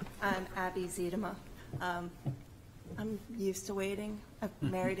 Hi, I'm Abby Zedema. I'm used to waiting. I've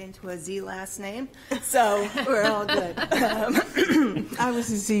married into a Z last name, so we're all good. I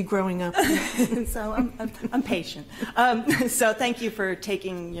was a Z growing up. So I'm patient. So thank you for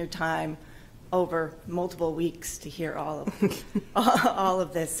taking your time over multiple weeks to hear all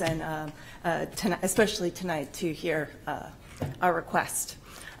of this, and tonight, especially tonight, to hear our request.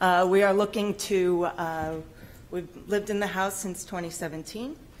 We are looking to, we've lived in the house since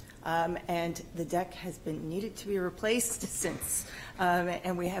 2017. And the deck has been needed to be replaced since.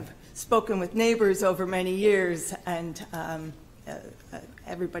 And we have spoken with neighbors over many years, and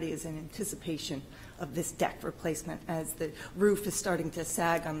everybody is in anticipation of this deck replacement as the roof is starting to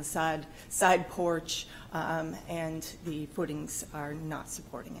sag on the side porch, and the footings are not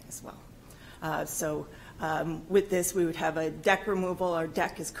supporting it as well. So with this, we would have a deck removal. Our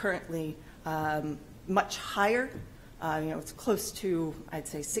deck is currently much higher. It's close to, I'd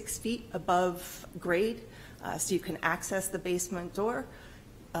say, 6 feet above grade, so you can access the basement door,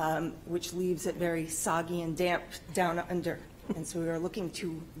 which leaves it very soggy and damp down under. And so we are looking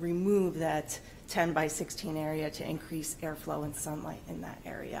to remove that 10 by 16 area to increase airflow and sunlight in that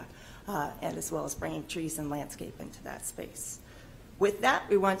area, and as well as bringing trees and landscape into that space. With that,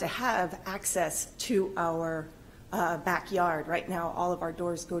 we want to have access to our backyard. Right now, all of our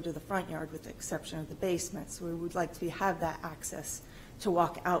doors go to the front yard with the exception of the basement. So we would like to have that access to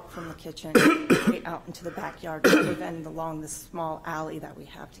walk out from the kitchen straight out into the backyard rather than along the small alley that we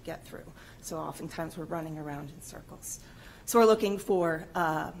have to get through. So oftentimes we're running around in circles. So we're looking for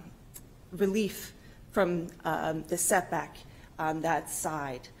relief from the setback on that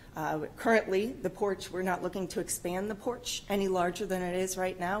side. Currently, the porch, we're not looking to expand the porch any larger than it is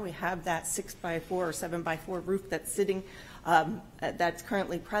right now. We have that 6x4 or 7x4 roof that's sitting, that's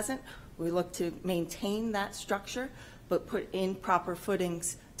currently present. We look to maintain that structure, but put in proper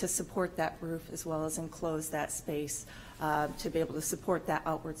footings to support that roof as well as enclose that space to be able to support that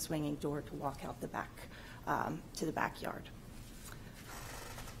outward swinging door to walk out the back to the backyard.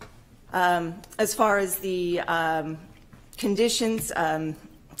 As far as the conditions,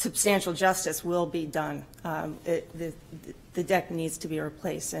 substantial justice will be done. The deck needs to be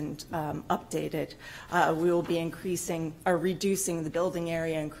replaced and updated. We will be increasing or reducing the building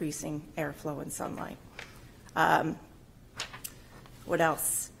area, increasing airflow and sunlight. What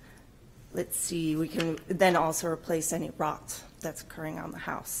else? Let's see, we can then also replace any rot that's occurring on the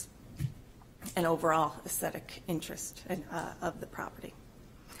house. and overall aesthetic interest of the property.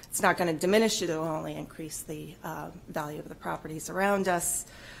 It's not going to diminish it, it will only increase the value of the properties around us.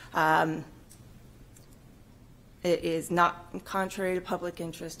 It is not contrary to public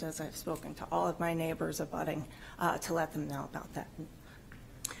interest, as I've spoken to all of my neighbors abutting to let them know about that.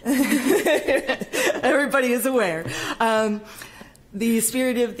 Everybody is aware. The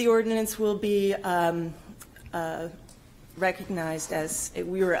spirit of the ordinance will be recognized as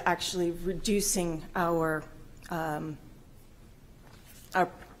we were actually reducing our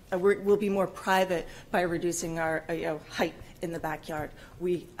we'll be more private by reducing our height in the backyard.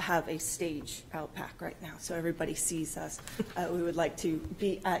 We have a stage out back right now, so everybody sees us. We would like to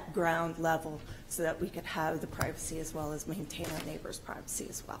be at ground level so that we could have the privacy as well as maintain our neighbors' privacy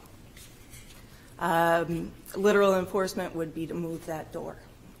as well. Literal enforcement would be to move that door.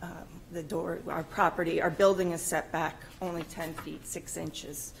 The door, our property, our building is set back only 10 feet, 6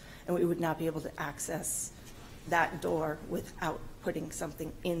 inches, and we would not be able to access that door without putting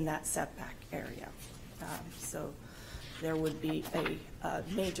something in that setback area. So there would be a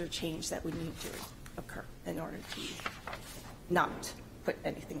major change that would need to occur in order to not put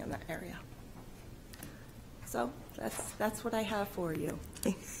anything in that area. So that's what I have for you.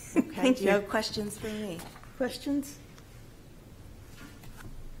 Okay. Thank Do you have questions for me? Questions?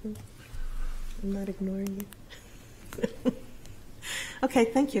 I'm not ignoring you. Okay,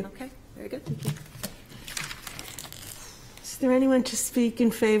 thank you. Okay, very good. Thank you. Is there anyone to speak in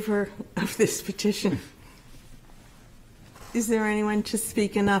favor of this petition? Is there anyone to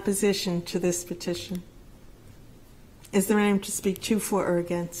speak in opposition to this petition? Is there anyone to speak to, for, or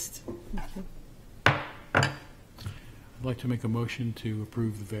against? I'd like to make a motion to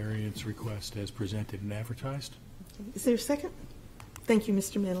approve the variance request as presented and advertised. Is there a second? Thank you,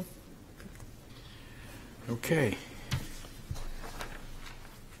 Mr. Mantle. Okay.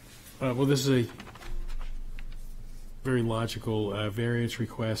 Well, this is a very logical variance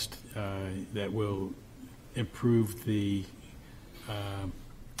request that will improve the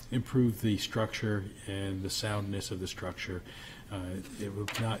structure and the soundness of the structure. It will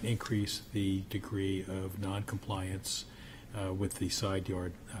not increase the degree of non-compliance with the side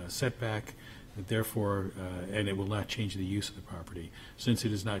yard setback. Therefore, and it will not change the use of the property. Since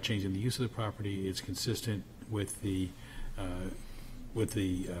it is not changing the use of the property, it's consistent with the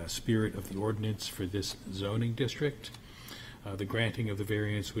spirit of the ordinance for this zoning district. The granting of the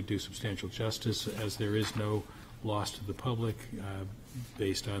variance would do substantial justice, as there is no loss to the public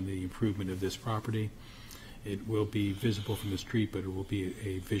based on the improvement of this property. It will be visible from the street, but it will be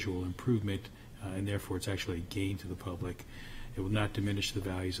a visual improvement, and therefore it's actually a gain to the public. It will not diminish the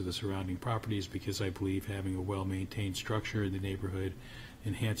values of the surrounding properties, because I believe having a well-maintained structure in the neighborhood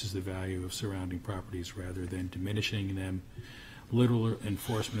enhances the value of surrounding properties rather than diminishing them. Literal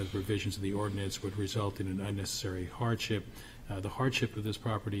enforcement of the provisions of the ordinance would result in an unnecessary hardship. The hardship of this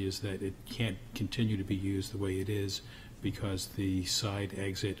property is that it can't continue to be used the way it is because the side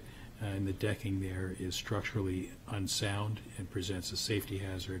exit and the decking there is structurally unsound and presents a safety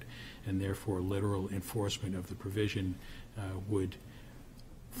hazard, and therefore literal enforcement of the provision would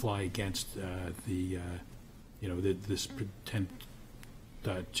fly against this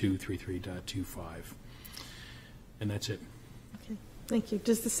 10.233.25. And that's it. Okay, thank you.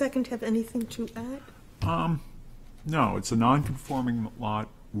 Does the second have anything to add? No, it's a non-conforming lot.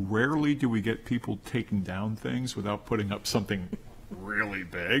 Rarely do we get people taking down things without putting up something really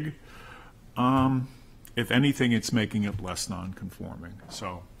big. If anything, it's making it less non-conforming.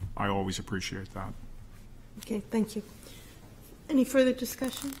 So I always appreciate that. Okay, thank you. Any further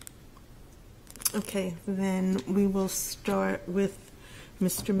discussion? Okay, then we will start with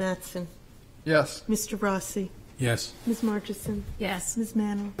Mr. Mattson. Yes. Mr. Rossi. Yes. Ms. Marchison. Yes. Ms.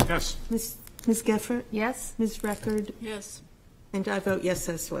 Mantle. Yes. Ms. Geffert. Yes. Ms. Record. Yes. And I vote yes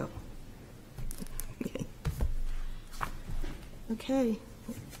as well. Okay. Okay.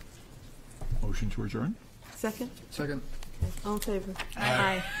 Motion to adjourn? Second? Second. Okay. All in favor?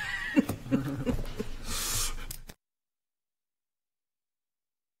 Aye.